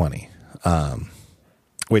 2020.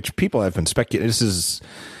 Which people have been speculating. This is,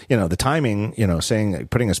 the timing,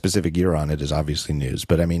 putting a specific year on it is obviously news.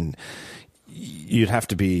 But I mean, you'd have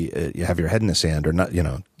to you have your head in the sand or not,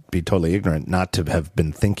 be totally ignorant not to have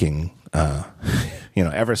been thinking,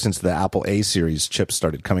 ever since the Apple A series chips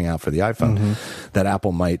started coming out for the iPhone, that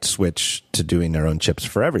Apple might switch to doing their own chips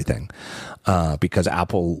for everything. Because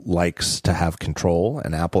Apple likes to have control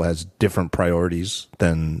and Apple has different priorities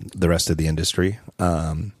than the rest of the industry.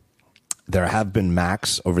 There have been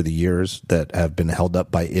Macs over the years that have been held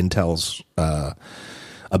up by Intel's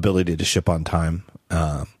ability to ship on time.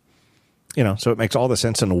 So it makes all the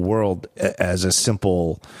sense in the world as a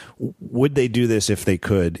simple, would they do this if they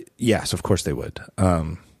could? Yes, of course they would.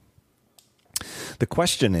 The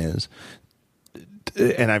question is,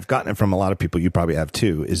 and I've gotten it from a lot of people, you probably have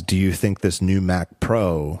too, is do you think this new Mac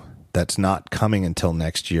Pro that's not coming until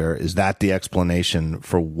next year, is that the explanation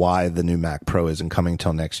for why the new Mac Pro isn't coming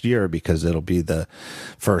till next year? Because it'll be the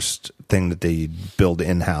first thing that they build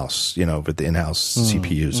in-house, with the in-house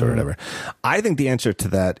CPUs or whatever. I think the answer to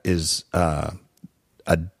that is a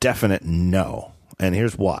definite no. And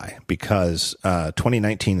here's why. Because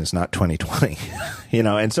 2019 is not 2020,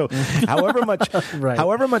 and so however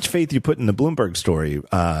much faith you put in the Bloomberg story,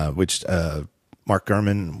 which Mark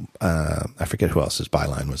Gurman, I forget who else's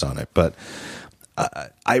byline was on it, but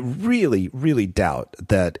I really, really doubt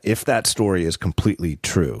that if that story is completely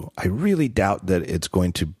true, I really doubt that it's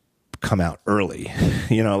going to come out early.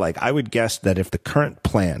 I would guess that if the current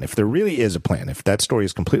plan, if there really is a plan, if that story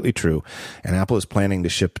is completely true and Apple is planning to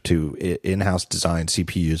ship to in-house designed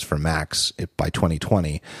CPUs for Macs by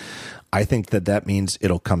 2020, I think that means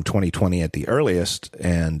it'll come 2020 at the earliest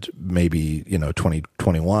and maybe,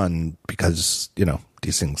 2021 because,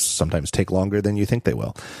 these things sometimes take longer than you think they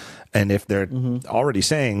will. And if they're already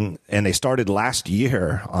saying, and they started last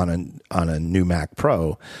year on a new Mac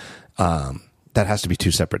Pro, that has to be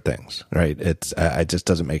two separate things, right? It just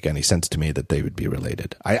doesn't make any sense to me that they would be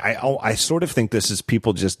related. I sort of think this is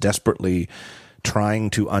people just desperately trying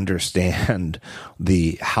to understand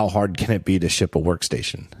how hard can it be to ship a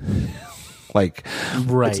workstation.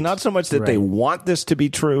 It's not so much that they want this to be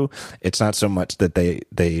true. It's not so much that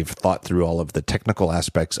they've thought through all of the technical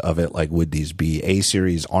aspects of it. Like, would these be A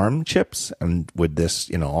series ARM chips? And would this,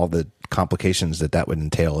 all the complications that would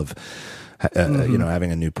entail of,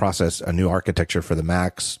 having a new process, a new architecture for the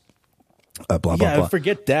Macs, blah, blah, blah.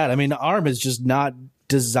 Forget that. I mean, ARM is just not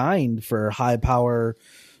designed for high power,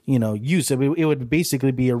 use. I mean, it would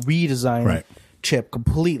basically be a redesigned chip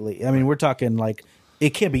completely. I mean, we're talking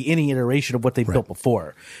it can't be any iteration of what they built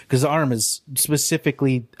before, because ARM is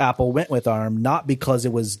specifically, Apple went with ARM not because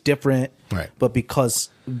it was different, but because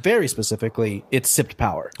very specifically it sipped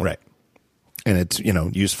power. Right. And it's,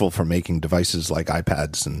 useful for making devices like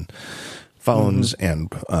iPads and phones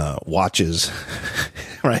and watches,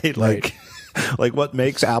 right? Like what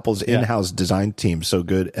makes Apple's in-house design team so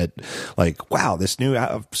good at wow, this new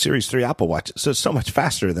Series 3 Apple Watch is so much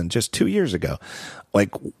faster than just 2 years ago.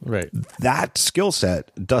 That skill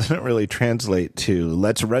set doesn't really translate to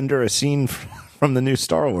let's render a scene from the new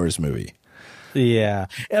Star Wars movie. Yeah.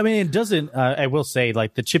 I mean, it doesn't, I will say,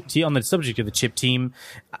 the chip team, on the subject of the chip team,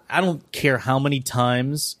 I don't care how many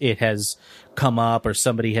times it has come up or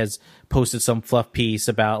somebody has posted some fluff piece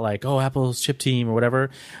about Apple's chip team or whatever.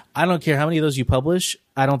 I don't care how many of those you publish.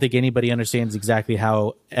 I don't think anybody understands exactly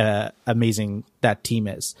how amazing that team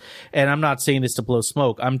is. And I'm not saying this to blow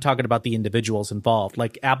smoke. I'm talking about the individuals involved.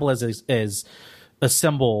 Apple has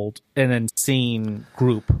assembled an insane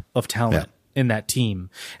group of talent. Yeah. In that team,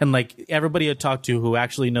 and everybody I talk to who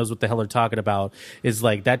actually knows what the hell they're talking about is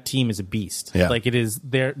that team is a beast. Yeah. It is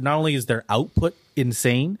their, not only is their output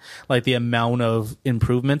insane, the amount of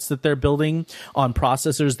improvements that they're building on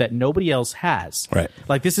processors that nobody else has. Right.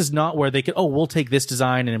 This is not where they could, we'll take this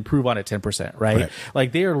design and improve on it 10%.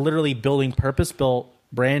 Right. They are literally building purpose-built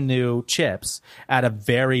brand new chips at a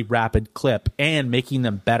very rapid clip and making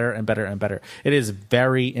them better and better and better. It is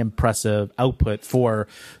very impressive output for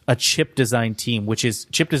a chip design team, which is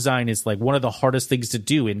chip design is like one of the hardest things to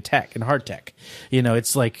do in tech and hard tech. You know,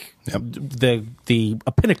 it's like a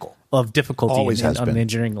pinnacle of difficulty Always has on been. an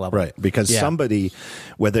engineering level. Right. Because somebody,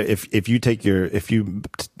 whether if you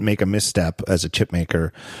make a misstep as a chip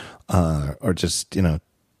maker, or just, you know,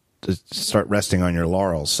 to start resting on your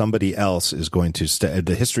laurels, somebody else is going to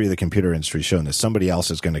the history of the computer industry has shown this. Somebody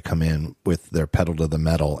else is going to come in with their pedal to the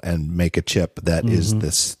metal and make a chip that is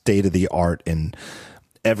the state of the art in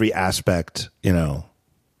every aspect, and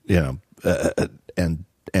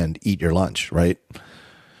eat your lunch. Right.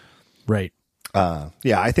 Right.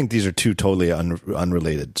 I think these are two totally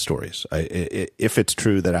unrelated stories. If it's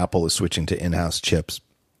true that Apple is switching to in-house chips,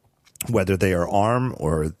 whether they are ARM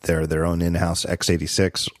or they're their own in-house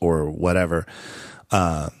x86 or whatever,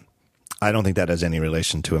 I don't think that has any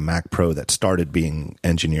relation to a Mac Pro that started being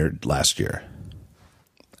engineered last year.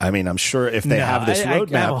 I mean, I'm sure if they have this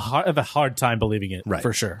roadmap, I have a hard time believing it, right?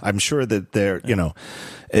 For sure. I'm sure that they're,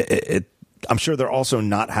 I'm sure they're also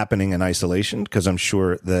not happening in isolation, because I'm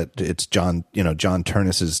sure that it's John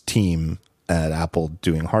Turnus's team at Apple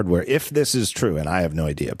doing hardware. If this is true, and I have no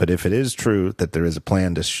idea, but if it is true that there is a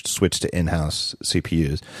plan to switch to in-house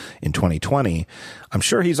CPUs in 2020, I'm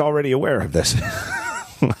sure he's already aware of this.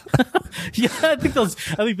 Yeah, I think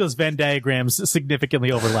those Venn diagrams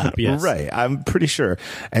significantly overlap. Yes, right. I'm pretty sure,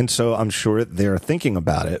 and so I'm sure they're thinking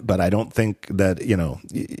about it. But I don't think that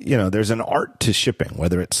there's an art to shipping,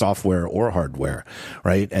 whether it's software or hardware,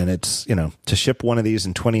 right? And it's to ship one of these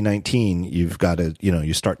in 2019, you've got to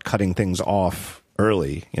you start cutting things off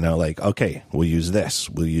early. Like, okay, we'll use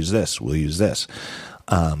this, we'll use this, we'll use this.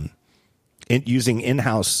 Using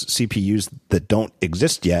in-house CPUs that don't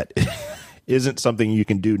exist yet isn't something you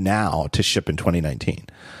can do now to ship in 2019.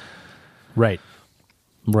 Right.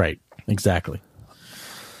 Exactly.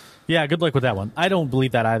 Yeah, good luck with that one. I don't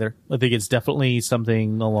believe that either. I think it's definitely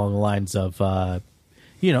something along the lines of, the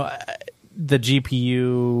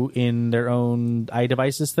GPU in their own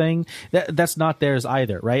iDevices thing. That's not theirs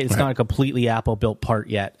either, right? It's not a completely Apple built part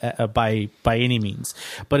yet by any means,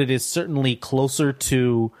 but it is certainly closer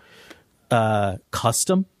to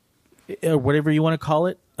custom, or whatever you want to call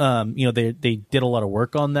it. They did a lot of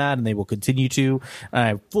work on that, and they will continue to.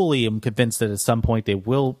 I fully am convinced that at some point they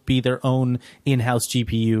will be their own in-house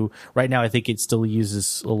GPU. Right now, I think it still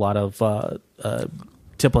uses a lot of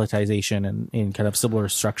templatization and in kind of similar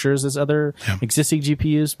structures as other existing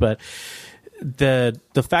GPUs. But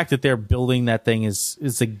the fact that they're building that thing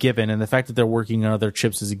is a given, and the fact that they're working on other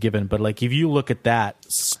chips is a given. But like, if you look at that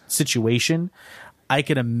situation, I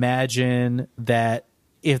can imagine that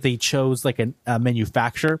if they chose like a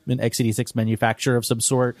manufacturer, an x86 manufacturer of some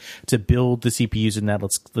sort, to build the CPUs in that,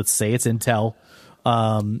 let's say it's Intel,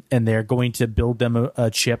 and they're going to build them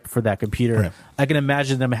a chip for that computer. Right. I can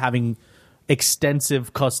imagine them having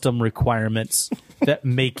extensive custom requirements that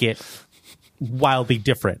make it wildly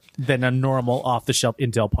different than a normal off-the-shelf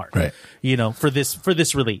Intel part. Right. For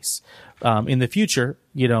this release. In the future,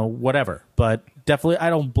 whatever. But definitely,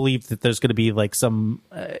 I don't believe that there's going to be like some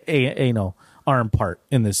ARM part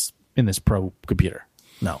in this Pro computer.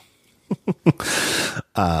 No.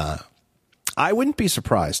 I wouldn't be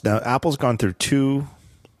surprised. Now, Apple's gone through two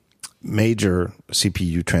major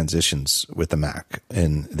CPU transitions with the Mac,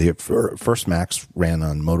 and the first Macs ran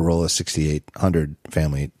on Motorola 6800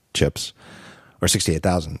 family chips, or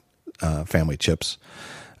 68,000 family chips,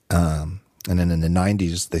 and then in the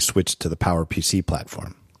 90s they switched to the PowerPC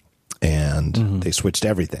platform. And they switched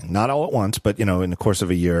everything, not all at once, but in the course of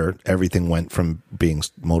a year, everything went from being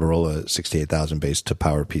Motorola 68,000 based to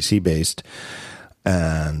PowerPC based.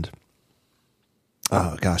 And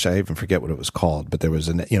oh gosh, I even forget what it was called, but there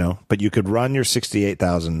was but you could run your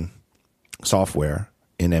 68,000 software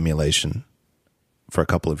in emulation for a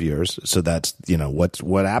couple of years. So that's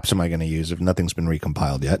what apps am I going to use if nothing's been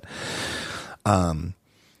recompiled yet?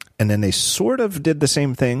 And then they sort of did the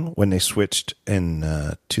same thing when they switched in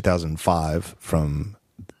 2005 from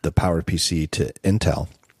the PowerPC to Intel.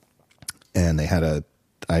 And they had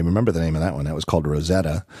I remember the name of that one. That was called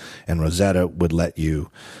Rosetta. And Rosetta would let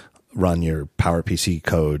you run your PowerPC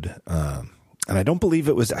code. And I don't believe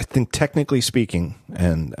it was, I think technically speaking,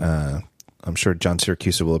 and I'm sure John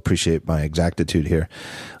Siracusa will appreciate my exactitude here.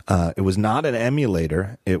 It was not an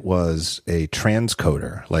emulator. It was a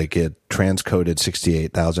transcoder. Like, it transcoded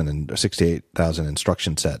 68,000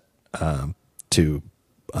 instruction set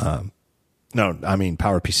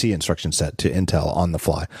PowerPC instruction set to Intel on the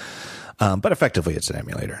fly. But effectively, it's an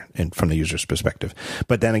emulator from the user's perspective.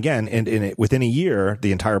 But then again, within a year,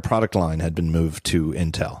 the entire product line had been moved to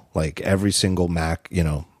Intel. Like every single Mac,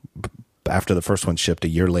 after the first one shipped a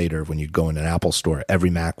year later, when you'd go in an Apple store,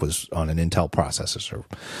 every Mac was on an Intel processor.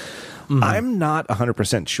 Mm-hmm. I'm not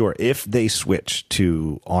 100% sure if they switch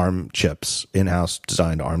to ARM chips, in-house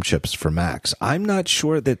designed ARM chips for Macs. I'm not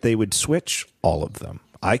sure that they would switch all of them.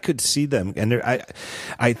 I could see them, and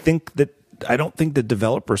I don't think the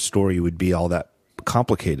developer story would be all that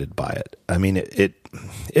complicated by it. I mean,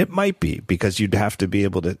 it might be, because you'd have to be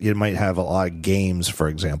able to. You might have a lot of games, for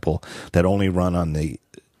example, that only run on the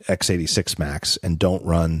x86 Macs and don't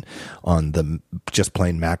run on the just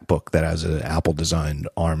plain MacBook that has an Apple designed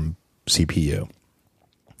ARM CPU.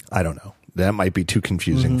 I don't know. That might be too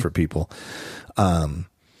confusing for people.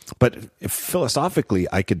 But philosophically,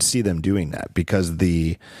 I could see them doing that, because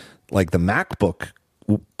the MacBook,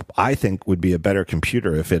 I think, would be a better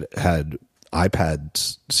computer if it had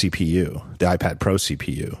iPad's CPU, the iPad Pro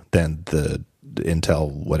CPU, than the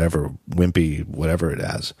Intel whatever wimpy whatever it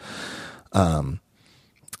has.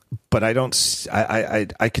 But I don't.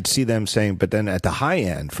 I could see them saying, but then at the high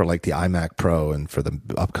end for like the iMac Pro and for the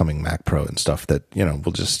upcoming Mac Pro and stuff, that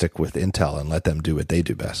we'll just stick with Intel and let them do what they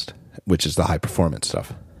do best, which is the high performance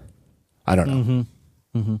stuff. I don't know.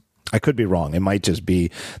 Mm-hmm. Mm-hmm. I could be wrong. It might just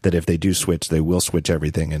be that if they do switch, they will switch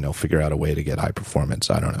everything and they'll figure out a way to get high performance.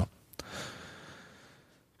 I don't know.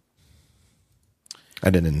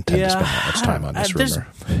 I didn't intend to spend that much time on this rumor.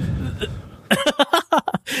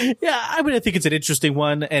 Yeah, I mean, I think it's an interesting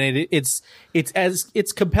one, and it's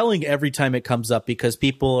compelling every time it comes up, because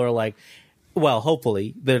people are like, well,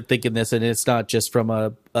 hopefully they're thinking this, and it's not just from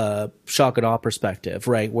a shock and awe perspective,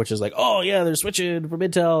 right? Which is like, oh yeah, they're switching from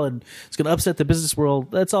Intel and it's going to upset the business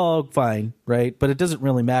world. That's all fine, right? But it doesn't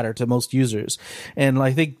really matter to most users. And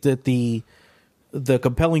I think that the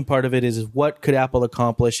compelling part of it is what could Apple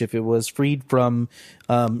accomplish if it was freed from,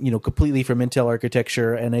 completely from Intel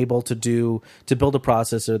architecture and able to build a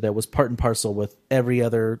processor that was part and parcel with every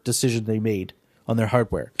other decision they made on their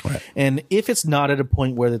hardware. Right. And if it's not at a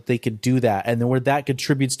point where that they could do that, and then where that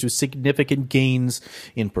contributes to significant gains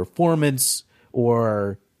in performance,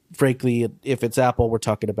 or frankly, if it's Apple, we're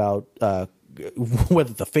talking about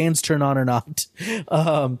whether the fans turn on or not.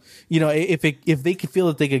 If they could feel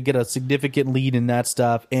that they could get a significant lead in that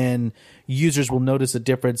stuff, and users will notice a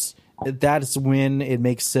difference, that's when it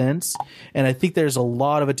makes sense. And I think there's a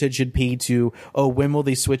lot of attention paid to, when will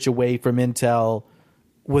they switch away from Intel,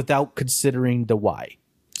 without considering the why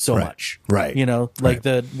so much. Right.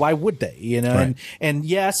 Why would they, Right. And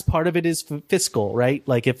yes, part of it is fiscal, right?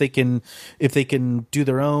 Like if they can do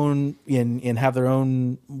their own and have their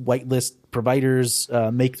own whitelist providers,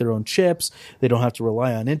 make their own chips, they don't have to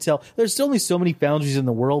rely on Intel. There's only so many foundries in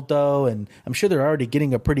the world though. And I'm sure they're already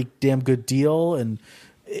getting a pretty damn good deal. And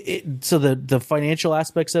so the financial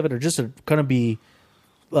aspects of it are just going to be,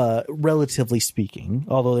 relatively speaking,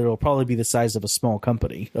 although it will probably be the size of a small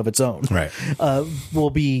company of its own, right? Will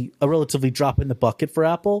be a relatively drop in the bucket for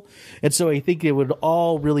Apple. And so I think it would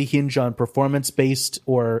all really hinge on performance-based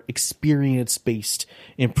or experience-based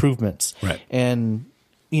improvements. Right. And,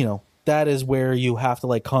 that is where you have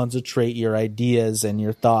to concentrate your ideas and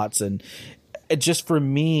your thoughts. And just for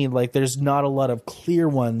me, there's not a lot of clear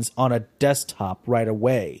ones on a desktop right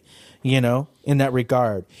away, in that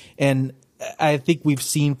regard. And I think we've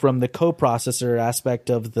seen from the coprocessor aspect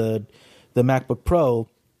of the MacBook Pro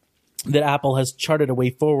that Apple has charted a way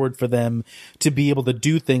forward for them to be able to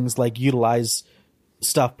do things like utilize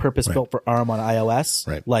stuff purpose-built for ARM on iOS,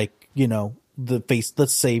 the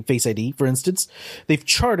let's say Face ID, for instance. They've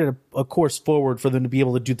charted a course forward for them to be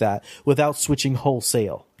able to do that without switching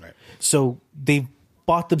wholesale. Right. So they've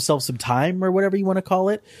bought themselves some time, or whatever you want to call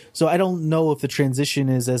it. So I don't know if the transition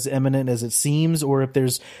is as imminent as it seems, or if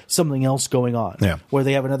there's something else going on where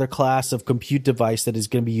they have another class of compute device that is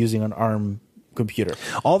going to be using an ARM computer,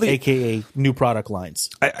 aka new product lines.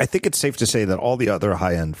 I think it's safe to say that all the other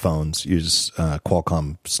high-end phones use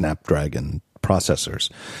Qualcomm Snapdragon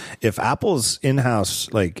processors. If Apple's in-house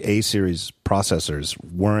A-series processors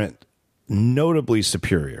weren't notably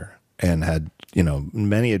superior and had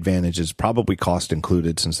many advantages, probably cost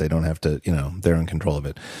included, since they don't have to, they're in control of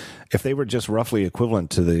it. If they were just roughly equivalent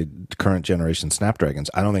to the current generation Snapdragons,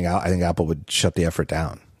 I think Apple would shut the effort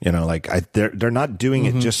down. They're not doing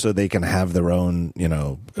it just so they can have their own,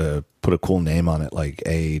 put a cool name on it, like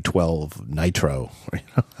A12 Nitro.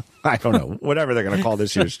 I don't know, whatever they're going to call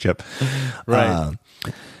this year's chip. Right.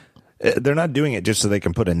 They're not doing it just so they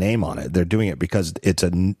can put a name on it. They're doing it because it's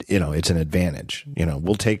an advantage.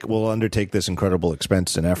 We'll undertake this incredible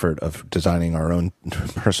expense and effort of designing our own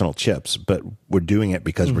personal chips, but we're doing it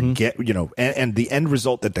because and the end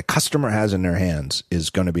result that the customer has in their hands is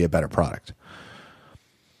going to be a better product.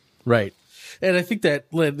 Right. And I think that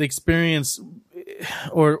the experience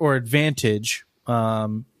or advantage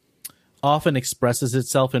often expresses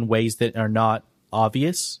itself in ways that are not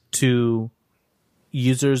obvious to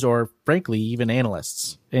users or frankly even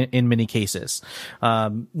analysts in many cases.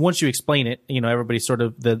 Once you explain it, everybody sort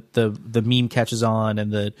of the meme catches on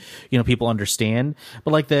and people understand.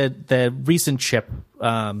 But like the recent chip,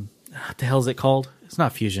 what the hell is it called? It's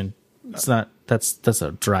not Fusion. It's not. That's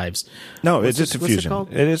a drives. No, it's just a Fusion.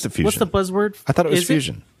 It is a Fusion. What's the buzzword? I thought it was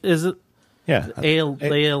Fusion. Is it? Yeah.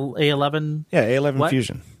 A11? Yeah, A11 what?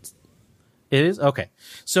 Fusion. It is? Okay.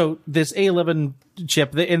 So this A11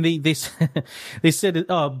 chip, and they said,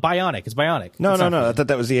 Bionic. It's Bionic. No. I thought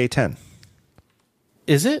that was the A10.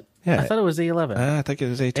 Is it? Yeah. I thought it was A11. I think it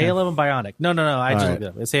was A10. A11 Bionic. No. I just right. looked it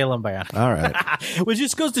up. It's A11 Bionic. All right. Which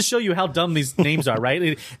just goes to show you how dumb these names are,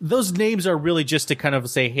 right? Those names are really just to kind of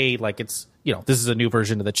say, hey, like it's, this is a new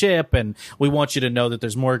version of the chip, and we want you to know that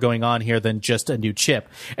there's more going on here than just a new chip.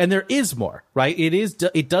 And there is more, right?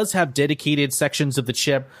 It does have dedicated sections of the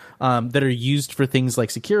chip that are used for things like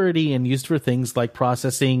security and used for things like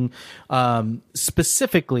processing,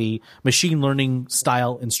 specifically machine learning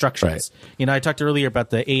style instructions. Right. I talked earlier about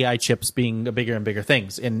the AI chips being bigger and bigger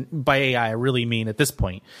things. And by AI, I really mean at this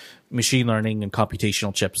point, machine learning and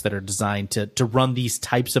computational chips that are designed to run these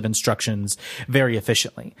types of instructions very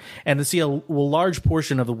efficiently. And to see a large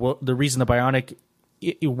portion of the reason the Bionic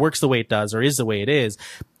it works the way it does or is the way it is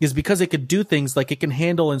because it could do things like it can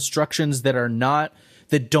handle instructions that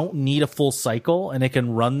don't need a full cycle, and it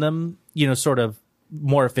can run them, sort of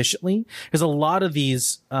more efficiently. Because a lot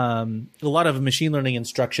of machine learning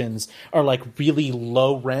instructions are like really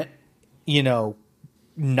low rent,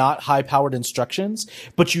 not high powered instructions,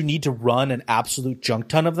 but you need to run an absolute junk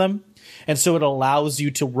ton of them. And so it allows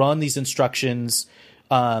you to run these instructions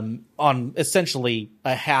on essentially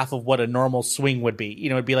a half of what a normal swing would be.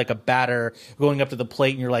 It'd be like a batter going up to the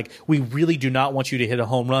plate and you're like, we really do not want you to hit a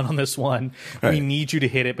home run on this one. Right. We need you to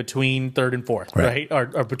hit it between third and fourth, right?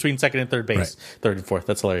 Or between second and third base. Right. Third and fourth,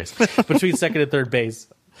 that's hilarious. Between second and third base.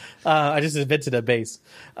 I just invented a base.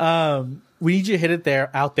 We need you to hit it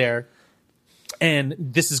out there. And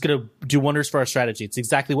this is going to do wonders for our strategy. It's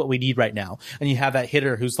exactly what we need right now. And you have that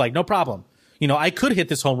hitter who's like, no problem. I could hit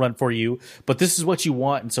this home run for you, but this is what you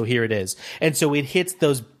want. And so here it is. And so it hits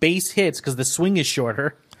those base hits because the swing is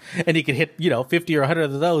shorter. And he can hit, 50 or 100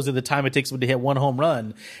 of those in the time it takes him to hit one home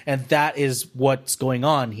run. And that is what's going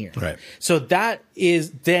on here. Right. So that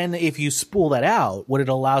is then, if you spool that out, what it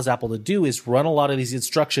allows Apple to do is run a lot of these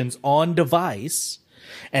instructions on device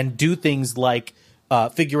and do things like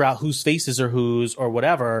figure out whose faces are whose or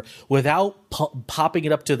whatever without popping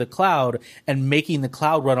it up to the cloud and making the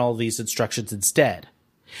cloud run all these instructions instead.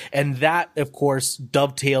 And that, of course,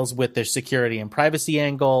 dovetails with their security and privacy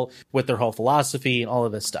angle, with their whole philosophy and all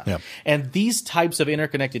of this stuff. Yep. And these types of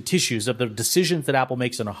interconnected tissues of the decisions that Apple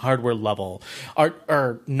makes on a hardware level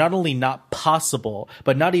are not only not possible,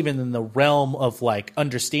 but not even in the realm of like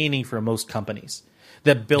understanding for most companies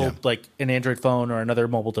that build like an Android phone or another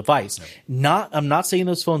mobile device. I'm not saying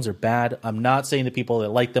those phones are bad. I'm not saying the people that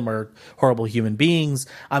like them are horrible human beings.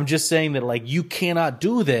 I'm just saying that like you cannot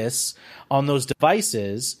do this on those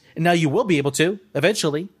devices. And now you will be able to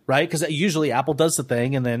eventually, right? Because usually Apple does the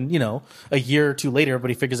thing and then, a year or two later,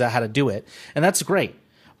 everybody figures out how to do it. And that's great.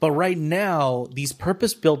 But right now, these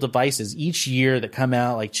purpose-built devices each year that come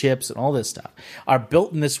out, like chips and all this stuff, are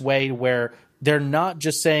built in this way where they're not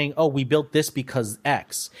just saying, oh, we built this because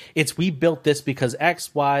X. It's we built this because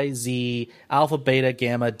X, Y, Z, alpha, beta,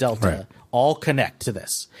 gamma, delta all connect to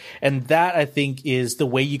this. And that, I think, is the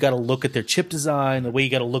way you got to look at their chip design, the way you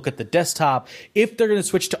got to look at the desktop. If they're going to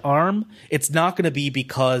switch to ARM, it's not going to be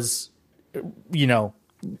because,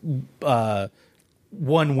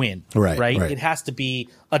 one win, right? It has to be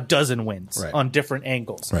a dozen wins on different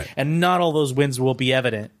angles. Right. And not all those wins will be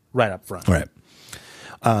evident right up front. Right.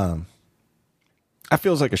 It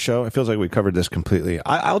feels like a show. It feels like we covered this completely.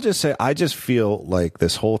 I'll just say, I just feel like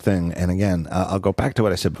this whole thing, and again, I'll go back to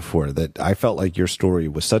what I said before, that I felt like your story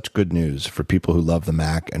was such good news for people who love the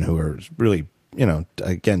Mac and who are really,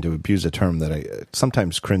 again, to abuse a term that I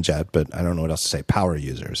sometimes cringe at, but I don't know what else to say, power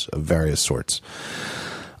users of various sorts,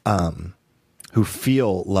 who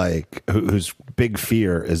feel like, whose big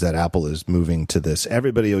fear is that Apple is moving to this,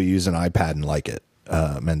 everybody will use an iPad and like it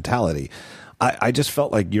mentality. I just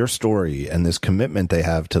felt like your story and this commitment they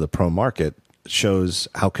have to the pro market shows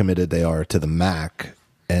how committed they are to the Mac,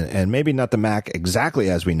 and maybe not the Mac exactly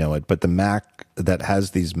as we know it, but the Mac that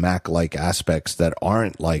has these Mac-like aspects that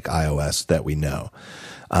aren't like iOS that we know.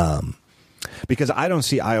 Because I don't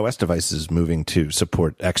see iOS devices moving to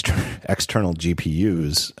support external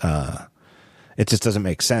GPUs. It just doesn't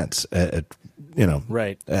make sense.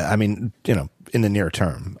 Right. I mean, in the near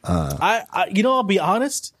term. I'll be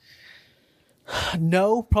honest.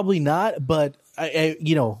 No, probably not. But an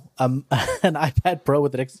iPad Pro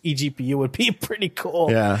with an eGPU would be pretty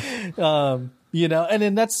cool. Yeah. And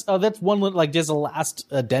then that's one, like, just a last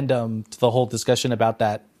addendum to the whole discussion about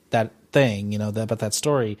that thing, about that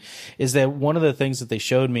story, is that one of the things that they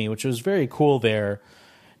showed me, which was very cool there,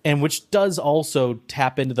 and which does also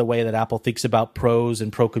tap into the way that Apple thinks about pros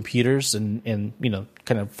and pro computers, and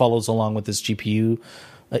kind of follows along with this eGPU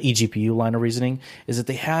line of reasoning, is that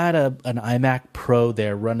they had an iMac Pro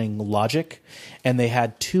there running Logic, and they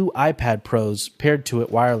had 2 iPad Pros paired to it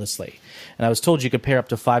wirelessly. And I was told you could pair up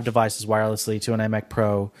to 5 devices wirelessly to an iMac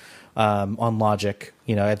Pro on Logic.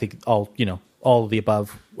 I think all of the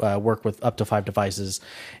above work with up to 5 devices,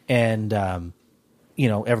 and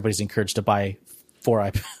everybody's encouraged to buy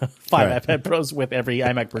 5 iPad Pros with every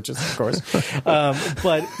iMac purchase, of course.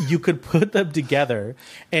 But you could put them together,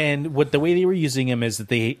 and the way they were using them is that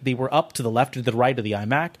they were up to the left or the right of the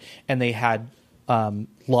iMac, and they had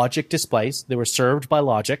Logic displays. They were served by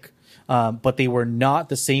Logic. But they were not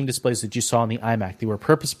the same displays that you saw on the iMac. They were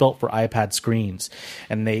purpose-built for iPad screens,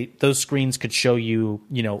 and those screens could show you,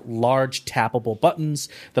 large tappable buttons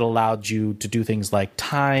that allowed you to do things like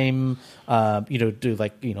time, do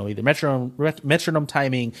either metronome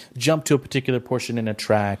timing, jump to a particular portion in a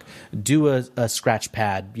track, do a scratch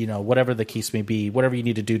pad, whatever the case may be, whatever you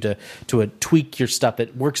need to do to tweak your stuff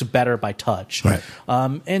that works better by touch, right?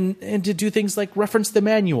 And to do things like reference the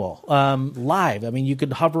manual live. I mean, you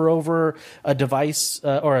could hover over a device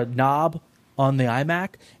or a knob on the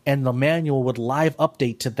iMac, and the manual would live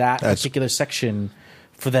update to that particular section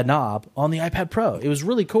for that knob on the iPad Pro. It was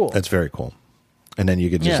really cool. That's very cool. And then you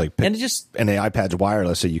could just and the iPad's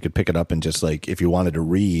wireless, so you could pick it up and just like, if you wanted to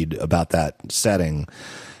read about that setting,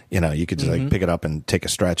 you could just like pick it up and take a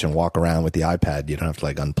stretch and walk around with the iPad. You don't have to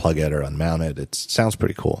like unplug it or unmount it. It sounds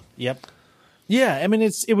pretty cool. Yep. Yeah, I mean,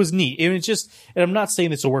 it was neat. And I'm not saying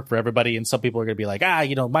this will work for everybody, and some people are going to be like,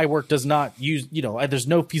 my work does not use, there's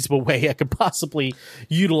no feasible way I could possibly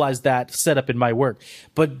utilize that setup in my work.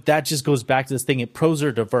 But that just goes back to this thing. Pros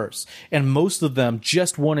are diverse, and most of them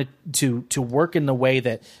just wanted to work in the way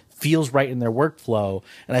that feels right in their workflow.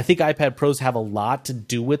 And I think iPad Pros have a lot to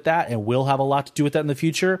do with that, and will have a lot to do with that in the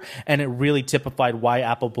future. And it really typified why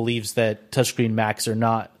Apple believes that touchscreen Macs are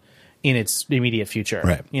not in its immediate future,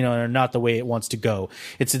 right? Are not the way it wants to go.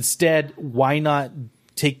 It's instead, why not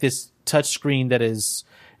take this touchscreen that is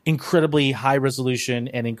incredibly high resolution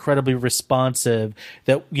and incredibly responsive,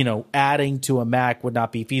 that adding to a Mac would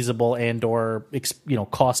not be feasible and or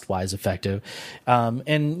cost wise effective,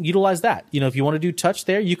 and utilize that. If you want to do touch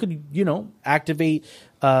there, you could activate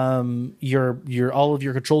your all of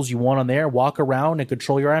your controls you want on there, walk around and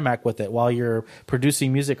control your iMac with it while you're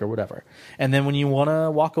producing music or whatever. And then when you want to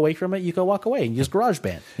walk away from it, you can walk away and use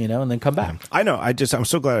GarageBand, and then come back. I know. I'm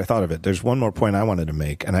so glad I thought of it. There's one more point I wanted to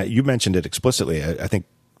make, and you mentioned it explicitly. I think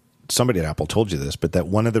somebody at Apple told you this, but that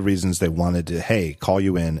one of the reasons they wanted to, call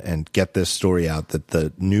you in and get this story out that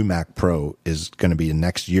the new Mac Pro is going to be a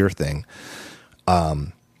next year thing,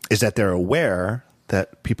 is that they're aware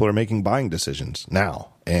that people are making buying decisions now.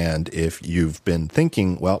 And if you've been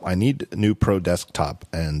thinking, well, I need a new Pro desktop,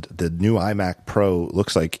 and the new iMac Pro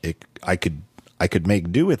looks like I could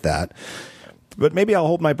make do with that, but maybe I'll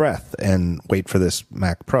hold my breath and wait for this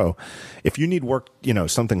Mac Pro. If you need work,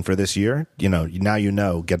 something for this year,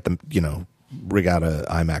 now get them, rig out a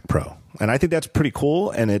iMac Pro. And I think that's pretty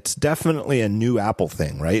cool, and it's definitely a new Apple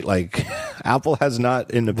thing, right? Like, Apple has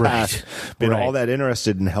not in the past been all that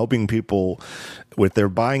interested in helping people with their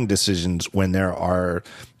buying decisions when there are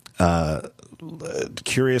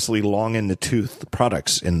curiously long in the tooth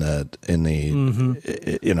products in the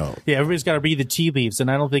Yeah, everybody's got to read the tea leaves,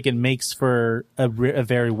 and I don't think it makes for a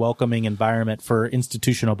very welcoming environment for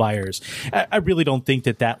institutional buyers. I really don't think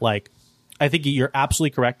that I think you're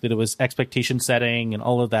absolutely correct that it was expectation setting and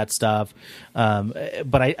all of that stuff.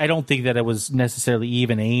 But I don't think that it was necessarily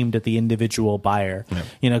even aimed at the individual buyer,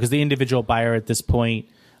 because the individual buyer at this point,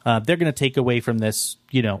 they're going to take away from this,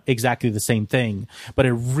 exactly the same thing. But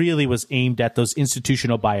it really was aimed at those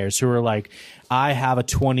institutional buyers who are like, I have a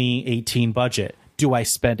 2018 budget. Do I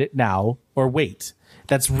spend it now or wait?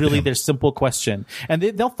 That's really their simple question. And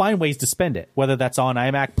they'll find ways to spend it, whether that's on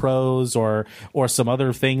iMac Pros or some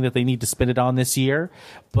other thing that they need to spend it on this year.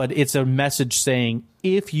 But it's a message saying,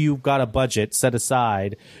 if you've got a budget set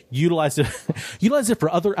aside, utilize it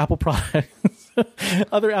for other Apple products.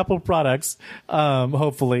 Other Apple products,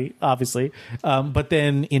 hopefully, obviously. But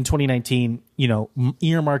then in 2019,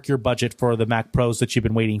 earmark your budget for the Mac Pros that you've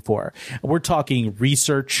been waiting for. We're talking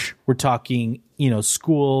research. We're talking,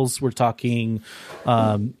 schools. We're talking,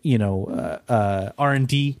 R&D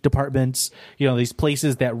departments. These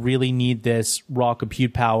places that really need this raw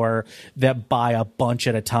compute power that buy a bunch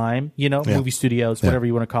at a time. Movie studios, whatever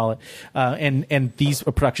you want to call it, and these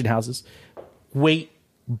production houses.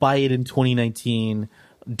 Buy it in 2019.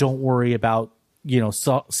 Don't worry about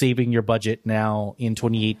saving your budget now in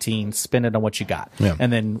 2018. Spend it on what you got,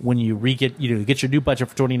 and then when you get your new budget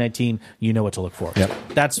for 2019, you know what to look for.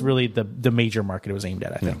 That's really the major market it was aimed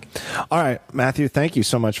at, I think. All right, Matthew, thank you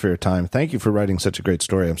so much for your time. Thank you for writing such a great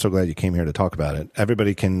story. I'm so glad you came here to talk about it.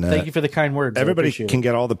 Everybody can thank you for the kind words. Everybody can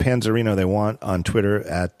get all the Panzerino they want on Twitter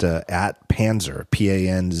at Panzer,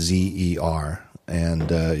 Panzer.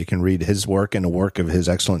 And you can read his work and the work of his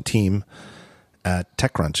excellent team at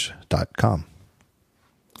TechCrunch.com.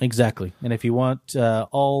 Exactly. And if you want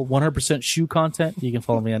all 100% shoe content, you can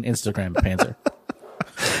follow me on Instagram at Panzer.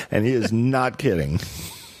 And he is not kidding.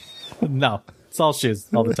 No, it's all shoes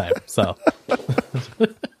all the time. So,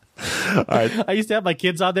 all right. I used to have my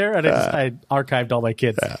kids on there, and I archived all my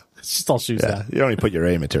kids. It's just all shoes now. You don't even put your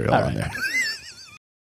A material on there.